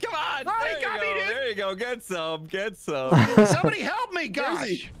 Come on. Oh, There he you got go. me, dude. There you go. Get some. Get some. Somebody help me,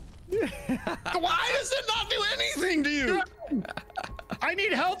 gosh! Why does it not do anything to you? I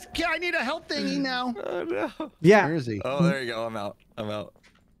need health. I need a health thingy now. Oh no. Where Yeah, is he? Oh, there you go. I'm out.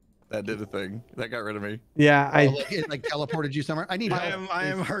 That did a thing. That got rid of me. yeah, It like teleported you somewhere. I need help. I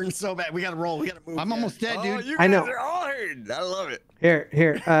am hurting so bad. We gotta roll. We gotta move. I'm almost dead, Oh, dude. you I guys know. are all hurting. I love it. here.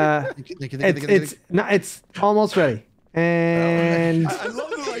 It's almost ready. And I love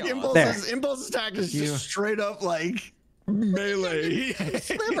it. Like There. impulse attack is just straight up like melee.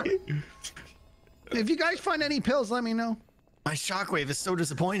 Sliver. If you guys find any pills, let me know. My shockwave is so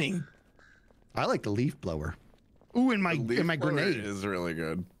disappointing. I like the leaf blower. Ooh, and my Leaf blower grenade. is really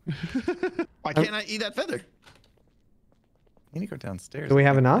good. Why can't I eat that feather? You need to go downstairs. Do we I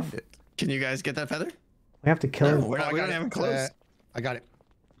have can't enough? find it. Can you guys get that feather? we have to kill him. We I don't got have it. it close. I got it.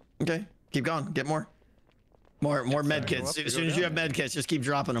 Okay, keep going. Get more. More med kits. As soon as you have med kits, just keep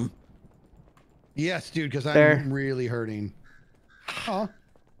dropping them. Yes, dude, because There. I'm really hurting. Oh,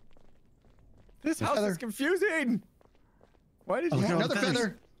 This house feather. is confusing. Why did you? no, another feathers.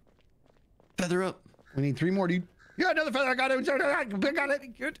 feather. Feather up. We need 3 more, dude. Yeah, another feather. I got it. I got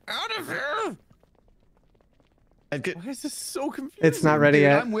it. Get out of here! Med kit. Why is this so confusing? It's not ready Dude,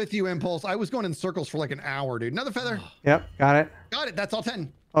 yet. I'm with you, Impulse. I was going in circles for like an hour, dude. Another feather. Yep, got it. Got it. That's all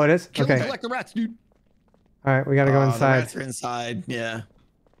 10. Oh, it is? Kill and Okay. collect the rats, dude. All right, we gotta go The inside. rats are inside. Yeah,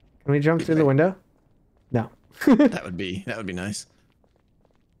 Can we jump through the window? No. that would be nice.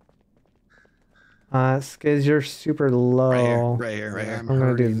 Skiz, you're super low. Right here. Yeah, I'm gonna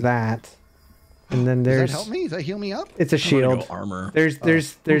do hurting. that. And then Does that there's help me? Does that heal me up? it's a I'm gonna go shield. armor. There's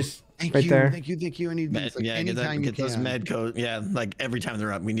Thank right you. there. Thank you. I need Med, these. Like, yeah, get, that, anytime get you those can. med codes. Yeah, like every time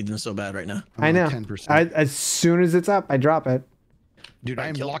they're up, we need them so bad right now. I'm I know. like 10%. As soon as it's up, I drop it. Dude, Right,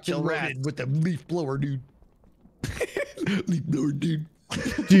 I'm kill- locked kill and rats. loaded with the leaf blower, dude. Leaf blower, dude.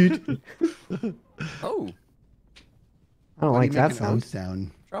 Dude. Oh, I don't Why like do you that make an O sound.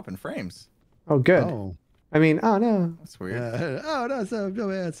 sound. dropping frames. Oh, good. Oh. I mean, oh no. That's weird. Oh, no,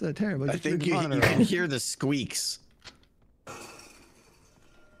 that's terrible. I Just think turn you the monitor can off. hear the squeaks.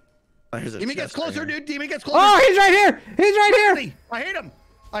 Oh, here's a Demon gets chest right closer, here. dude. Demon gets closer. Oh, he's right here. He's right here. I hate him.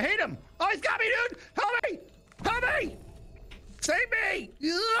 I hate him. Oh, he's got me, dude. Help me. Help me. Save me.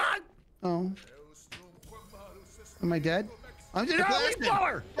 Ugh. Oh. Am I dead? I'm just a leaf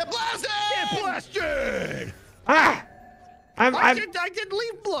blower. Get blasted! Get blasted. Ah! I did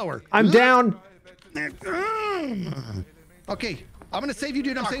leaf blower. I'm down. Okay, I'm gonna save you,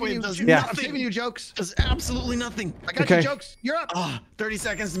 dude. I'm saving Shockwave you. does Yeah. I'm nothing. saving you, jokes. Does absolutely nothing. I got Okay. you, jokes. You're up. Oh, 30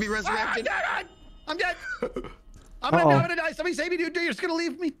 seconds to be Ah, I'm resurrected. dead. I'm dead. I'm Uh-oh. gonna die. Somebody save me, dude. You're just gonna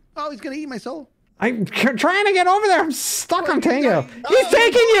leave me. Oh, he's gonna eat my soul. I'm trying to get over there. I'm stuck on Tango. He's Oh,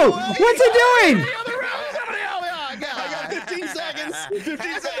 taking you. What's he doing? The other room. Somebody help me. Oh, God. I got 15 seconds. 15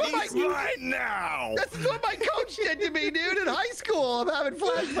 seconds. Right now. That's what my coach did to me, dude, in high school. I'm having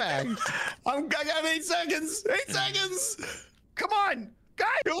flashbacks. I got 8 seconds. 8 seconds. Come on, guys.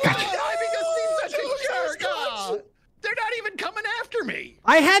 I'm gonna die because he's such a jerk. Oh, they're not even coming after me.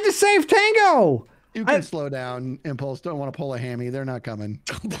 I had to save Tango. You can slow down, Impulse. Don't want to pull a hammy. They're not coming.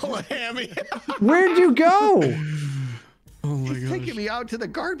 Pull a hammy. Where'd you go? He's taking me out to the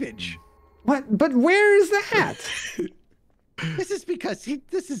garbage. What? But where is that? This is because you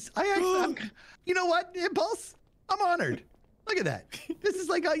know what, Impulse? I'm honored. Look at that. This is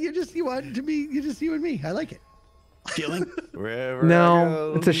like you want to be just you and me. I like it. Healing. Wherever No, I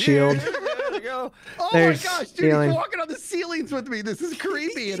go, it's a shield. There you go. Oh There's my gosh, dude, feeling. he's walking on the ceilings with me. This is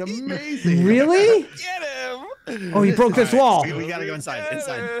creepy and amazing. Really? Get him. Oh, he broke this wall. We gotta go inside.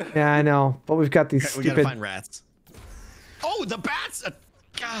 Inside. Yeah, I know. But we've got these We gotta stupid. find rats. Oh, the bats!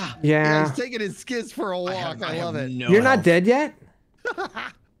 God. Yeah, Yeah. he's taking his skids for a walk. I love it. No You're not health. dead yet?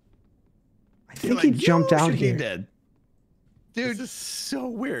 I think Like, he jumped you out should be here. dead. Dude, This is so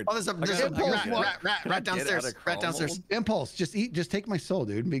weird. Oh, there's a got rat Get out downstairs. of Rat crawl downstairs. Impulse, just take my soul,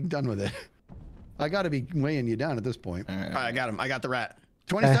 dude. Be done with it. I got to be weighing you down at this point. All right. All right, I got him. I got the rat.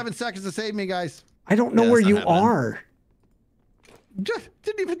 27 seconds to save me, guys. I don't know Yeah, where that's you not happening. are. Just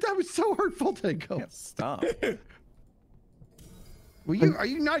didn't even. That was so hurtful, Tango. Can't stop. Are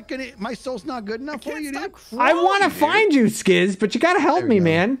you not gonna? My soul's not good enough for you, dude. I want to find you, Skiz, but you gotta help There we me, go.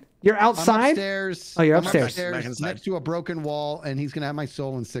 man. You're I'm outside? upstairs. Oh, you're I'm upstairs. Back inside. next to a broken wall, and he's gonna have my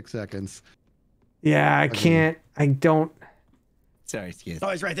soul in 6 seconds. Yeah, I can't. I don't. Sorry, excuse. Oh,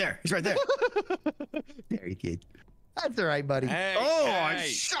 he's right there. He's right there. Very good. That's all right, buddy. Hey, Oh, I hey.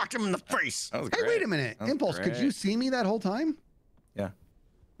 shocked him in the face. That was Hey, great. wait a minute. That was Impulse, could you great. see me that whole time? Yeah.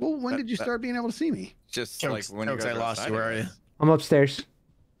 Well, when did you that- start being able to see me? Just Jokes, like when you jokes, guys I were lost outside, you. Where are you? I'm upstairs.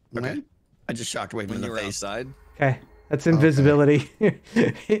 When? I just shocked Waveman When in you the were face. outside. Okay, that's invisibility.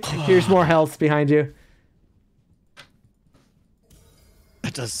 Here's more health behind you.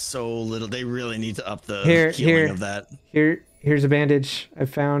 That does so little. They really need to up the Here, healing here. of that. Here's a bandage I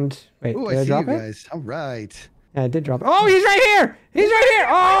found. Wait, Ooh, did I I see drop you it? guys. All right. Yeah, I did drop it. Oh, he's right here! He's right here!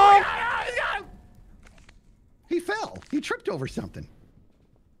 Oh! He fell. He tripped over something.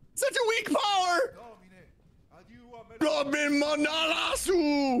 Such a weak power. Robin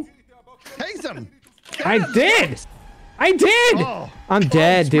Manalasu. Tase him. I did! I did! Oh. I'm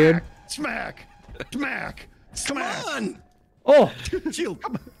dead, dude. Smack. Smack. Come Smack. on. Oh! Shield.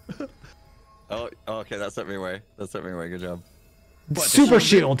 Oh, okay, that set me away. That set me away. Good job. Super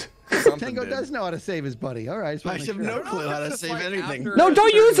shield. Something Tango did. does know how to save his buddy. All right. just I wanna make have sure. no clue how to Just save like anything. after No, a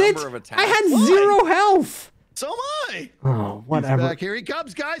don't certain use it! number of I had attacks. 0 health! So am I. Oh, He's whatever. back. Here he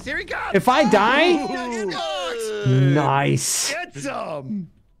comes, guys. Here he comes. If I die, Yes. nice. Get some.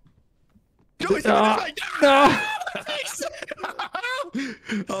 No.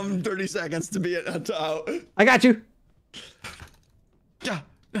 I'm 30 seconds to be out. I got you. No.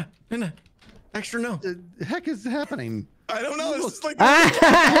 Extra no. The heck is happening? I don't know. It's just like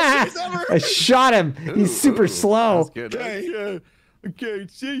I shot him. He's super slow. That's good. okay. I can't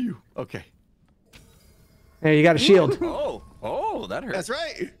see you. Okay. Hey, you got a shield. Oh, that hurt. That's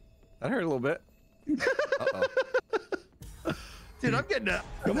right. That hurt a little bit. Uh-oh. Dude, I'm getting a.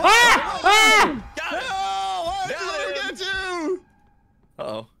 Come on. Ah! No, I Got didn't get you.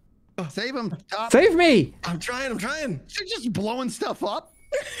 Uh-oh. Save him. Top. Save me. I'm trying. You're just blowing stuff up.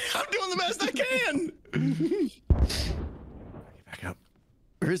 I'm doing the best I can. Get back up.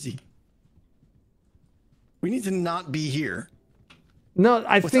 Where is he? We need to not be here. No,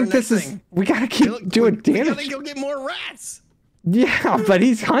 I What's think our this next is. thing? We gotta keep doing We gotta damage. go get more rats. Yeah, but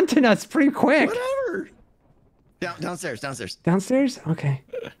he's hunting us pretty quick. Whatever. Downstairs. Downstairs? Okay.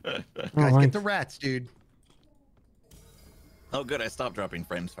 Guys, Oh, get the rats, dude. Oh, good. I stopped dropping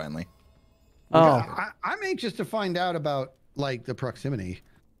frames finally. oh. I'm anxious to find out about like the proximity.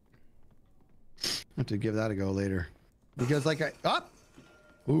 I have to give that a go later, because like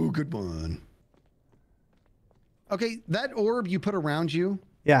ooh, good one. Okay, that orb you put around you,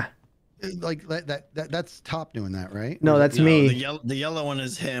 Yeah. like that's Top doing that, right? No, that's No, me. The yellow one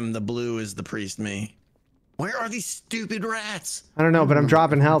is him. The blue is the priest. Me. Where are these stupid rats? I don't know, but I'm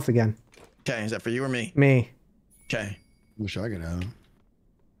dropping health again. Okay, is that for you or me? Me. Okay. Wish I could have.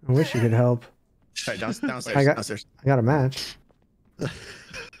 I wish you could help. All right, downstairs. I got- Downstairs. I got a match.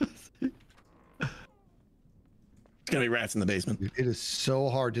 It's gonna be rats in the basement. It is so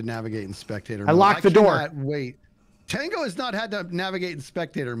hard to navigate in spectator I mode. locked the door. cannot Wait. Tango has not had to navigate in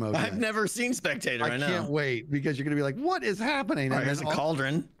spectator mode. I've yet. never seen spectator. I know. can't wait because you're gonna be like, what is happening? All right, And here's a then all-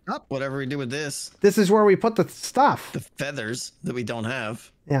 cauldron. Up. Whatever we do with this, This is where we put the stuff. the feathers that we don't have.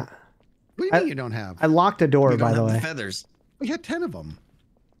 Yeah. What do you mean you don't have? I locked a door, We don't by the have way. feathers. We had 10 of them.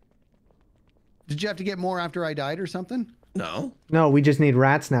 Did you have to get more after I died or something? No. No, we just need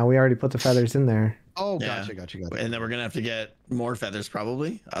rats now. We already put the feathers in there. Oh, Yeah. gotcha. And then we're gonna have to get more feathers,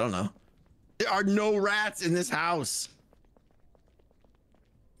 probably. I don't know. There are no rats in this house.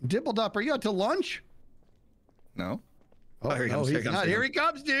 Dibbledup, are you out to lunch? No? Oh, here he no, comes, here he's he comes, not. here Here he he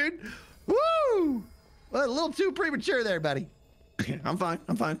comes, dude. Woo! Well, a little too premature there, buddy. I'm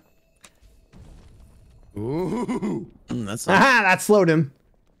fine. Ooh. That's Aha, that slowed him.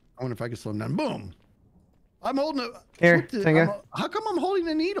 I wonder if I can slow him down. Boom. I'm holding a. Here, what the- Tango. how come I'm holding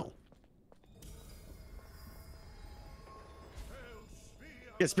a needle?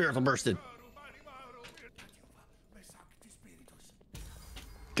 Get spiritual bursted.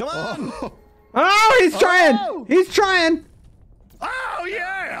 Come on. Oh, Oh, he's trying. Oh! He's trying. oh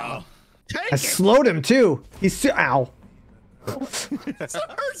yeah. Take I it. slowed him too. He's ow. That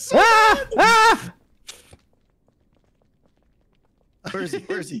hurts so Ah! Ah! bad. Where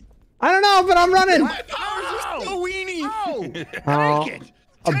is he? I don't know, but I'm running. My powers are so weenie. Oh, Oh, take it.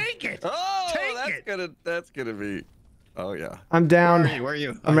 Take it. Oh, Take it. that's gonna be. Oh yeah. I'm down. Where are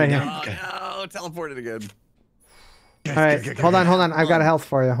you? I'm right you're here. down? Oh Okay. no! Teleported again. All right, hold on. I've got a health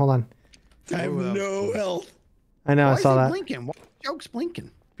for you. Hold on. I have no health. I know. Why I saw is he that blinking? Why joke's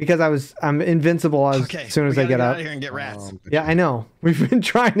blinking? because I'm invincible as Okay. soon as we I gotta get out up. of here and get rats. Yeah, I know. We've been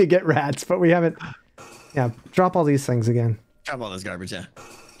trying to get rats, but we haven't. Yeah, drop all these things again. Drop all this garbage. Yeah.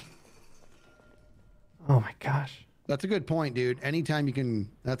 Oh my gosh. That's a good point, dude. Anytime you can.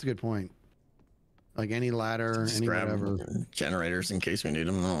 That's a good point. Like any ladder, Just any grab whatever. generators in case we need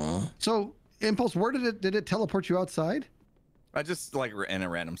them. Oh. So, Impulse, where did it teleport you outside? I just like in a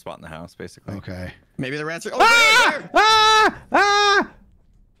random spot in the house, basically. Okay. Maybe the rats are. Oh, Ah! there! Ah! Ah!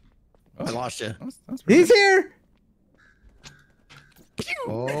 I lost you. That's pretty He's good. here.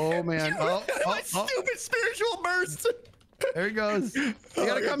 Oh man. Oh, oh, oh. Stupid spiritual burst. There he goes. You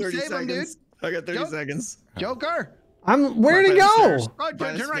gotta come save him, dude. I got 30 Joke. seconds. Joker. Where'd he By the go? stairs. Oh,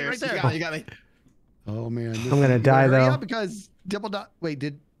 By the turn right stairs. there. You got me. Oh man. I'm gonna die, hurry though. up because Dibble Dot. Wait,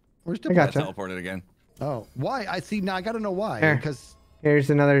 where's I Dibble? gotcha. Teleported again. Oh, why? I see. Now I gotta know why. Here. Because Here's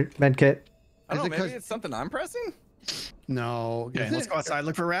another med kit. I don't Is know. it Maybe 'cause- it's something I'm pressing. no. Okay, is let's it- go outside.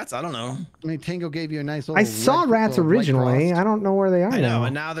 Look for rats. I don't know. I mean, Tango gave you a nice little. I saw red- rats little white originally. cross. I don't know where they are I know, now.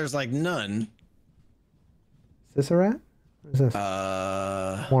 and now there's like none. Is this a rat? What is this?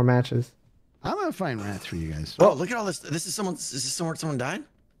 More matches. I'm gonna find rats for you guys. Oh, look at all this. This is someone. Is this somewhere someone died?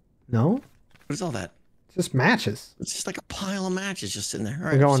 No, What is all that? it's just matches. It's just like a pile of matches just sitting there. All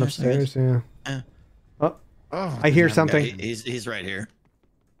We're right, going upstairs, upstairs. Yeah. Eh. Oh, Oh, I hear yeah, something. He's right here.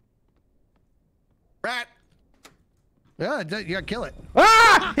 Rat. Yeah, you gotta kill it.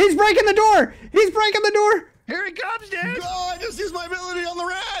 ah! He's breaking the door. He's breaking the door. Here he comes, dude. Oh, I just used my ability on the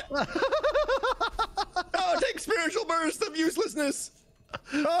rat. Oh, take spiritual burst of uselessness.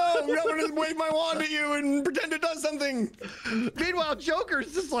 Oh, I'm gonna just wave my wand at you and pretend it does something. Meanwhile,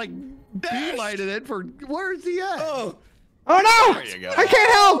 Joker's just like Dash. beelining it for. Where is he at? Oh. Oh no! There you go. I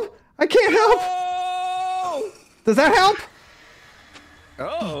can't help. I can't help. Oh. Does that help?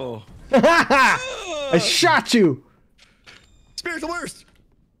 Oh. I shot you. Spiritual burst.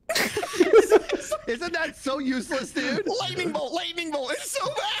 Isn't that so useless, dude? Lightning bolt. Lightning bolt. It's so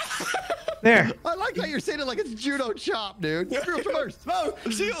bad. There. I like how you're saying it like it's judo chop, dude. Spiritual burst. Oh,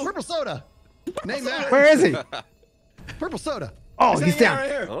 shield. Purple soda. Name that. Where is he? Purple soda. Oh, he's Hanging out right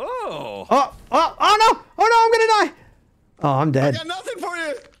down. here. Oh. Oh, oh, oh no! Oh no! I'm gonna die. Oh, I'm I dead. got nothing for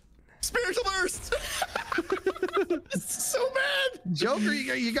you. Spiritual burst. It's so bad. Joker,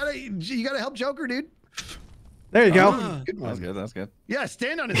 you gotta help Joker, dude. There you go. Good That was one. good. That was good. Yeah,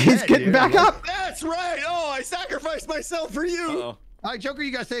 stand on his He's head, getting dude. back up. That's right. Oh, I sacrificed myself for you. Oh. All right, Joker,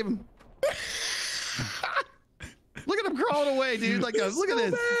 you gotta save him. Look at him crawling away, dude. Like look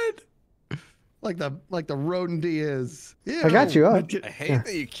at this. Like the rodent he is. Ew. I got you up. I hate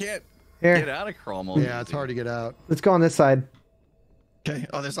that you can't Here. get out of crawl mode. Yeah, it's hard to get out. Let's go on this side. Okay.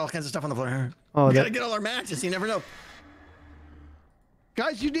 Oh, there's all kinds of stuff on the floor here. Oh, We that- gotta get all our matches. You never know.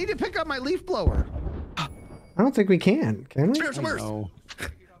 Guys, you need to pick up my leaf blower. I don't think we can we? Spiritual burst. Oh.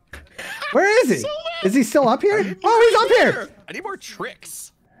 Where is he? Is he still up here? Oh, he's up here. I need more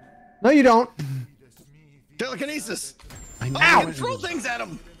tricks. No, you don't. Telekinesis. I know. Oh, I can throw things at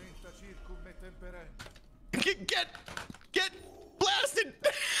him. Get blasted.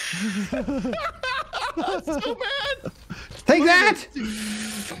 So bad. Take that.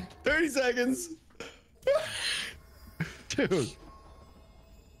 30 seconds. Dude.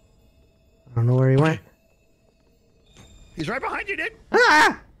 I don't know where he went. He's right behind you, dude.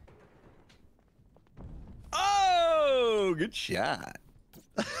 Ah! Oh, good shot.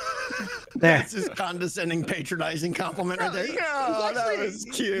 There. That's his condescending, patronizing compliment right there. It's Oh, that actually- was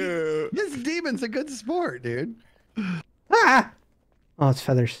cute. This demon's a good sport, dude. Ah! Oh, it's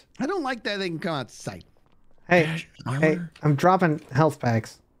feathers. I don't like that they can come out of sight. Hey, Armor. hey, I'm dropping health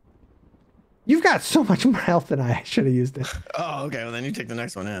packs. You've got so much more health than I should have used it. Oh, okay. Well, then you take the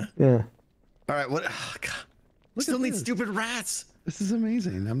next one, yeah. Yeah. All right. What? Oh, God. We still need stupid rats. This is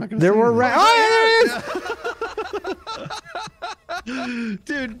amazing. I'm not gonna. There say were anything. rats. Oh, there it is!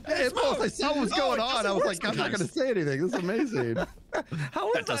 Dude, Impulse, I saw what was going it on. doesn't I was work like, I'm not sometimes. gonna say anything. This is amazing. How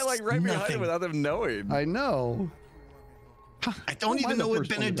was I does like right behind nothing. him without them knowing? I know. I don't Am I even the know what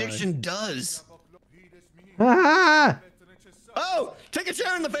first one to die? benediction does. Ah! Oh, take a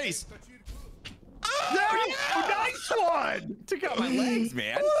chair in the face. Oh, yeah! Nice one. Took out my legs,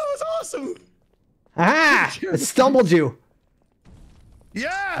 man. Oh, that was awesome. Ah! It stumbled you.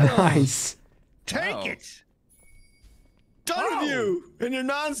 Yeah. Nice. Take Wow. it. Done with you and your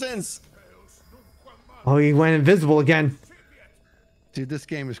nonsense. Oh, he went invisible again. Dude, this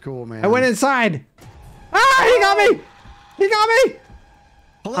game is cool, man. I went inside. Ah! He got me. He got me.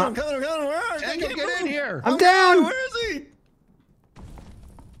 Hold on, I'm coming. Where are you? Tango, get in here. I'm down. Where is he?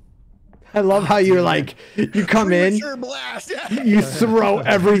 I love how you're like, you come in, Premature blast. Yeah. you throw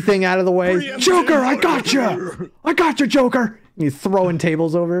everything out of the way. Preemptive. Joker, I got you. I got you, Joker. And you throwing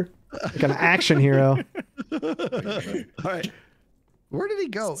tables over like an action hero. All right. Where did he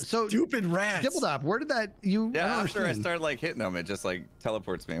go? So, Stupid rats. Dibbledop, where did that you? Yeah, I don't after I understand. start like hitting them, it just like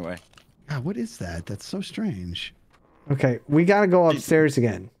teleports me away. God, what is that? That's so strange. Okay, we gotta go upstairs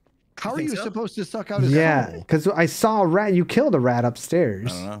again. How are think you so? supposed to suck out his Yeah, soul? because I saw a rat. You killed a rat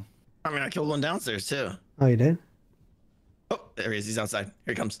upstairs. I don't know. I mean, I killed one downstairs too. Oh, you did? Oh, there he is. He's outside.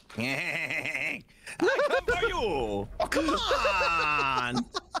 Here he comes. I come for you. Oh, come on!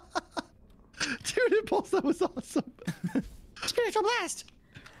 Dude, Impulse, that was awesome. Spiritual blast.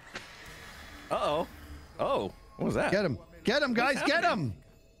 Uh-oh. Oh, what was that? Get him. Get him, guys. Get him.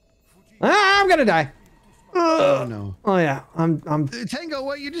 Ah, I'm gonna die. Oh, no. Oh yeah, I'm. Tango,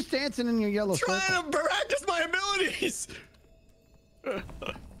 what? You're just dancing in your yellow circle. Trying to practice my abilities.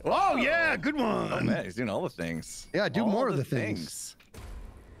 Oh, yeah. Good Oh one. man, he's doing all the things. Yeah, do All more of the things.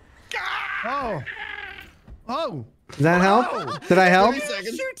 Oh. Oh. Does that help? Did I help? 30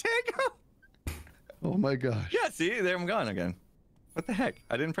 seconds. Shoot, Tango. Oh, my gosh. Yeah, see, there I'm gone again. What the heck?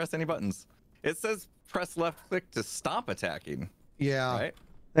 I didn't press any buttons. It says press left click to stop attacking, Yeah. right?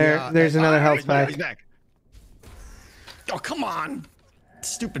 There's another health He's pack. back. Oh, come on.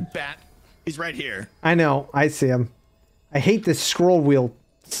 Stupid bat. He's right here. I know. I see him. I hate this scroll wheel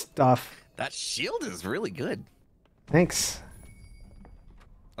stuff. That shield is really good. Thanks.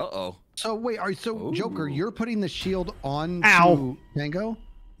 Uh-oh. So, wait, Joker, you're putting the shield on Ow. Tango?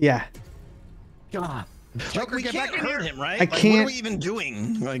 Yeah. God. Joker, We get can't back in hurt here. him, right? I Like, what can't- are we even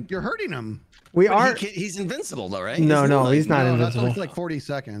doing? Like, You're hurting him. We but are. he's invincible, though, right? No, Isn't no, he, like- he's not No, invincible. that's like 40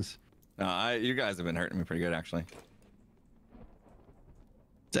 seconds. No, you guys have been hurting me pretty good, actually. Is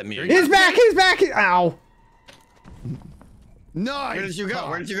that me? He's back. He's back. Ow. Nice. Where did you go?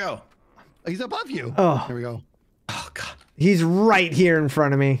 Where did you go? He's above you. Oh. There we go. Oh, God. He's right here in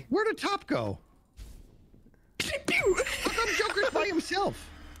front of me. Where did Top go? How come Joker's by himself?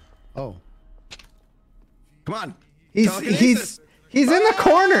 Oh. Come on. He's Telekinesis. in the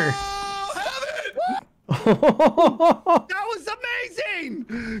corner. Oh, That was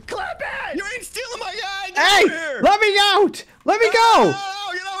amazing! Clap it! you ain't stealing my guy! Get Hey, over here! let me out. Let me go. Oh,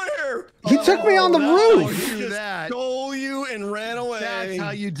 get over here! He took me on the no, roof. you do Just that. stole you and ran away. That's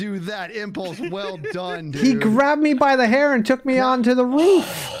how you do that. Impulse, well done, dude. He grabbed me by the hair and took me onto the roof.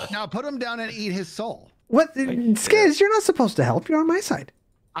 Now put him down and eat his soul. What? Skiz, you're not supposed to help. You're on my side.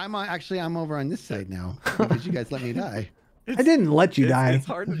 I'm over on this side now because you guys let me die. I didn't let you die. It's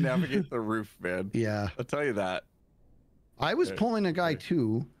hard to navigate the roof, man. Yeah. I'll tell you that. I was pulling a guy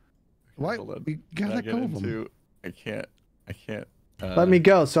too. Why? Hold on. We gotta let Can go I of get him. into- I can't. Let me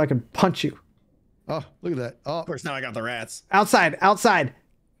go so I can punch you. Oh, look at that. Oh, Of course, now I got the rats. Outside. Outside.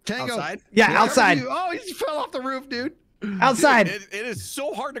 Tango. Outside? Yeah, Where outside. are you? Oh, he just fell off the roof, dude. Outside. It is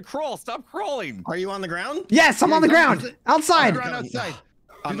so hard to crawl. Stop crawling. Are you on the ground? Yes, I'm on the he's on- ground. Outside. Run outside.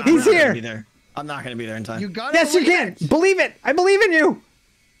 I'm not He's gonna here. Be there. I'm not going to be there in time. You got Yes, you can. Believe it. I believe in you.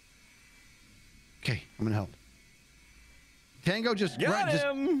 Okay, I'm gonna help. Tango just Got just.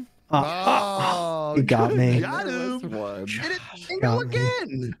 him. Oh, He got me. Got Last him. one. Did it Tango Got me.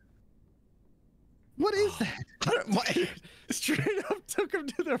 again? What is that? Why- Straight up took him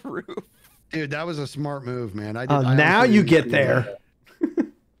to the roof. Dude, that was a smart move, man. I did, Oh, I now honestly you didn't get see there. that.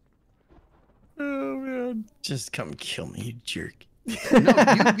 Oh man. Just come kill me, you jerk. No,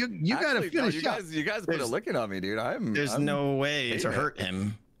 you gotta Actually, no, finish up. you guys put a licking on me, dude. There's I'm- no way hating to it. hurt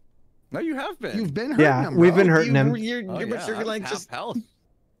him. No, you have been. You've been hurting Yeah, him, we've bro. been hurting him. You're, Oh, you're, yeah, you're I'm like half just. health.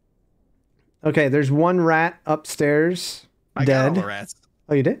 Okay, there's one rat upstairs. I got all Dead. the rats.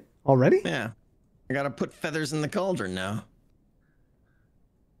 Oh, you did? Already? Yeah. I gotta put feathers in the cauldron now.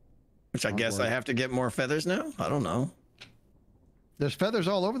 Which I guess I have to get more feathers now? I don't know. There's feathers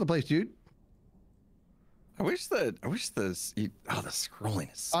all over the place, dude. I wish the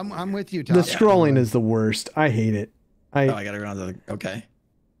scrolling is. I'm with you, Tom. The scrolling is the worst. I hate it. Oh, I gotta go on to the. Okay.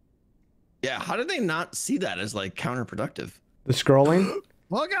 Yeah, how did they not see that as like counterproductive? The scrolling?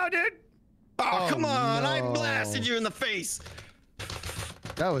 Look out, dude. Oh, Oh, come on! I no. blasted you in the face.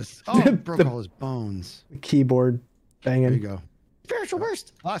 That was broke all his bones. The keyboard There you banging. go. Spiritual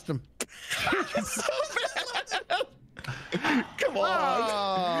burst. Lost him. So bad. Come on.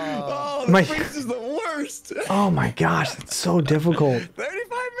 Oh. Oh, the My- freeze is the worst. Oh my gosh, it's so difficult.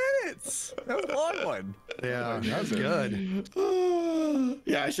 35 minutes. That was a long one. Yeah, that was good.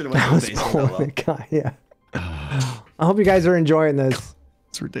 Yeah, I should have That went was with the base. pulling the guy. Yeah. I hope you guys are enjoying this.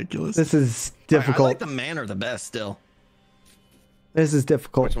 It's ridiculous. This is I difficult. like the manor the best still. This is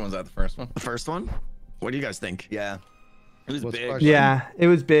difficult. Which one was that? The first one? The first one? What do you guys think? Yeah. It was What's big. question? Yeah, it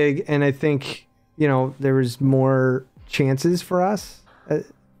was big, and I think there was more chances for us.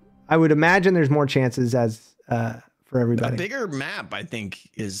 I would imagine there's more chances as for A everybody. bigger map, I think,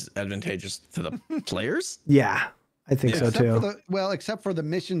 is advantageous to the players. Yeah, I think so Except too. for except for the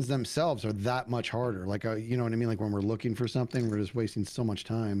missions themselves are that much harder. Like, you know what I mean? Like when we're looking for something, we're just wasting so much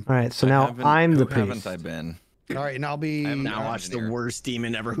time. All right, so now I'm the Who haven't priest. I been? All right, and I'll be. Now watch the worst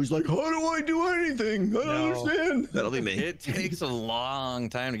demon ever who's like, how do I do anything? I don't understand. That'll be me. It takes a long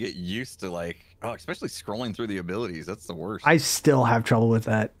time to get used to, like, especially scrolling through the abilities. That's the worst. I still have trouble with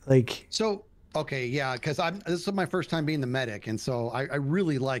that. Like, So okay, yeah, because this is my first time being the medic, and so I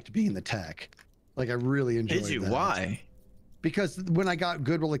really liked being the tech. Like I really enjoyed. Did you? that. Why? Because when I got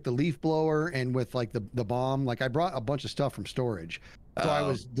good with like the leaf blower and with like the bomb, like I brought a bunch of stuff from storage. So I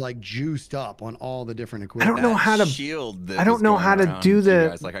was like juiced up on all the different I equipment. don't know how to. shield. I don't know how to do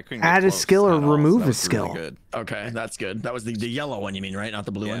the add a skill or remove a skill. Good. Okay, that's good. That was the yellow one, you mean, right? Not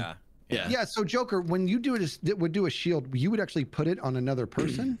the blue one? Yeah. Yeah, so Joker, when you would do a shield, you would actually put it on another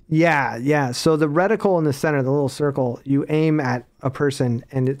person? Yeah. So the reticle in the center, the little circle, you aim at a person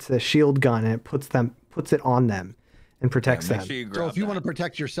and it's a shield gun and it puts it on them and protects them. Sure So if you want to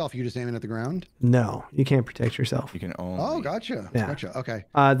protect yourself, you just aim it at the ground? No, you can't protect yourself. You can only. Oh, gotcha. Yeah. Gotcha. Okay.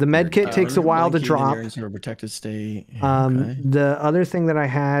 The med kit takes a while to drop. Sort of protected state. The other thing that I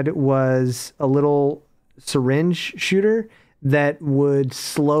had was a little syringe shooter that would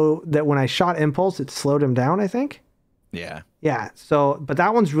that when I shot impulse, it slowed him down, I think. Yeah. Yeah. So, but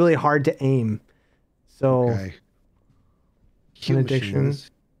that one's really hard to aim. So, Okay. addiction.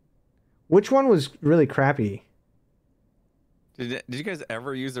 Which one was really crappy? Did you guys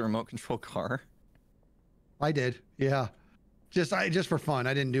ever use a remote control car? I did. Yeah. Just for fun.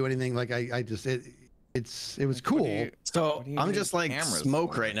 I didn't do anything. Like it was cool. So I'm just like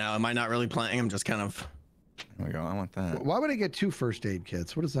smoke right now. Am I not really playing? I'm just kind of. There we go. I want that. Why would I get 2 first aid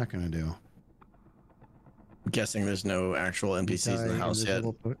kits? What is that going to do? I'm guessing there's no actual NPCs in the house yet.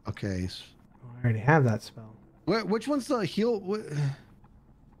 Okay. I already have that spell. Which one's the heal?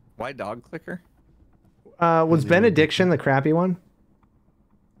 Why dog clicker? Was benediction the crappy one?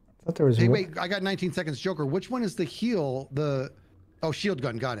 I thought there was. Hey, wait! I got 19 seconds. Joker. Which one is the heal? Shield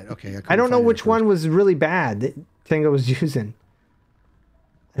gun. Got it. Okay. I don't know which one was really bad that Tango was using.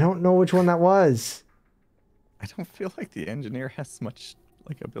 I don't know which one that was. I don't feel like the engineer has much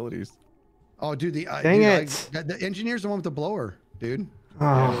like abilities. Oh, dude, the engineer's the one with the blower, dude.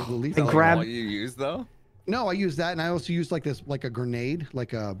 Oh, the leaf I grabbed. All you use though? No, I use that, and I also use like a grenade,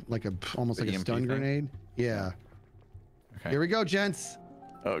 like a almost like a EMP stun thing? grenade. Yeah. Okay. Here we go, gents.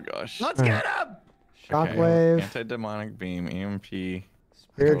 Oh gosh. Let's get him. Shockwave. Anti-demonic beam, EMP.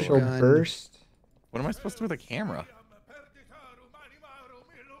 Spiritual Gun. burst. What am I supposed to do with a camera?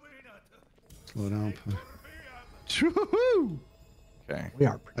 Slow down. Woo-hoo! Okay. We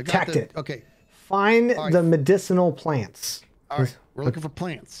are I got protected. Okay. Find All right. the medicinal plants. All right. We're looking for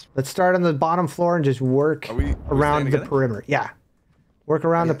plants. Let's start on the bottom floor and just work Are we around staying the together? perimeter. Yeah. Work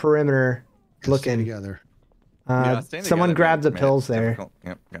around the perimeter. Stay Looking. together. Staying Someone together grab the made it pills there. difficult.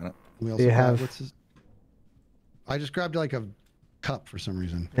 Yep, got it. We also you got- have- what's his... I just grabbed like a cup for some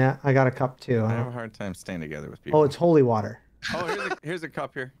reason. Yeah, I got a cup too. I have a hard time staying together with people. Oh, it's holy water. Oh, here's a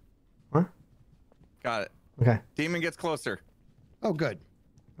cup here. Huh? Got it. Okay. Demon gets closer. Oh, good.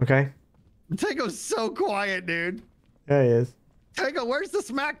 Okay. Tango's so quiet, dude. There he is. Tango, where's the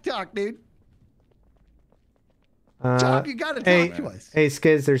smack talk, dude? Uh, Talk, you gotta hey, talk to us. hey,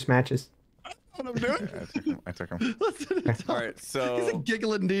 Skiz, there's matches. What I'm doing? I took him. Listen to All right, He's a so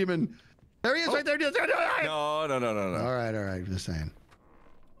giggling demon. There he is, right there. no. All right. Just saying.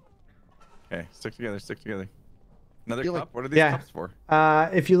 Okay, stick together. Another Feel cup. like- What are these Yeah. cups for?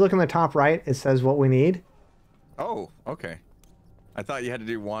 If you look in the top right, it says what we need. Oh, okay. I thought you had to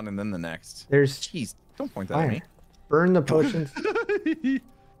do one and then the next. There's Jeez, don't point that fire. at me. Burn the potions.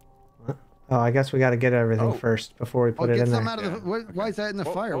 Oh, I guess we got to get everything Oh. first before we put it Get in some there. out of the. Why is that in the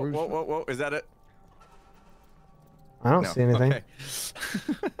fire? Whoa. Is that it? I don't No. see anything. Okay.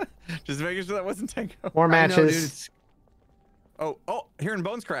 Just making sure that wasn't Tango. More I know, dude, matches. it's- Oh, hearing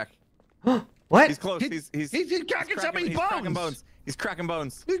bones crack. What? He's close. He's cracking so many he's cracking bones. bones. He's cracking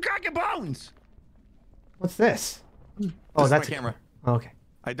bones. He's cracking bones. What's this? This Oh, is that's my camera. Okay.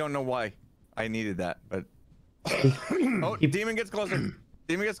 I don't know why I needed that, but oh, demon gets closer.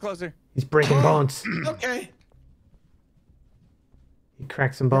 Demon gets closer. He's breaking bones. Okay. He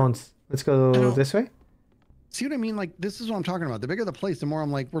cracked some bones. Let's go this way. See what I mean? Like this is what I'm talking about. The bigger the place, the more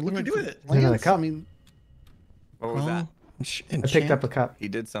I'm like, we're looking do for with it? Another plants. cup. I mean, What was that? I picked up a cup. He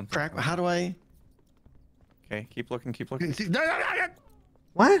did something. crack. How do I? Okay, keep looking.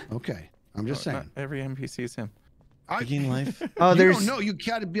 What? okay. I'm just saying. Not every NPC is him. Begin life. Oh, You there's. don't know. You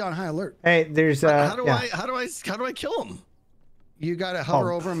gotta be on high alert. Hey, there's. How do yeah. how do I kill him? You gotta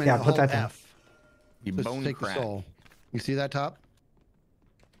hover Oh, over him and yeah, put hold that down. F. You Just bone take crack. the soul. You see that top?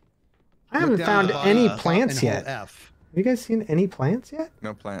 I haven't down found at the any bottom, plants and hold yet. Have F. you guys seen any plants yet?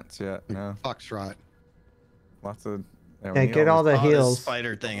 No plants yet. No. Foxtrot. Lots of. Yeah, get all the This heals.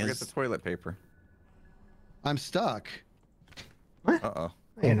 spider thing Get is. the toilet paper. I'm stuck. What? Uh oh.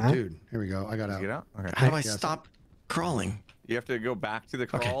 No, you're not. Dude, here we go. I got out. Get out. Okay. How do I Yes. stop crawling? You have to go back to the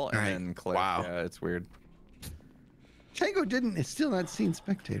crawl and alright. then click. Wow. Yeah, it's weird. Tango didn't. It's still not seen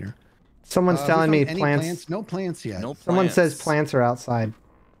spectator. Someone's We telling me found any plants. No plants yet. No Someone plants. says plants are outside.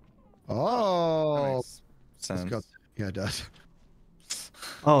 Oh. Nice Let's go. sense. Yeah, it does.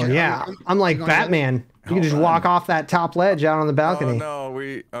 Oh Okay, yeah, I'm I'm like going to get it. Batman. You can just Hold walk on. off that top ledge out on the Oh balcony. no,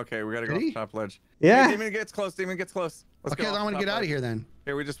 we gotta go Did off he? the top ledge. Yeah. Hey, Demon gets close. Demon gets close. Let's Okay, go then I'm off gonna the get top out of ledge. here then.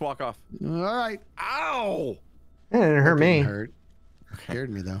 Here, we just walk off. All right. Ow! That didn't hurt me. Didn't hurt. Scared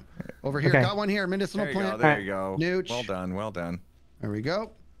me though. Over here. Okay. Got one here. Medicinal There you go. plant. There you go. Nooch. Well done. Well done. There we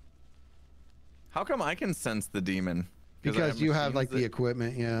go. How come I can sense the demon? I Because you have like the machines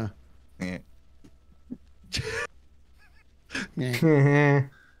equipment. Yeah. that- Yeah.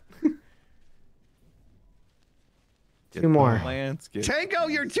 Get Two more. the plants, get- Tango,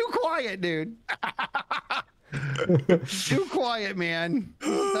 you're too quiet, dude. Too quiet, man.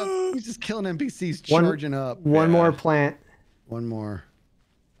 He's just killing NPCs, One- charging up. One Yeah. more plant. One more.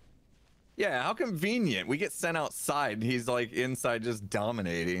 Yeah, how convenient. We get sent outside. And he's like inside just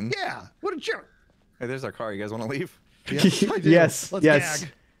dominating. Yeah. What a jerk. Hey, there's our car. You guys want to leave? Yes. I do. Yes, Let's yes.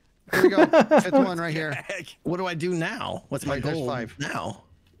 gag. Here we go. Fifth one right here. What do I do now? What's my Right, there's goal 5. now?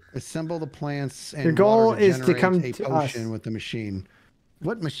 Assemble the plants and Your goal water is to generate come a to potion us. with the machine.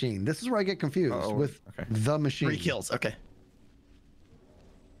 What machine? This is where I get confused Uh-oh. with Okay. the machine. 3 kills. Okay.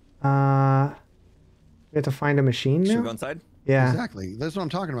 We have to find a machine Should we now. go inside? Yeah. Exactly. That's what I'm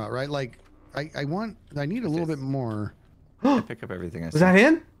talking about, right? Like, I need a little bit more. I pick up everything I see. Was that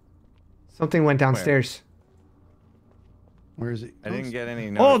him? Something went downstairs. Where is it? I didn't get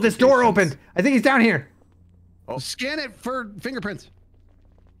any. Oh, this door notifications. opened. I think he's down here. Scan it for fingerprints.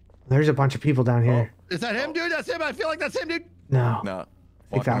 There's a bunch of people down here. Is that him, dude? That's him. I feel like that's him, dude. No. No.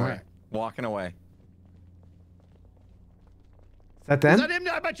 think Walking that away. way. Walking away. Is that Is them? that him?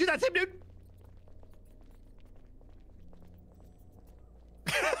 I bet you that's him, dude.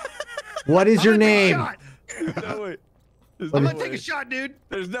 What is your I'm gonna take a name? shot. No way. There's I'm no gonna take way. a shot, dude.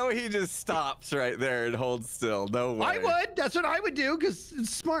 There's no way he just stops right there and holds still. No way. I would. That's what I would do because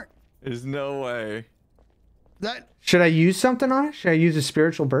it's smart. There's no way. That Should I use something on it? Should I use a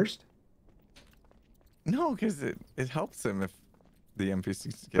spiritual burst? No, because it helps him if the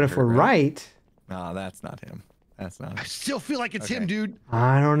NPCs get But if hurt, we're right, No, that's not him. That's not I him. still feel like it's him, Okay. dude.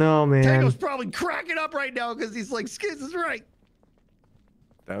 I don't know, man. Tango's probably cracking up right now because he's like, Skiz is right.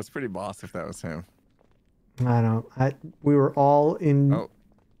 That was pretty boss if that was him. I don't. We were all in. Oh.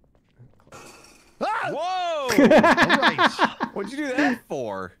 Ah! Whoa! All right. What'd you do that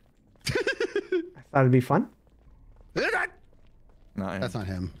for? I thought it'd be fun. Not him. That's not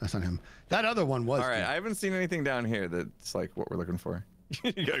him. That's not him. That other one was. All right, dude. I haven't seen anything down here that's like what we're looking for.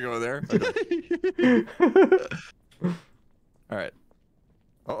 You gotta go there. Okay. All right.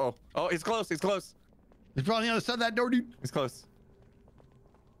 Uh-oh. Oh, he's close. He's close. He's probably on the other side of that door, dude. He's close.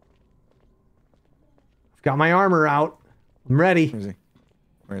 Got my armor out. I'm ready. Where is he?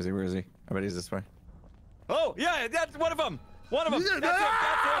 Where is he? Where is he? I bet he's this way. Oh, yeah, that's one of them. One of them. That's him.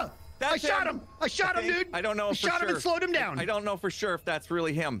 That's him. That's I shot him. I shot him, dude. I don't know I for shot sure. him and slowed him down. I don't know for sure if that's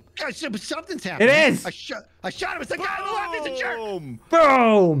really him. I said, but something's happening. is. I shot him. It's the guy on the left. It's a jerk. Boom.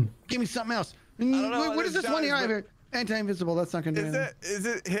 Boom. Give me something else. don't know What how is this this one dies, here? I have but- here. Anti-invisible. That's not gonna do anything. Is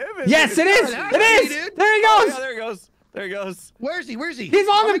it him? Yes, it is. That's It me, is. dude. There he Oh, goes. yeah, there he goes. There he goes. Where is he? Where is he? He's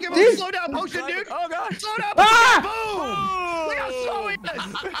on I'm the- gonna give him he's- a slow down potion, dude. Oh, God. Slow down. Ah! Boom. Look how slow he is.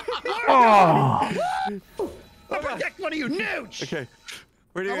 Oh. I'll protect one of you, nooch. Okay.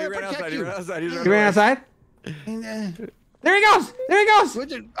 Where did I he wanna run protect outside? He you. ran outside. He's He ran outside. There he goes. There he goes.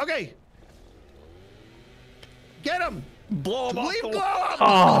 Okay. Get him. Blow him off Leave the blow wall. him.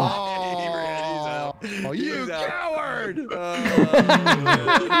 Oh. He ran. He's out. Oh, you He's out. coward.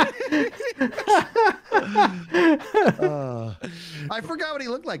 I forgot what he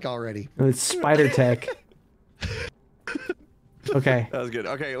looked like already. It's spider tech. Okay. That was good.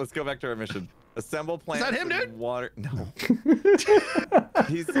 Okay, let's go back to our mission. Assemble plants. that him, and dude? Water. No.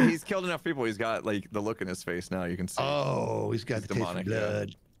 he's killed enough people. He's got like the look in his face now. You can see. Oh, he's got He's the taste of demonic, yeah.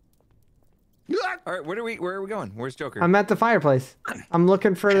 blood. All right, where are we going? Where's Joker? I'm at the fireplace. I'm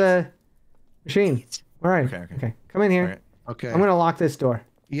looking for the machine. All right. Okay. Okay. Come in here. All right. Okay. I'm gonna lock this door.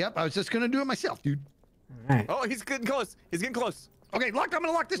 Yep, I was just gonna do it myself, dude. All right. Oh, he's getting close. He's getting close. Okay, locked. I'm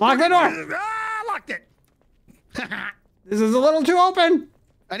gonna lock this Lock door. the door. Ah, locked it. This is a little too open.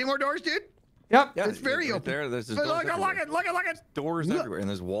 Any more doors, dude? Yep. Yeah, It's very right open. there. There's just Look, doors look, everywhere. look it. Doors Look. everywhere, and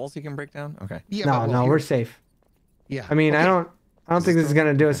there's walls he can break down. Okay. Yeah, No, but, well, no, here- we're safe. Yeah. I mean, I Okay. don't think this is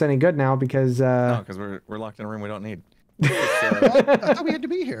gonna do us any good now because No, because we're locked in a room we don't need. What? I thought we had to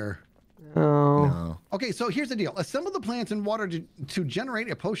be here. oh, No. Okay, so here's the deal. Assemble the plants in water to generate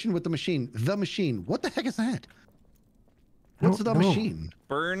a potion with the machine. The machine. What the heck is that? What's the don't know. machine?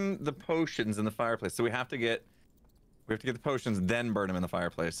 Burn the potions in the fireplace. So we have to get the potions, then burn them in the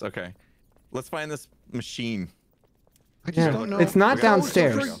fireplace. Okay. Let's find this machine. I just Yeah, don't know. it's not We gotta-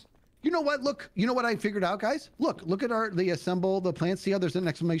 downstairs. There we go. You know what? Look, you know what I figured out, guys? Look at the assemble the plants. See how there's an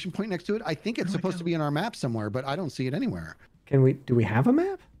exclamation point next to it? I think it's supposed to be in our map somewhere, but I don't see it anywhere. do we have a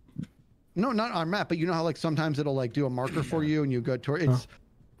map? No, not our map, but you know how like sometimes it'll like do a marker for you and you go toward it's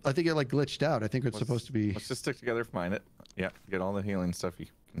I think it like glitched out. I think it's supposed to be Let's just stick together, find it. Yeah, get all the healing stuff you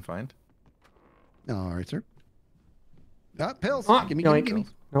can find. all right, sir. Pills. Oh, Give me.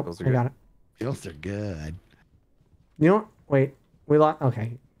 Nope, Those are I good. got it. Pills are good. You know what? Wait, we lost.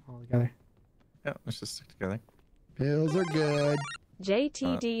 Okay, all together. Yeah, let's just stick together. Pills are good.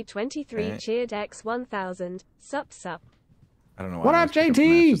 JTD23 okay. cheered X 1000. Sup. I don't know why. What I up, always pick up JT?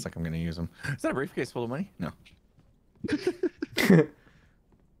 maps just like I'm gonna use them. Is that a briefcase full of money? No.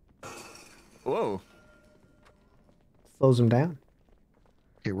 Whoa. Slows them down.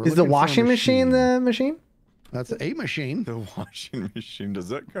 Okay, we're Is the looking for a washing machine the machine? That's a machine. The washing machine, does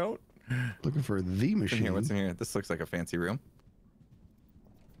that count? Looking for the What's in here? machine. What's in here? This looks like a fancy room.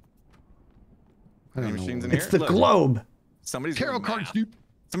 I Any don't know. machines in It's here? the Look, globe. Somebody's Tarot doing cards, math. dude.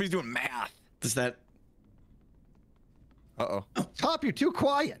 Somebody's doing math. Does that? Uh-oh. Top, you're too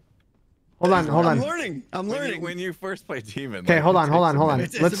quiet. Hold on. I'm learning. I'm learning. When you first play Demon. Okay, like, hold it on. takes a minute.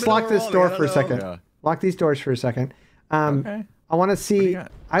 It's a Let's bit lock this overwhelming, door I for a don't know. second. Yeah. Lock these doors for a second. Okay. I want to see.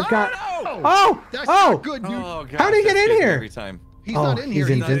 got? I've got. no! Oh, That's oh. not good, dude. Oh, God. How'd he get that in scares me here? Every time. He's Oh, not in here.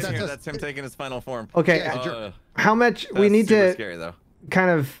 he's Not in invincible. here. That's him taking his final form. Okay, Yeah, he's a jerk. how much we That's need super to scary, though. kind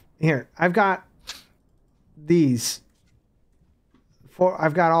of here? I've got these.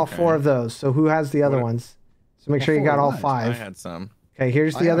 I've got all four Okay. of those. So who has the other What- ones? So make sure you four got all what? I five. had some. Okay,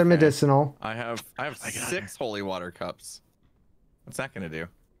 here's the I other have- medicinal. I have 6 holy water cups. What's that gonna do?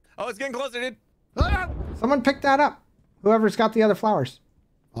 Oh, it's getting closer, dude. Ah! Someone pick that up. Whoever's got the other flowers.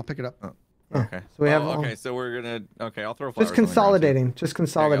 I'll pick it up. Yeah, Okay. so we have all- okay, so we're gonna. Okay, I'll throw flowers. Just consolidating. Just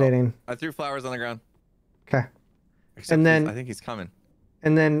consolidating. I threw flowers on the ground. Okay. Except And then- I think he's coming.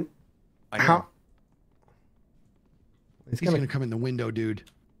 And then I know. how? He's gonna come in the window, dude.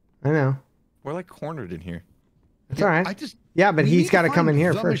 I know. We're like cornered in here. It's Yeah, all right. I just. Yeah, but we he's need got to come find in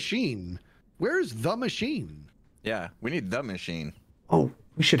here the first. Machine. Where's the machine? Yeah, we need the machine. Oh,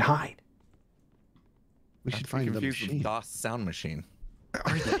 we should hide. We Not should to be find the confused with machine. DOS sound machine.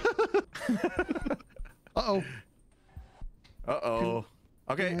 Uh-oh. Uh-oh.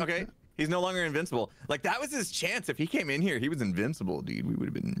 Okay, okay. He's no longer invincible. Like, that was his chance. If he came in here, he was invincible, dude. We would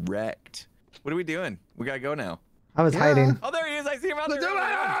have been wrecked. What are we doing? We gotta go now. I was Yeah. hiding. Oh, there he is. I see him out there. Let's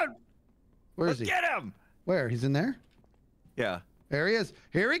do it! Where is Let's he? get him. Where? He's in there? Yeah. There he is.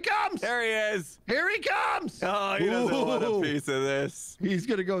 Here he comes! There he is. Here he comes! Oh, he doesn't want a Ooh. piece of this. He's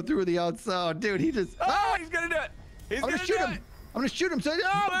gonna go through the outside. Dude, he just. Oh, he's gonna do it. He's I'm gonna gonna shoot do him. it. I'm gonna shoot him. So,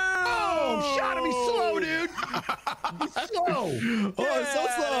 oh, shot him. He's slow, dude. He's slow. Oh, I'm so Get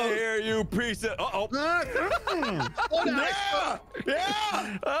outta slow. here, you piece of. Uh-oh. Oh, no.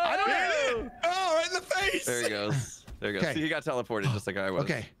 Yeah. I don't get it. Oh, right in the face. There he goes. There he goes. Okay. See, he got teleported just like I was.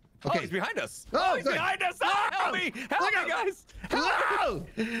 Okay. Oh, Okay. he's behind us. Oh, he's good. behind us. Oh, help me. Help Look me, out. guys. Hello.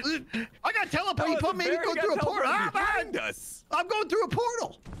 I got teleport. You put me go through a portal. Ah, behind man. us. I'm going through a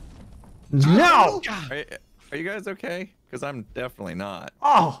portal. No! Are you guys okay? Because I'm definitely not.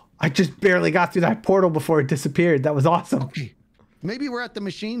 Oh, I just barely got through that portal before it disappeared. That was awesome. Okay. Maybe we're at the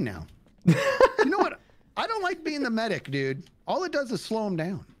machine now. You know what? I don't like being the medic, dude. All it does is slow him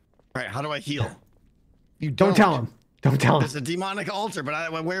down. All right, how do I heal? Oh, You Don't tell him. Don't tell him. There's a demonic altar,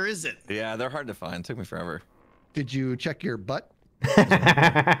 but where is it? Yeah, they're hard to find. Took me forever. Did you check your butt?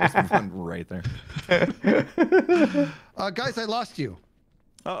 There's one right there. Guys, I lost you.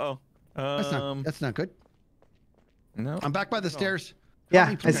 Uh-oh. That's not good. No. I'm back by the stairs. Yeah,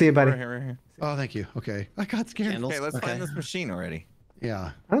 Help me, I see you, Right buddy. here, right here. Oh, thank you. Okay. I got scared. Candles? Okay, let's Okay. find this machine already.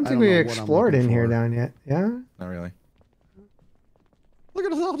 Yeah. I don't think we know what I'm explored looking in here for. down yet. Yeah? Not really. Look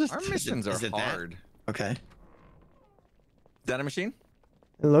at us all just. Our missions are Is it that? hard. Okay. Is that a machine?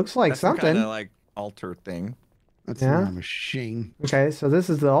 It looks like That's some something. kind of like altar thing. That's Yeah. not a machine. Okay, so this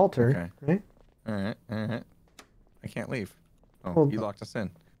is the altar, Okay. right? All right, all right. I can't leave. Oh, Well, you locked us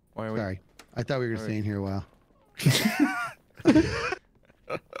in. Why are we? Sorry. I thought we were staying here a while.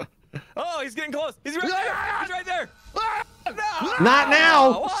 Oh, he's getting close. He's right there. He's right there. No! Not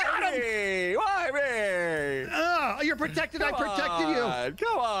now! Why me? Why protected. I protected you.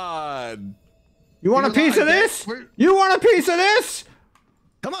 Come on. You want a You're piece of lying. this? We're- You want a piece of this?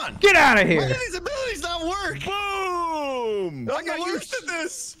 Come on. Get out of Why here. do these abilities not work? Boom. I'm the worst at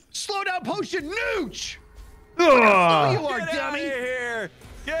this. Slow down potion, nooch. Ugh. You are Get out of dummy. here.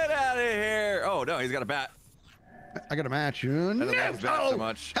 Get out of here. Oh, no, he's got a bat. I got a match. I don't like his bat so No.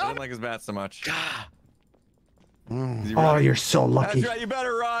 much. I Help. don't like his bat so much. Oh. Is he Oh, running? you're so lucky. That's right. You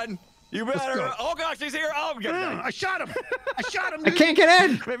better run. You better go. run. Oh, gosh, he's here. Oh, I'm gonna die. I shot him. I shot him. I Dude. can't get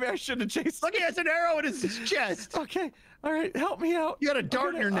in. Maybe I shouldn't have chased. Look, he has an arrow in his chest. Okay. All right. Help me out. You got a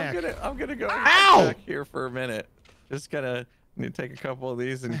dart in your neck. I'm gonna go Ow! back here for a minute. Just gotta need to take a couple of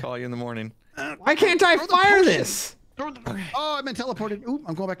these and call you in the morning. Why can't I Throw the fire potion. this? Oh, I've been teleported. Ooh,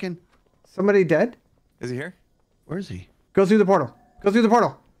 I'm going back in. Somebody dead? Is he here? Where is he? Go through the portal. Go through the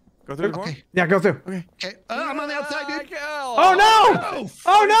portal. Go through the door. Okay. Yeah, go through. Okay. Okay. I'm on the outside, dude. Oh no!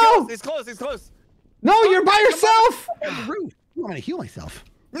 Oh no! He's close. He's close. No, you're by yourself. On the roof. I'm gonna heal myself.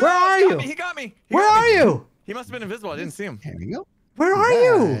 Where are you? He got me. Where are you? He must have been invisible. I didn't see him. There we go. Where are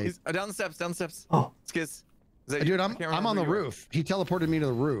you? Right. He's down the steps. Down the steps. Oh, Skiz. Is that you? Dude, I I'm can't remember on the who you were. roof. He teleported me to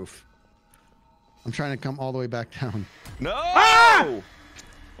the roof. I'm trying to come all the way back down. No. Ah!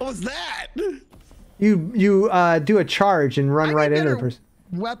 What was that? you do a charge and run I right need into the better person.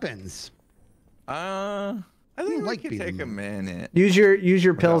 Weapons. I think we like could beating take a them. minute. Use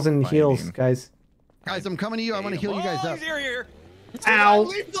your pills Without and heals, fighting. guys. Guys, I'm coming to you. I want to heal you guys up. He's here. Ow!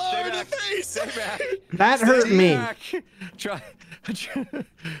 Leaf blower in the face. Stay back. That hurt Stay me. back. Try.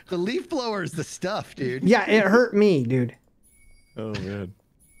 The leaf blower is the stuff, dude. Yeah, it hurt me, dude. Oh man.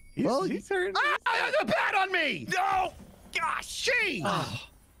 Well, he's hurt. Ah, there's a bat on me! No. Gosh. Jeez! How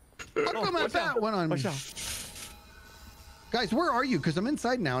come that watch bat out. went on me? Watch out. Guys, where are you? Because I'm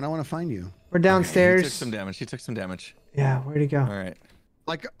inside now and I want to find you. We're He downstairs. took some damage. He took some damage. Yeah, where'd he go? All right.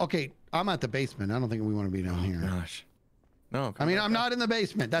 Like, okay, I'm at the basement. I don't think we want to be down here. Gosh. No. I mean, I'm not in the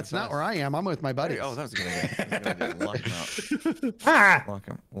basement. That's not where I am. I'm with my buddies. Oh, that was a good idea. That was a good idea. Lock him out. Ah!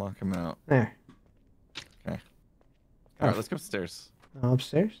 Lock him out. There. Okay. All right, let's go upstairs.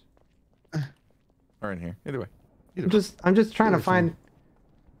 Upstairs. Or in here. Either way. I'm just trying to Either find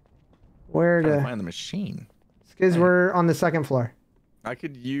where Trying to to. find the machine. Because we're on the second floor. I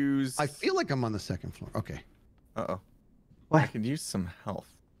could use. I feel like I'm on the second floor. Okay. Uh-oh. I What? could use some health.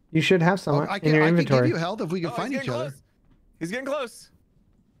 You should have some Oh, in your I can inventory. give you health if we can Oh, find he's each getting other. close. He's getting close.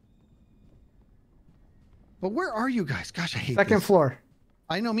 But where are you guys? Gosh, I hate Second this. floor.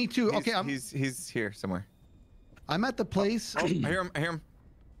 I know, me too. Okay, He's here somewhere. I'm at the place. Oh, I hear him. I hear him.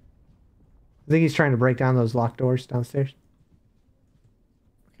 I think he's trying to break down those locked doors downstairs.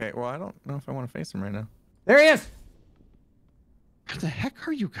 Okay, well, I don't know if I want to face him right now. There he is. Where the heck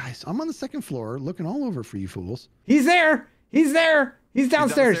are you guys? I'm on the second floor looking all over for you fools. He's there. He's there. He's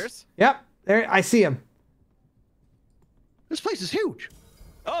downstairs. downstairs? Yep. There. I see him. This place is huge.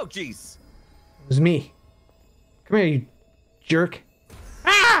 Oh, jeez. It was me. Come here, you jerk.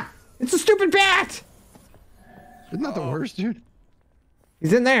 Ah! It's a stupid bat. Isn't that the worst, dude?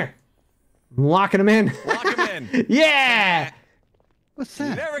 He's in there. I'm locking him in. Lock him in. Yeah. What's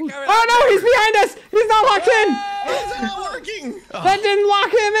that? Never Who's- come Oh no, he's behind us. He's not locked in. It's not working. That didn't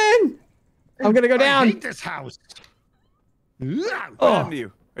lock him in. I'm gonna go I down. hate this house. What Oh happened to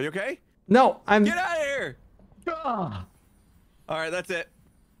you? Are you okay? no, I'm. Get out of here. Ah. All right, that's it.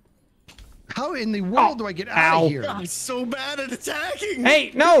 How in the world do I get out Ow. of here? I'm so bad at attacking.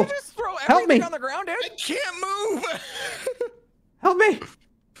 Hey, no. Just throw Help everything me. on the ground, dude. I can't move. Help me.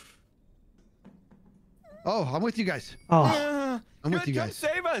 Oh, I'm with you guys. Oh, I'm with you Come guys.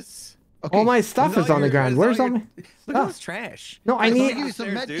 save us. Okay. all my stuff is on the ground. Where's all my Look at stuff? this trash. No, I I'll need. give you some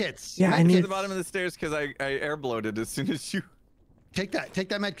Upstairs, med dude. kits. Yeah, Med I To need- the bottom of the stairs because I air bloated as soon as you. Take that. Take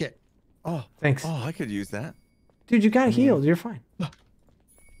that med kit. Oh, Thanks, oh, I could use that. dude. You got healed. You're fine.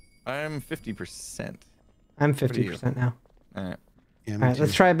 I'm 50%. I'm do you? 50% now. All right. Yeah, All me right,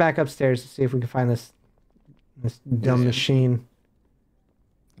 let's too. try it back upstairs to see if we can find this dumb Yeah. machine.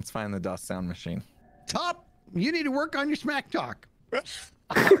 Let's find the dust sound machine. Top, you need to work on your smack talk.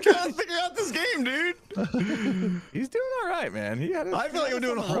 I'm trying to figure out this game, dude. He's doing all right, man. He had. Us, I feel like I'm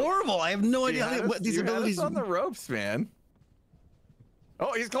doing horrible. I have no idea what these abilities. on the ropes, man.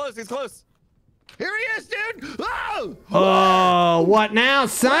 Oh, he's close. He's close. Here he is, dude. Oh! Oh, what now,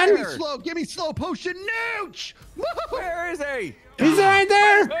 Give son? me slow. Give me slow potion. Nooch. Where is he? He's right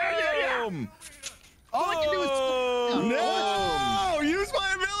there. Boom! All I can do is. Boom! No, use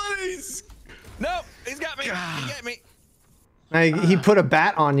my abilities. Nope, he's got me. He got me. He put a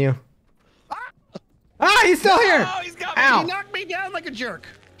bat on you. Ah, he's still here. Oh, he's got me. Ow. He knocked me down like a jerk.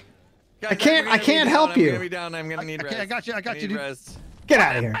 Guys, can't- I'm gonna I can't be help down. you. I'm gonna be down. I'm gonna need Okay, rest. I got you, need dude. rest. Get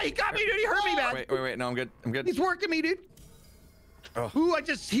out of here. He got me, dude. He hurt me bad. Wait. No, I'm good. I'm good. He's working me, dude. Ooh, I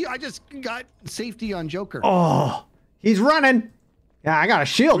just got safety on Joker. Oh, he's running. Yeah, I got a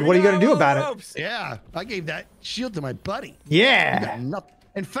shield. What are you gonna do about it? Yeah, I gave that shield to my buddy. Yeah.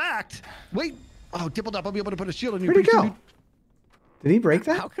 In fact, wait. Oh, Dippled Up, I'll be able to put a shield on you. Where'd he go? Did he break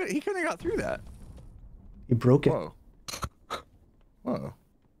that? How could he couldn't have got through that? He broke it. Whoa. Whoa.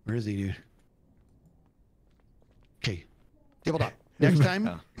 Where is he, dude? Okay, Dippled Up. Next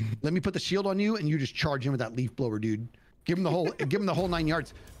time, let me put the shield on you, and you just charge him with that leaf blower, dude. Give him the whole 9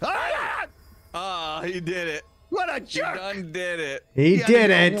 yards. Ah! Oh, he did it. What a jerk! He done did it. He did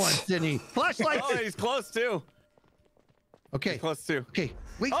it. Once, didn't he? Flashlight. Oh, he's close too. Okay. He's close too. Okay.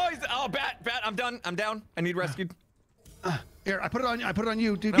 Wait. Oh, bat. I'm done. I'm down. I need rescued. Here, I put it on. I put it on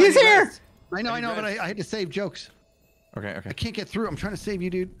you, dude. He's here. I know, but I had to save Jokes. Okay. I can't get through. I'm trying to save you,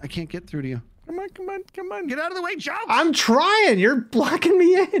 dude. I can't get through to you. Come on. Get out of the way, Jokes! I'm trying. You're blocking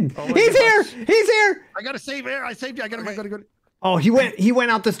me in. Oh He's here. He's here. I gotta save air. I saved you. I gotta go. Oh, he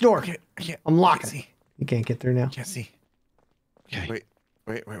went out this door. Okay. I'm locking. You can't get through now. Can't see. Okay.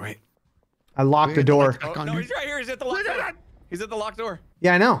 Wait. I locked the door. Oh, no, he's right here. He's at the locked door. He's at the locked door.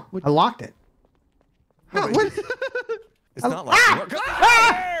 Yeah, I know. I locked it. No, what? It's not locked.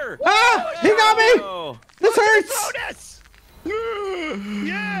 He got me. Oh. This hurts. Bonus!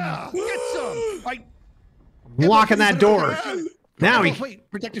 Yeah! Get some! I'm locking that door. Now Wait,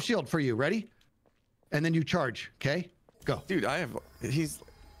 protective shield for you. Ready? And then you charge, okay? Go. Dude, he's...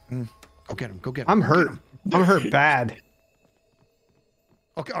 Go get him. Go get him. I'm hurt. I'm hurt bad.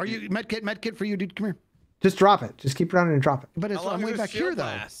 Okay, are you... Medkit for you, dude. Come here. Just drop it. Just keep running and drop it. But it's, I'm way back here,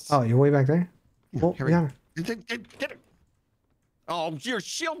 though. Oh, you're way back there? Yeah, here we go. Get it. Oh, your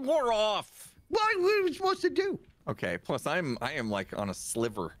shield wore off. What are we supposed to do? Okay, plus I am like on a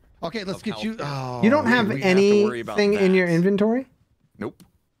sliver. Okay, let's get you... Oh, You don't have we have to worry about anything in your that. inventory? Nope.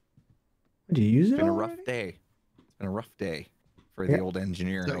 Do you use it It's been a already? rough day. It's been a rough day for the old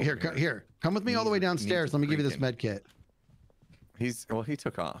engineer. So, here. Come with me all the way downstairs. Let me give you this med kit. He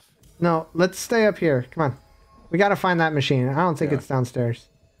took off. No, let's stay up here. Come on. We got to find that machine. I don't think it's downstairs.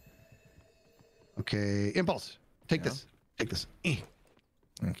 Okay, impulse. Take this. Take this.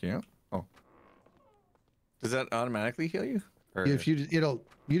 Thank you. Oh. Does that automatically heal you? Or... If you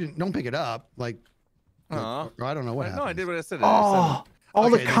don't pick it up, like, Aw. or I don't know what happened. No, I did what I said. Oh, all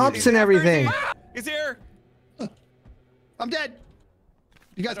the cups and everything. He's here. I'm dead.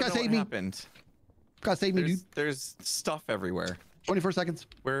 You guys gotta I don't know save what me. happened. Gotta save me, dude. There's stuff everywhere. 24 seconds.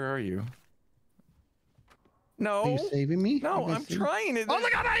 Where are you? No. Are you saving me? No, I'm trying to. Oh my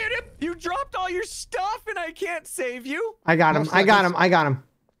God, I hit him! You dropped all your stuff and I can't save you. I got him. I got him. I got him.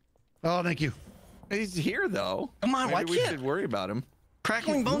 Oh, thank you. He's here though. Come on, why Maybe we can't- should worry about him.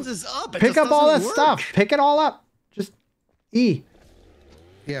 Crackling Bones is up. It Pick just up all that doesn't work. stuff. Pick it all up. Just E.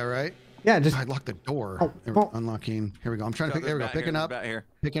 Yeah, right? Yeah, just. I locked the door. Oh. Unlocking. Here we go. I'm trying to pick. There we go. Picking up. Bat here.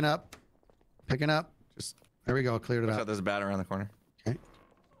 Picking up. Picking up. Just There we go. Cleared it watch out. out. There's a bat around the corner. Okay.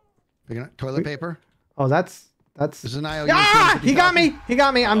 Picking up. Toilet paper. Oh, that's. This is an IOU. Ah! He got me. He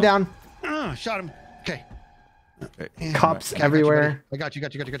got me. I'm down. Shot him. Okay. Okay. Cups Okay, everywhere. I got you.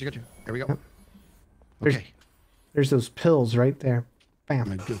 Got you. Here we go. There's- Okay. There's those pills right there. I'm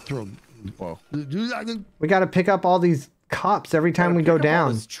Bam. gonna go throw. Whoa. We got to pick up all these cups every time we go Pick up all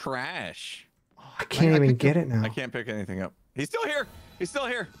down. this trash. Oh, I can't I even picked get up- it now. I can't pick anything up. He's still here. He's still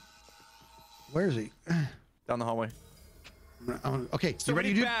here. Where is he? Down the hallway. Okay. So You ready,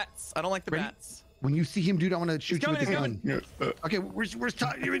 many dude? bats. I don't like the Ready? bats. When you see him, dude, I want to shoot you with the coming, gun. Okay. Where's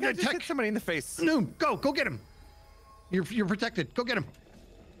Todd? You're in the Just hit tech. somebody in the face. Noon. Go get him. You're protected. Go get him.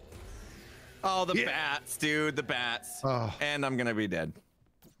 Oh, the Yeah. bats, dude. The bats. Oh. And I'm gonna be dead.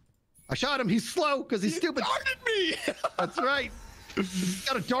 I shot him. He's slow because he's stupid. Darted me. That's right. You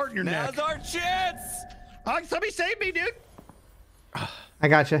got a dart in your neck. Now's our chance. Somebody save me, dude. I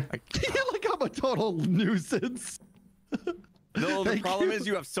got you. Like I'm a total nuisance. No, the Thank problem you. is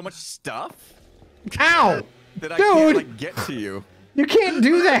you have so much stuff Ow! that I Dude. can't like get to you. You can't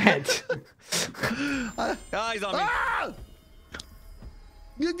do that. Ah, he's on me. Ah!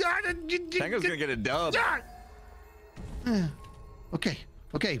 You got it. Tango's gonna get a dub. Okay.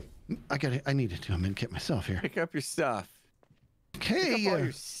 I need to do a min kit myself here. Pick up your stuff. Pick Okay. up all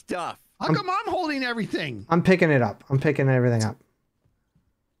your stuff. How come I'm holding everything? I'm picking it up. I'm picking everything up.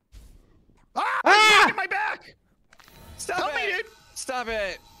 Ah! Get my back. Stop Help me, it. dude. Stop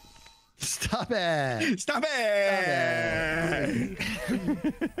it. Stop it. Stop it!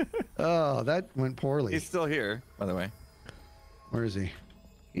 Oh, that went poorly. He's still here, by the way. Where is he?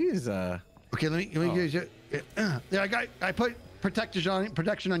 He's Okay, let me get you. Yeah, I put protection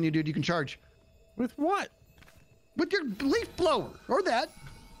on you, dude. You can charge with what? with your leaf blower or that.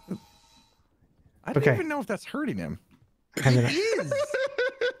 I don't Okay. even know if that's hurting him. He is.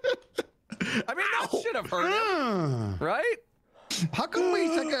 I mean, that should have hurt him, right? How come we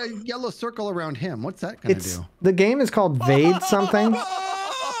like a yellow circle around him? What's that gonna do? The game is called Vade something.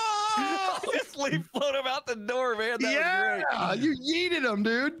 Just float him out the door, man. That was great. You yeeted him,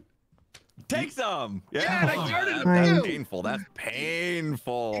 dude. Take some. Yeah, I darted him. That's too. painful. That's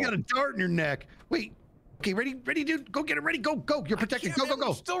painful. You got a dart in your neck. Wait. Okay, ready, dude. Go get it ready. Go. You're protected. Go.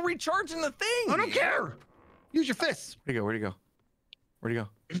 I'm still recharging the thing. I don't care. Use your fists. Where'd he go?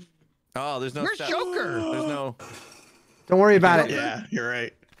 Oh, there's no. Where's steps. Joker? There's no. Don't worry about it. Yeah, you're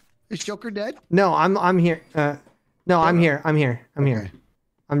right. Is Joker dead? No, I'm here. No, I'm here. I'm here. Okay.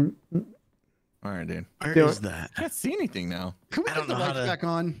 I'm. All right, dude. Where Do is it. that? I can't see anything now. Can we I get don't the know how lights to- back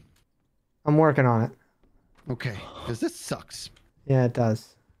on? I'm working on it. Okay, because this sucks. Yeah, it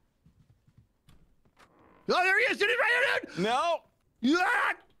does. Oh, there he is. Dude, he's right here, dude. No. Yeah.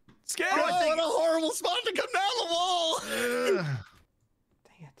 Scared. Oh, what a horrible spot to come down the wall.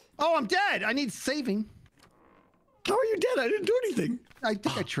 Dang it. Oh, I'm dead. I need saving. How are you dead? I didn't do anything. I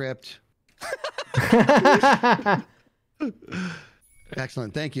think I tripped.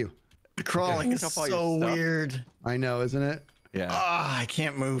 Excellent. Thank you. The crawling is Pick up all your so stuff. weird. I know, isn't it? Yeah. Ah, I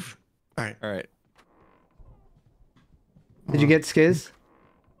can't move. All right. All right. Did you get Skiz?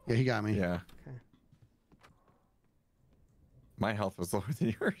 Yeah, he got me. Yeah. My health was lower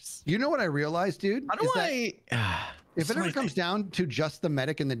than yours. You know what I realized, dude? How do Is that I? if it ever comes down to just the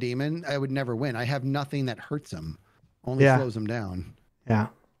medic and the demon, I would never win. I have nothing that hurts him, only Yeah. slows him down. Yeah.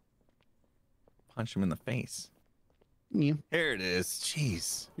 Punch him in the face. Yeah. Here it is.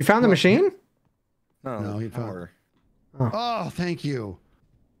 Jeez. You found the machine? No, he found- power. Oh, thank you.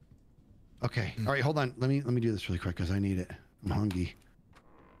 Okay. All right, hold on. Let me do this really quick because I need it. I'm hungry.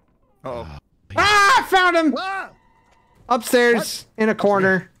 Oh. Ah, I found him Ah! upstairs in a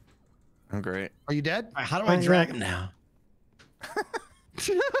corner. I'm great. Are you dead? How do I drag him now?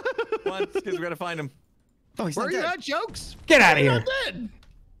 Come on, because we gotta find him. Oh, he's Where not are you dead. at, Jokes? Get out of here. Dead.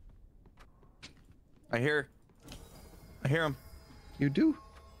 I hear him. You do?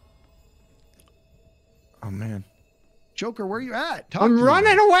 Oh man. Joker, where are you at? Talk I'm to me.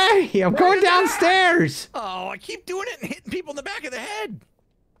 running away. I'm going downstairs. Oh, I keep doing it and hitting people in the back of the head.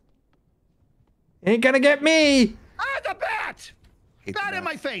 Ain't gonna get me. Ah, the bat! Hate the Bat in bats.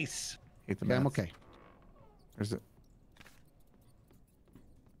 my face. Hate the Okay, I'm bats. okay. Where's it?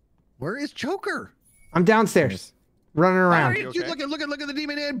 Where is Joker? I'm downstairs, running There around. he is. okay? Dude, look at the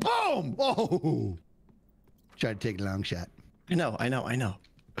demon in. Boom! Oh! Try to take a long shot. I know.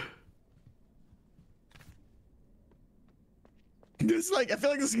 This is like, I feel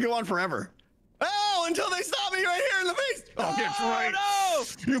like this can go on forever. Oh, until they stop me right here in the face. Oh, get right. No!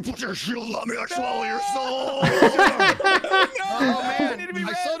 You put your shield on me, I swallow your soul. Oh, man. need to be I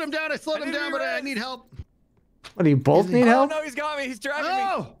red. slowed him down. I slowed I him need to down, be but I red. need help. What do you both need Oh help? no, he's got me. He's dragging me.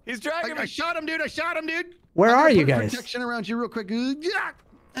 No! He's dragging I me. shot him, dude. I shot him, dude. Where I'm are gonna you put guys? protection around you real quick. Yeah.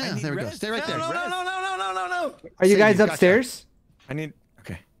 Ah, need there we go. rest. Stay right there. No. Are you Save guys you, gotcha. upstairs? I need.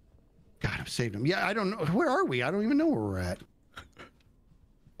 Okay. God, I've saved him. Yeah, I don't know. Where are we? I don't even know where we're at.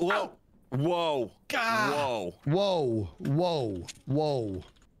 Whoa. Whoa. God. Whoa. Whoa.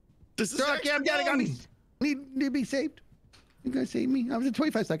 This is Sir, okay, I'm getting on me. Need to be saved. You guys save me? I was at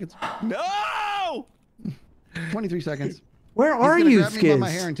 25 seconds. No! 23 seconds. Where He's are gonna you, grab me by my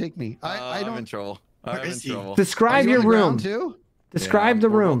hair Skiz? and take me. I I'm in don't. trouble. Where I'm in is he? trouble. Describe Are you your on the ground room. too? Describe Yeah, the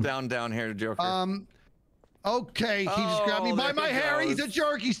we're room. both down here, Joker. Okay, he just grabbed me Oh, by there my he hair. He's a goes.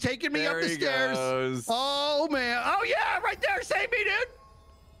 jerk. He's taking me There up the he stairs. goes. Oh man. Oh yeah, right there. Save me, dude.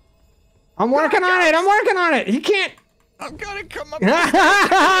 I'm working on it. I'm working on it. He can't. I'm gonna come up.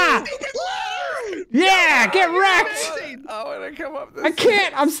 Yeah, get wrecked. Amazing. I wanna come up this. I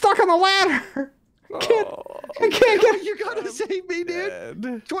can't. I'm stuck on the ladder. I can't. I can't get. You gotta save me, dude.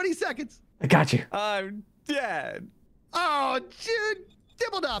 Dead. 20 seconds. I got you. I'm dead. Oh, dude.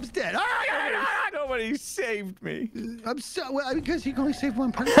 Dibbledob's dead. Ah, Nobody saved me. I'm so well because he can only save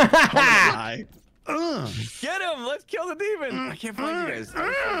one person. Die. Get him! Let's kill the demon. I can't find you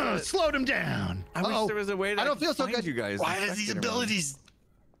guys. Slowed him down. I wish Uh-oh. there was a way to I don't feel so find good. you guys. Why and does these check everyone. abilities?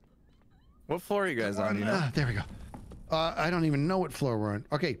 What floor are you guys on? You know? There we go. I don't even know what floor we're on.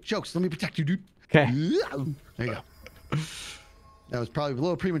 Okay, Jokes, let me protect you, dude. Okay. There you go. That was probably a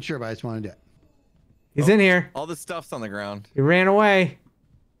little premature, but I just wanted to do it. He's in here. All the stuff's on the ground. He ran away.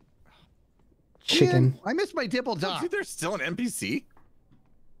 Chicken. Man, I missed my dibble Oh, dop. dude, there's still an NPC.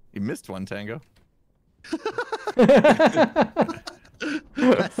 You missed one, Tango.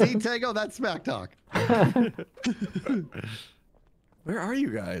 See, Tango, that's smack talk. Where are you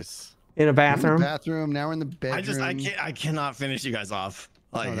guys? In a bathroom. Bathroom. Now we're in the bedroom. I cannot finish you guys off.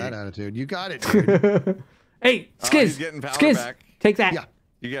 Like, Oh, that attitude. You got it, dude. Hey, Oh, Skiz. he's getting power Skiz, back. take that. Yeah.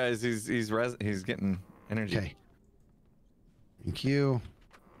 You guys, he's getting energy. Okay. Thank you.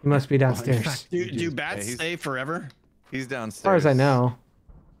 He must be in downstairs. fact, Do bats he's- stay forever? He's downstairs. As far as I know.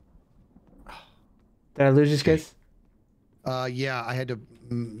 Did I lose you, Skiz? Yeah, I had to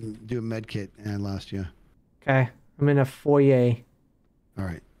do a med kit and I lost you. Okay. I'm in a foyer. All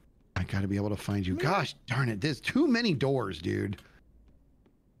right. I got to be able to find you. Gosh darn it. There's too many doors, dude.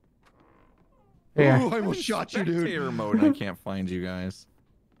 Yeah. Ooh, I almost shot you, dude. Spectator mode, and I can't find you guys.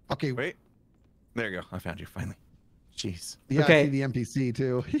 Okay. Wait. There you go. I found you finally. Jeez. Yeah, Okay. I see the NPC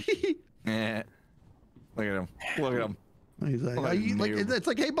too. Eh. Look at him. Look at him. He's like, What a are you, like, noob. it's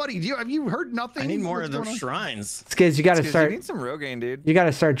like, hey, buddy, have you heard nothing? I need more What's of those going on? shrines. Skiz, you gotta You start. need some Rogaine, dude. You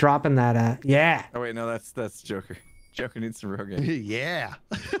gotta start dropping that. Yeah. Oh wait, no, that's Joker. Joker needs some Rogaine. Yeah.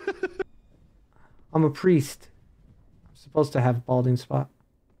 I'm a priest. I'm supposed to have a balding spot.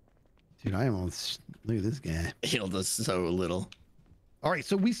 Dude, I almost look at this guy. Healed us so little. All right,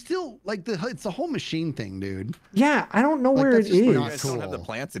 so we still like it's the whole machine thing, dude. Yeah, I don't know Like, where it that's just You not is. guys don't have the cool.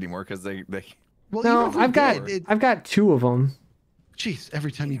 plants anymore because they Well, No, even if we I've got did, I've got 2 of them. Jeez,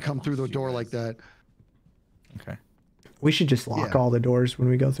 every time you come through the door like that. Okay. We should just lock Yeah. all the doors when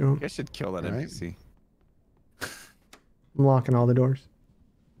we go through You them. guys should kill that All right. NPC. I'm locking all the doors.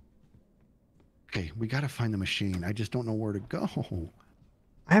 Okay, we got to find the machine. I just don't know where to go.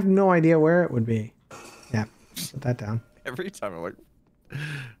 I have no idea where it would be. Yeah, put that down. Every time I'm like,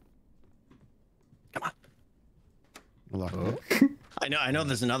 Lock oh. it. I know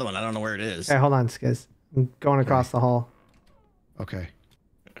there's another one. I don't know where it is. Okay, hold on, Skiz. I'm going across the hall. Okay.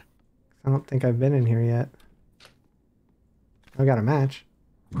 I don't think I've been in here yet. I got a match.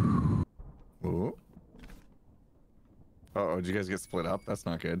 oh. Oh, did you guys get split up? That's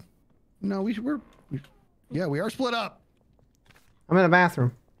not good. No, yeah, we are split up. I'm in the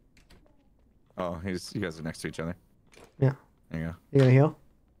bathroom. Oh, you guys are next to each other. Yeah. There you go. You gonna heal?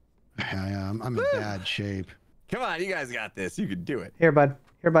 I'm in bad shape. Come on, you guys got this. You can do it. Here, bud.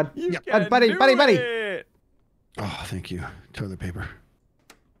 Here, bud. You Yeah. can buddy, do buddy. it. Oh, thank you. Toilet paper.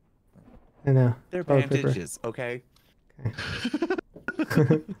 I know. They're Toilet paper. bandages, okay?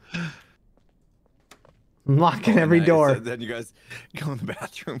 I'm locking every Nice. door. And then you guys go in the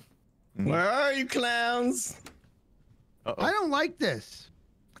bathroom. Where are you, clowns? Uh-oh. I don't like this.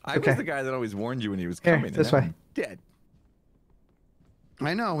 I Okay. was the guy that always warned you when he was Here, coming. and this now way. I'm dead.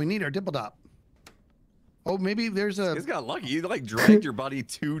 I know. We need our dipple-dop. Oh, maybe there's a. He's got lucky. You like dragged your buddy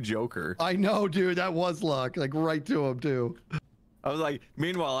to Joker. I know, dude. That was luck. Like right to him too. I was like,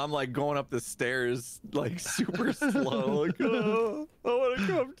 meanwhile, I'm like going up the stairs like super slow. Like, oh, I want to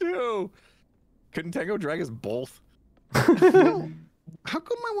come too. Couldn't Tango drag us both? Well, how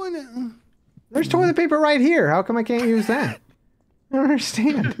come I want to? There's toilet paper right here. How come I can't use that? I don't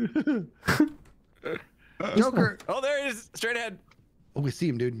understand. Joker. Oh, there he is, straight ahead. Oh, we see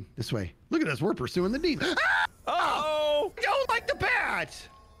him, dude. This way. Look at us. We're pursuing the demon. Oh, Don't like the bat.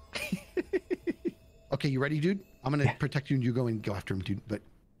 Okay, you ready, dude? I'm gonna protect you, and you go after him, dude. But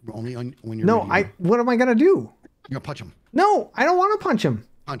only when you're No, ready. what am I gonna do? You're gonna punch him. No, I don't want to punch him.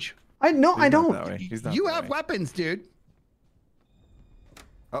 Punch. I He's not that don't. way. He's not You that have way. weapons, dude.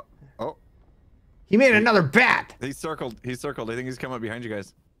 Oh, He made another bat. he's circled. He's circled. I think he's coming up behind you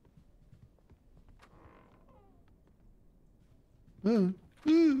guys. Mm.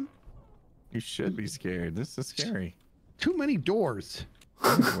 You should be scared. This is scary. Too many doors.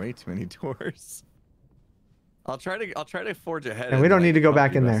 Way too many doors. I'll try to forge ahead. And we don't need to go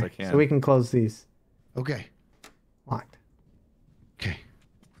back in there, there, so we can close these. Okay. Locked. Okay.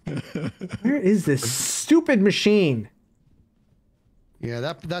 Where is this stupid machine? Yeah,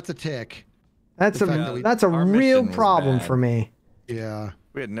 that's a tick. That's The fact that we- that's a our real mission was problem bad. for me. Yeah.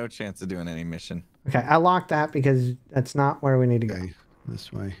 We had no chance of doing any mission. Okay, I locked that because that's not where we need to go. Okay.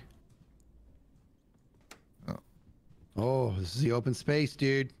 This way. Oh. Oh, this is the open space,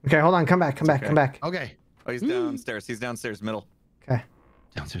 dude. Okay, hold on. Come back. Come back. okay. Come back. Okay. Oh, he's downstairs. He's downstairs, middle. Okay.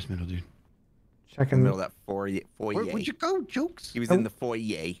 Downstairs middle, dude. In the Checking. middle of that foyer. Where'd you go, Jokes? He was in the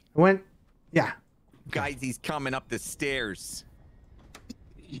foyer. Went. Yeah. Guys, he's coming up the stairs.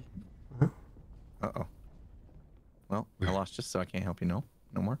 Huh? Uh-oh. Well, I lost just so I can't help you. No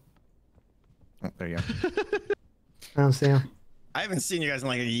more. Oh, there you go. I don't see him. I haven't seen you guys in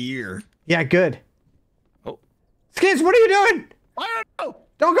like a year. Yeah, good. Oh. Skids, what are you doing? I don't know.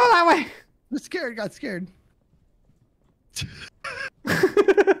 Don't go that way. I'm scared. Got scared.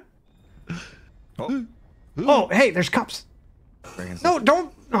 Oh. Oh, hey, there's cups. Bring us No,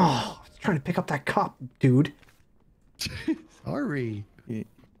 don't. Oh, I was trying to pick up that cup, dude. Sorry. You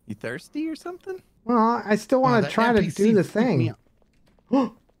thirsty or something? Well, I still Oh, want to that try to NPC do the freaked me thing.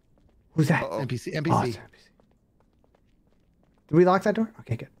 out. Who's that? Uh-oh. NPC. Oh, NPC. it's an NPC. Did we lock that door?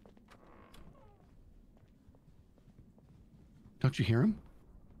 Okay, good. Don't you hear him?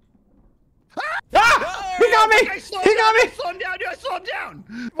 Ah! He got me! He got me! Slow him down, dude. Slow him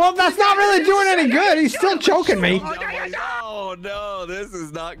down. Well, that's not really doing any good. He's still choking me. No, no, this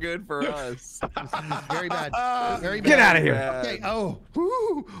is not good for us. Very bad. Very bad. Get out of here. Okay. Oh.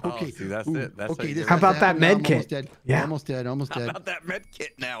 Woo. Okay. see, that's it. That's okay. how you This do How it. about that med I'm kit? Almost dead. Yeah. Almost dead. Almost How dead. about that med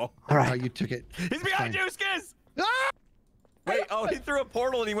kit now? All Oh, right. you took it. He's behind you, Skiz! Ah! Wait, oh, he threw a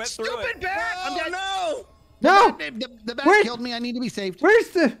portal and he went through it. Stupid bat! I'm dead. No. No! The bat Where- killed me. I need to be saved. Where are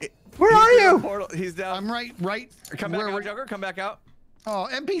He threw a you? portal. He's down. I'm right. Come back Where- out, Joker. Come back out. Oh,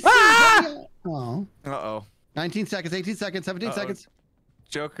 NPC. Ah! Oh. Uh-oh. 19 seconds, 18 seconds, 17 Uh-oh. seconds.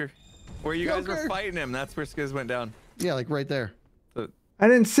 Joker. Where you guys were Joker. fighting him, that's where Skiz went down. Yeah, like right there. I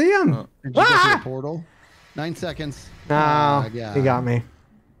didn't see him. Oh. Did you go through Ah! the portal? 9 seconds. No, Yeah. he got me.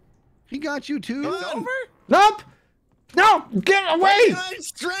 He got you too. It's over? Nope. No, get away. I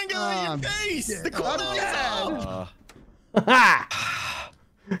strangulate your face. The cold is out.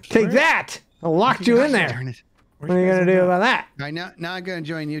 Take that. I locked you in there. Darn it. What are you going to do about that? All right, now I'm going to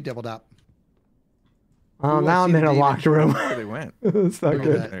join you, Double Dop. Oh, Ooh, I now I'm see in the a demon. locked room. Where they went. It's not Look at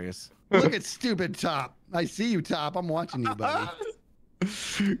good. that. There he is. Look at stupid Top. I see you, Top. I'm watching you, buddy.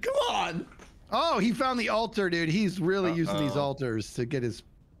 Come on. Oh, he found the altar, dude. He's really using these Uh-oh. altars to get his...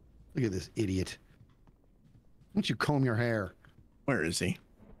 Look at this idiot. Why don't you comb your hair? Where is he?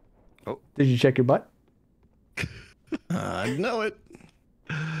 Did you check your butt? I know it.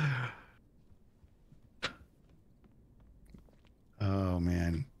 Oh,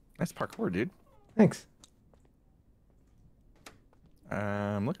 man. Nice parkour, dude. Thanks.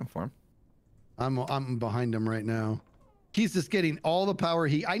 I'm looking for him. I'm behind him right now. He's just getting all the power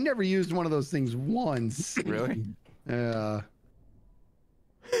I never used one of those things once. Really? Yeah.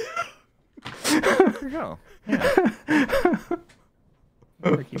 There you go. Yeah.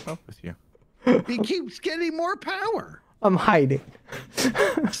 I keep up with you. He keeps getting more power. I'm hiding.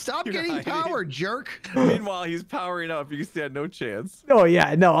 Stop You're getting hiding. power, jerk. Meanwhile, he's powering up. You can stand no chance. Oh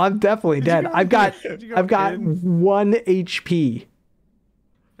yeah, no, I'm definitely dead. go I've got Did you go I've got in? 1 HP.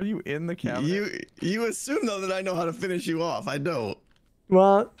 Are you in the cabinet? You assume though that I know how to finish you off. I don't.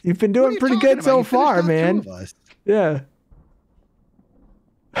 Well, you've been What are doing you pretty talking good about? so You finished far, off two man. of us. Yeah.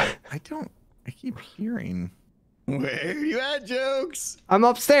 I don't. I keep hearing. Where you at, Jokes? I'm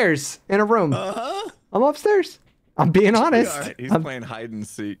upstairs in a room. Uh-huh. I'm upstairs. I'm being honest. are. He's I'm, playing hide and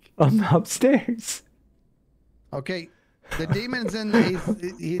seek. I'm upstairs. Okay. The demon's in.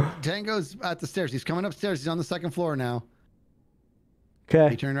 Tango's at the stairs. He's coming upstairs. He's on the second floor now. He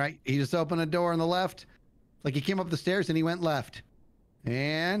Okay. turned right. He just opened a door on the left. Like he came up the stairs and he went left.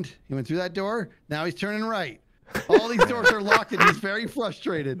 And he went through that door. Now he's turning right. All these doors are locked and he's very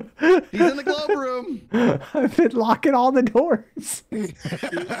frustrated. He's in the globe room. I've been locking all the doors. It's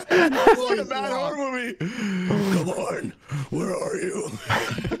like a bad horror movie. Come on. Where are you?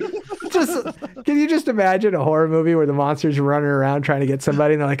 Can you just imagine a horror movie where the monsters are running around trying to get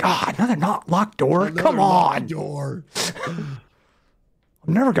somebody and they're like, oh, another not locked door? Come on. Door. I'm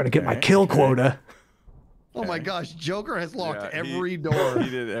never going to get my kill quota. Oh my gosh. Joker has locked Yeah, every door. He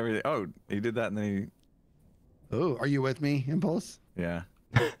did everything. Oh, he did that and then Oh, are you with me, Impulse? he. Yeah.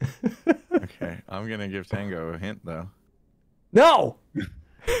 Okay. I'm going to give Tango a hint, though. No.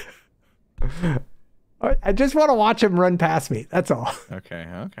 I just want to watch him run past me. That's all. Okay.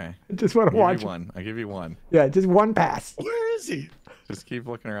 Okay. I just want to I'll watch give you him. one. I'll give you one. Yeah, just one pass. Where is he? Just keep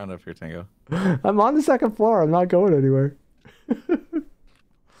looking around up here, Tango. I'm on the second floor. I'm not going anywhere.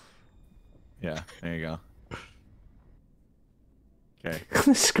 Yeah. There you go. Okay.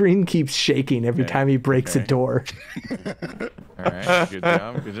 The screen keeps shaking every Okay, time he breaks a okay. door. All right. Good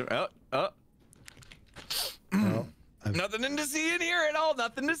job. Good job. Oh, Nothing to see in here at all.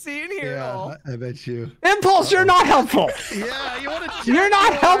 Nothing to see in here at all. I bet you. Impulse, you're not helpful. Yeah, you want to? You're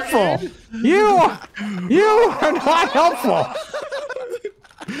not helpful. You are not helpful.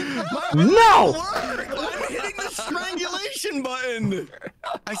 No. I'm hitting the strangulation button.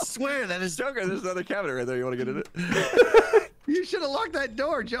 I swear that is Joker, there's another cabinet right there. You want to get in it? You should have locked that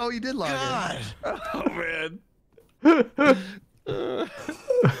door, Joe. You did lock God. Oh, man.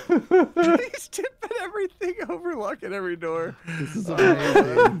 He's tipping everything over, locking every door. it. This is That's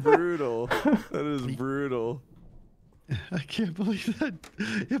amazing. brutal. That is brutal. I can't believe that.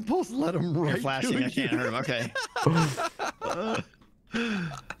 Impulse let him right. You're flashing. to I can't hurt him. Okay.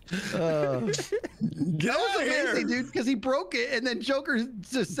 Get That was out of here. amazing, dude, because he broke it, and then Joker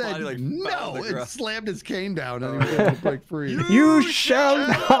just said Body, like, fell on no the and ground. slammed his cane down, and he was able to break free. You shall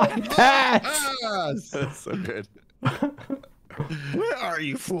not pass. Yes. That's so good. Where are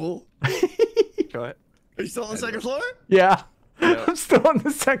you, fool? Go ahead. Are you still on the second floor? Yeah. I'm still on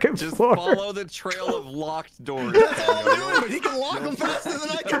the second Just floor. follow the trail of locked doors. That's all I'm doing, but he can lock them faster than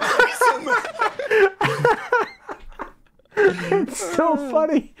I can. It's so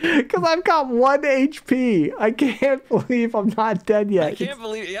funny because I've got 1 HP. I can't believe I'm not dead yet. I can't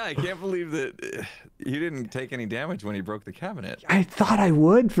believe that you didn't take any damage when he broke the cabinet. I thought I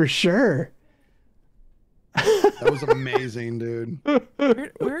would for sure. That was amazing, dude.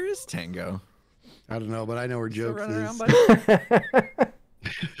 Where is Tango? I don't know, but I know where Still Jokes running around,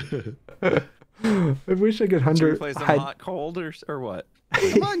 is. buddy? I wish I could Should we 100. play some hot cold or what?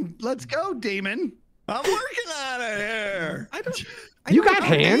 Come on, let's go, demon. I'm working on it here. You got I'm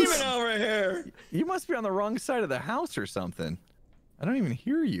hands? demon over here. You must be on the wrong side of the house or something. I don't even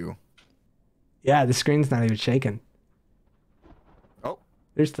hear you. Yeah, the screen's not even shaking. Oh,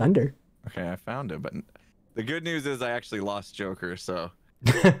 There's thunder. okay, I found it. But the good news is I actually lost Joker, so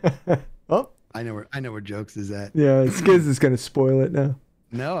Oh, I know where Jokes is at. yeah, Skiz is gonna spoil it now.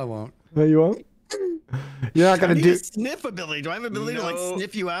 No, I won't. No, you won't. You're not I gonna need do. a sniff ability. Do I have ability to like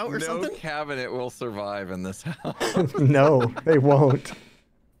sniff you out or no something? cabinet will survive in this house. No, they won't.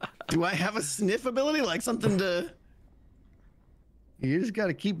 Do I have a sniff ability, like something to? You just got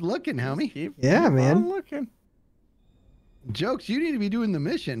to keep looking, homie. Yeah, keep man. on looking. Jokes, you need to be doing the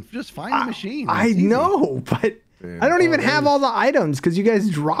mission. Just find the machine. I It's easy. know, but Dude, I don't even have there's- all the items because you guys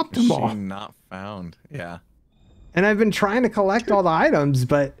dropped them all. Machine not found. Yeah. And I've been trying to collect all the items,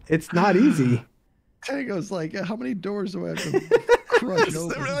 but it's not easy. Tango's like, how many doors do I have to crush It's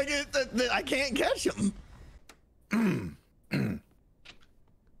open? like I can't catch him.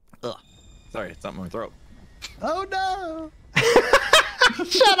 Ugh. Sorry, it's something in my throat. Oh no!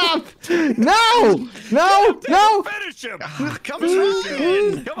 Shut up! No! No! No! Finish him! Come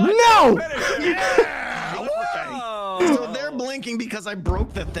in. Come on, No! finish him! Yeah. Whoa! So they're blinking because I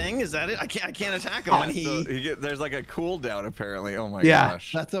broke the thing. Is that it? I can't attack him when So he. there's like a cooldown apparently. Oh my Yeah.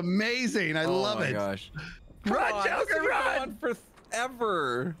 gosh. That's amazing. I love Oh my it. gosh. Run, Come on, Joker, this has been run! going on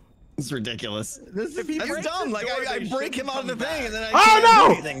Forever. It's ridiculous. This is breaks That's the dumb. Like door, I they break him shouldn't out of the come thing and then I Oh can't do no!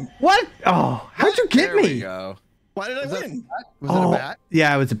 anything. What? Oh, how'd you get There we me? go. Why did I win? Was it Oh, a bat?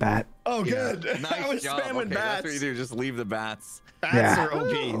 yeah, it was a bat. Oh, good. I Nice was job. spamming Okay, bats. that's what you do. Just leave the bats. Bats Yeah. are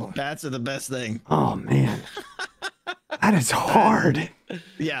OP. Bats are the best thing. Oh man, that is hard.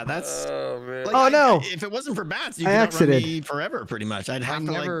 Yeah, that's. Oh man. Oh, no. If it wasn't for bats, you I could outrun exited. me forever, pretty much. I'd I have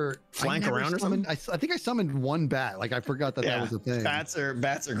to never like flank I never around or summoned, something. I think I summoned one bat. Like I forgot that that was a thing. Bats are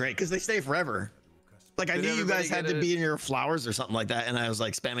great because they stay forever. Like I Did knew you everybody guys had get to it? be in your flowers or something like that, and I was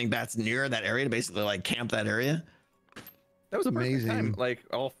like spamming bats near that area to basically like camp that area. That was Amazing. amazing. Like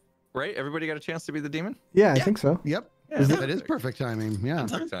all right. Everybody got a chance to be the demon. Yeah, I think so. Yep. Yeah, That is perfect timing. Yeah.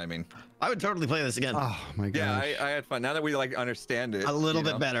 Perfect timing. I would totally play this again. Oh my gosh. Yeah, I had fun. Now that we like understand it A little you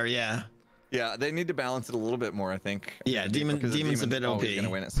bit know? better, yeah. Yeah, they need to balance it a little bit more, I think. Yeah, Because the demon's a bit OP. always gonna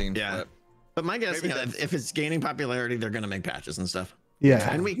win, it seems. Yeah. but- But my guess, Maybe you know, that's- if it's gaining popularity, they're gonna make patches and stuff. Yeah,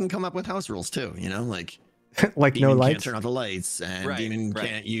 And we can come up with house rules too. You know, like like demon no can't lights. turn off the lights, and Right, demon right.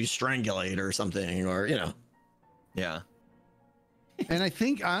 can't use strangulate or something, or you know. Yeah. And I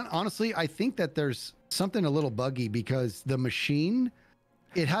think, honestly, I think that there's something a little buggy because the machine,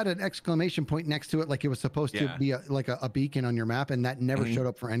 it had an exclamation point next to it, like it was supposed Yeah. to be a beacon on your map, and that never Mhm. showed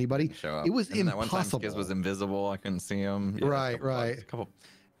up for anybody. Show up. It was And that one time impossible. Skiz was invisible. I couldn't see him. Right, a couple right. bugs, a couple.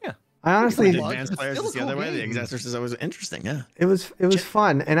 I honestly, Well, Advanced it's players still is a the other cool way. The game. Exorcist is always interesting. Yeah. it was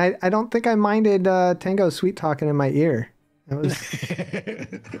fun, and I don't think I minded Tango sweet talking in my ear. It was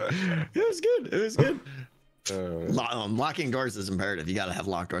It was good. It was good. Uh, Locking doors is imperative. You got to have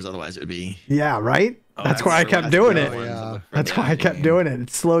locked doors, otherwise it would be. yeah, right. Oh, that's why I kept that's doing the it. other one. yeah. That's why I kept doing it. It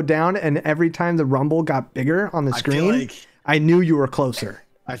slowed down, and every time the rumble got bigger on the I feel screen, like I knew you were closer.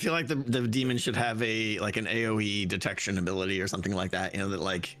 I feel like the demon should have a like an AOE detection ability or something like that. You know that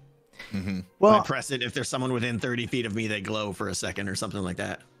like mhm. I Well, press it if there's someone within 30 feet of me, they glow for a second or something like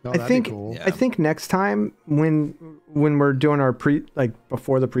that. Oh, I that'd think be cool. Yeah. I think next time when we're doing our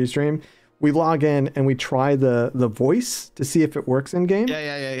before the pre-stream, we log in and we try the voice to see if it works in game,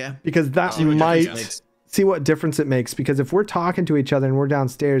 Yeah. because that See what might difference it makes. see what difference it makes. Because if we're talking to each other and we're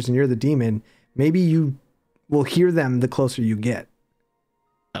downstairs and you're the demon, maybe you will hear them the closer you get,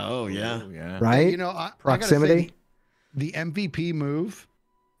 Oh yeah. Oh, yeah. right? You know, I gotta say, Proximity. the MVP move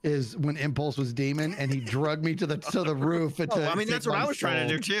is when Impulse was demon and he drugged me to the roof. Oh, I mean that's what I was trying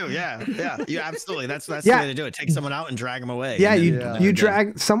to do too. Yeah. Yeah, absolutely. That's Yeah. the way to do it. Take someone out and drag them away. Yeah, and you then-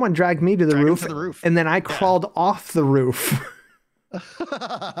 you someone dragged me to the Drag 'em roof, to the roof. and then I crawled off the roof.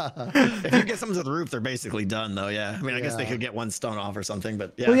 If you get someone to the roof, they're basically done though. Yeah. I mean, I guess they Yeah. could get one stone off or something,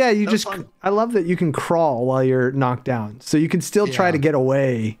 but yeah. Well, yeah, you that was just. fun. I love that you can crawl while you're knocked down, so you can still try Yeah. to get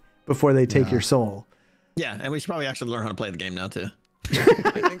away before they take Yeah. your soul. Yeah, and we should probably actually learn how to play the game now too.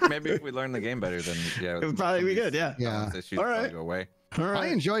 I think maybe if we learn the game better, then yeah, It would probably be good. Yeah. Yeah. issues All probably right. go away. All I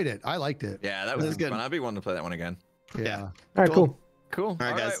right. enjoyed it. I liked it. Yeah, that was That's good. fun. I'd be wanting to play that one again. Yeah. All right, cool. Cool. All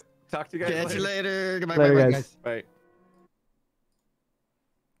right, guys. Talk to you guys Catch you later. Goodbye. Later, Bye, bye. guys. Bye.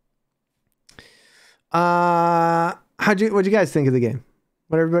 What'd you guys think of the game?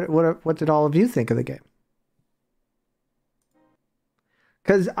 What did all of you think of the game?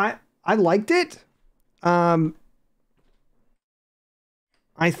 Because I liked it. I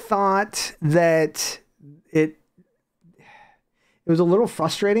thought that it was a little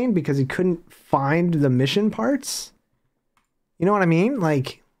frustrating because he couldn't find the mission parts. You know what I mean?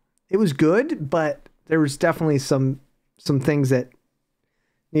 Like, it was good, but there was definitely some things that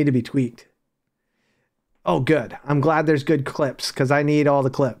need to be tweaked. Oh, good. I'm glad there's good clips because I need all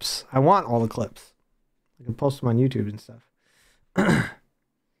the clips. I want all the clips. I can post them on YouTube and stuff. A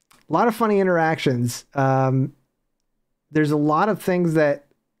lot of funny interactions. There's a lot of things that,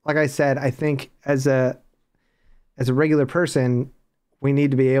 like I said, I think as a regular person, we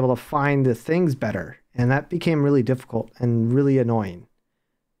need to be able to find the things better. And that became really difficult and really annoying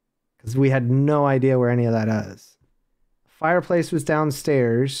because we had no idea where any of that is. Fireplace was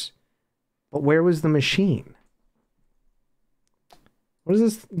downstairs, but where was the machine? What is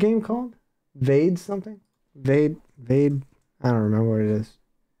this game called? Vade something? Vade. I don't remember what it is.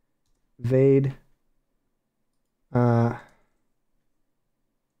 Vade. I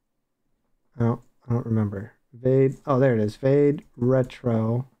don't remember. Vade. Oh, there it is. Vade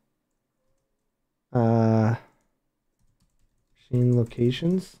Retro. Machine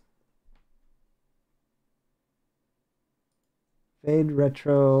locations. Vade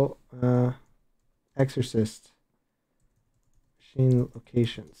Retro. Exorcist. Machine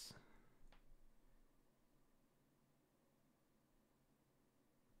locations.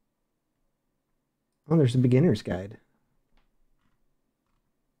 Oh, there's a beginner's guide.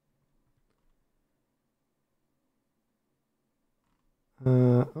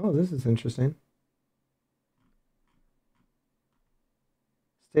 Oh, this is interesting.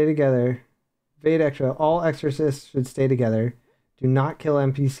 Stay together. Vade Extra. All exorcists should stay together. Do not kill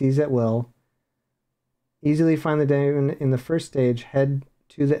NPCs at will. Easily find the demon in the first stage. Head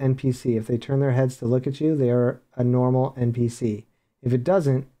to the NPC. If they turn their heads to look at you, they are a normal NPC. If it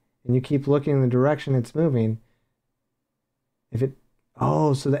doesn't, and you keep looking in the direction it's moving,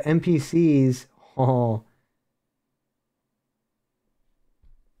 oh, so the NPCs, oh.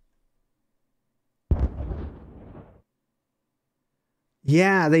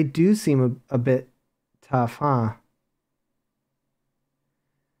 Yeah, they do seem a bit tough, huh?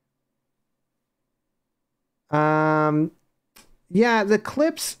 Yeah, the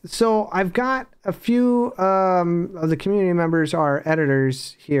clips. So I've got a few of the community members are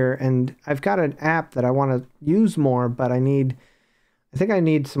editors here, and I've got an app that I want to use more, but I think I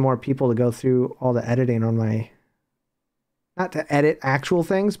need some more people to go through all the editing on not to edit actual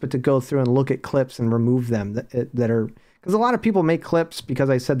things, but to go through and look at clips and remove them that are, because a lot of people make clips because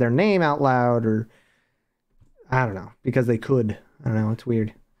I said their name out loud, or I don't know, because they could. I don't know. It's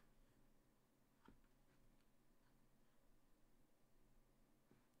weird.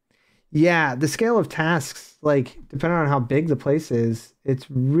 Yeah, the scale of tasks, like, depending on how big the place is, it's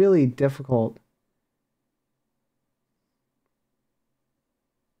really difficult.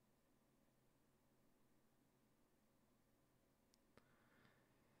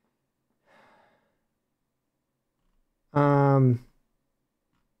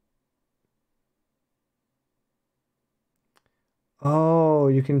 Oh,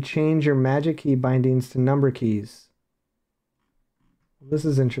 you can change your magic key bindings to number keys. This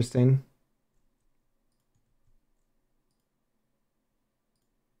is interesting.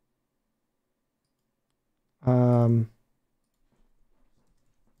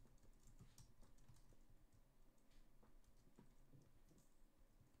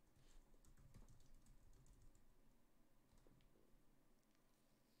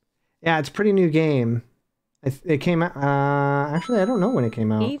 Yeah, it's a pretty new game. It came out, actually, I don't know when it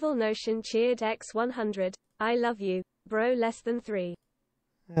came out. Evil Notion cheered X100. I love you, bro. Less than 3.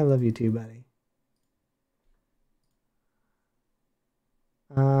 I love you too, buddy.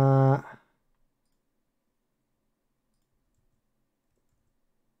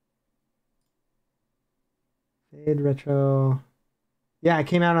 Fade Retro. Yeah, it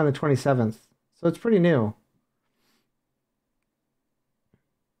came out on the 27th. So it's pretty new.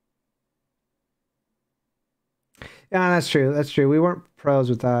 Yeah, that's true. That's true. We weren't pros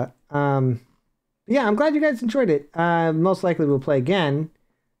with that. Yeah, I'm glad you guys enjoyed it. Most likely we'll play again.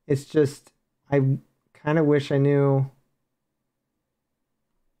 It's just, I kind of wish I knew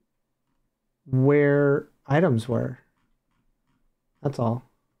where items were. That's all.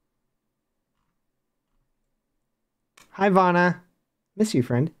 Hi, Vana. Miss you,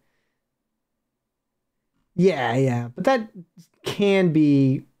 friend. Yeah. But that can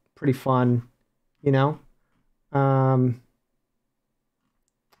be pretty fun, you know?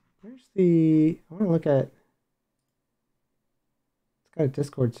 Where's the... I want to look at... It's got a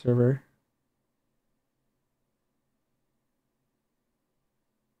Discord server.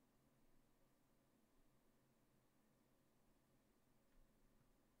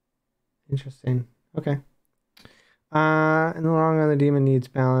 Interesting. Okay. In the long run, the demon needs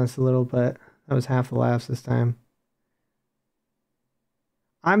balance a little, but that was half the laughs this time.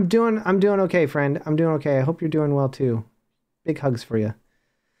 I'm doing okay, friend. I'm doing okay. I hope you're doing well too. Big hugs for you.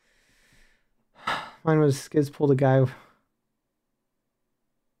 Mine was Skiz pulled a guy. How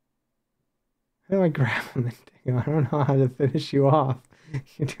do I grab him and take him? I don't know how to finish you off.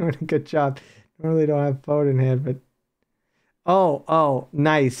 You're doing a good job. Normally don't have phone in hand, but oh,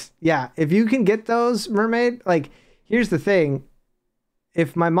 nice. Yeah, if you can get those, Mermaid, like, here's the thing.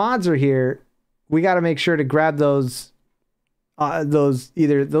 If my mods are here, we got to make sure to grab those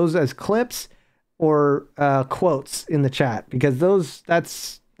either those as clips or quotes in the chat, because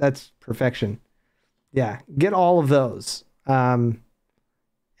that's perfection. Yeah, get all of those. Yeah.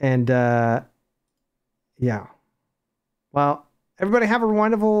 Well, everybody have a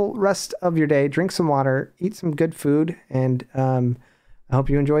wonderful rest of your day. Drink some water, eat some good food, and I hope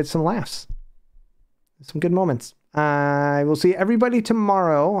you enjoyed some laughs. Some good moments. I will see everybody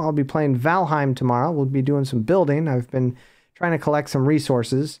tomorrow. I'll be playing Valheim tomorrow. We'll be doing some building. I've been trying to collect some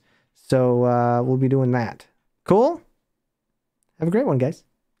resources, so we'll be doing that. Cool? Have a great one, guys.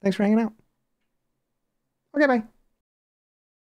 Thanks for hanging out. Okay, bye.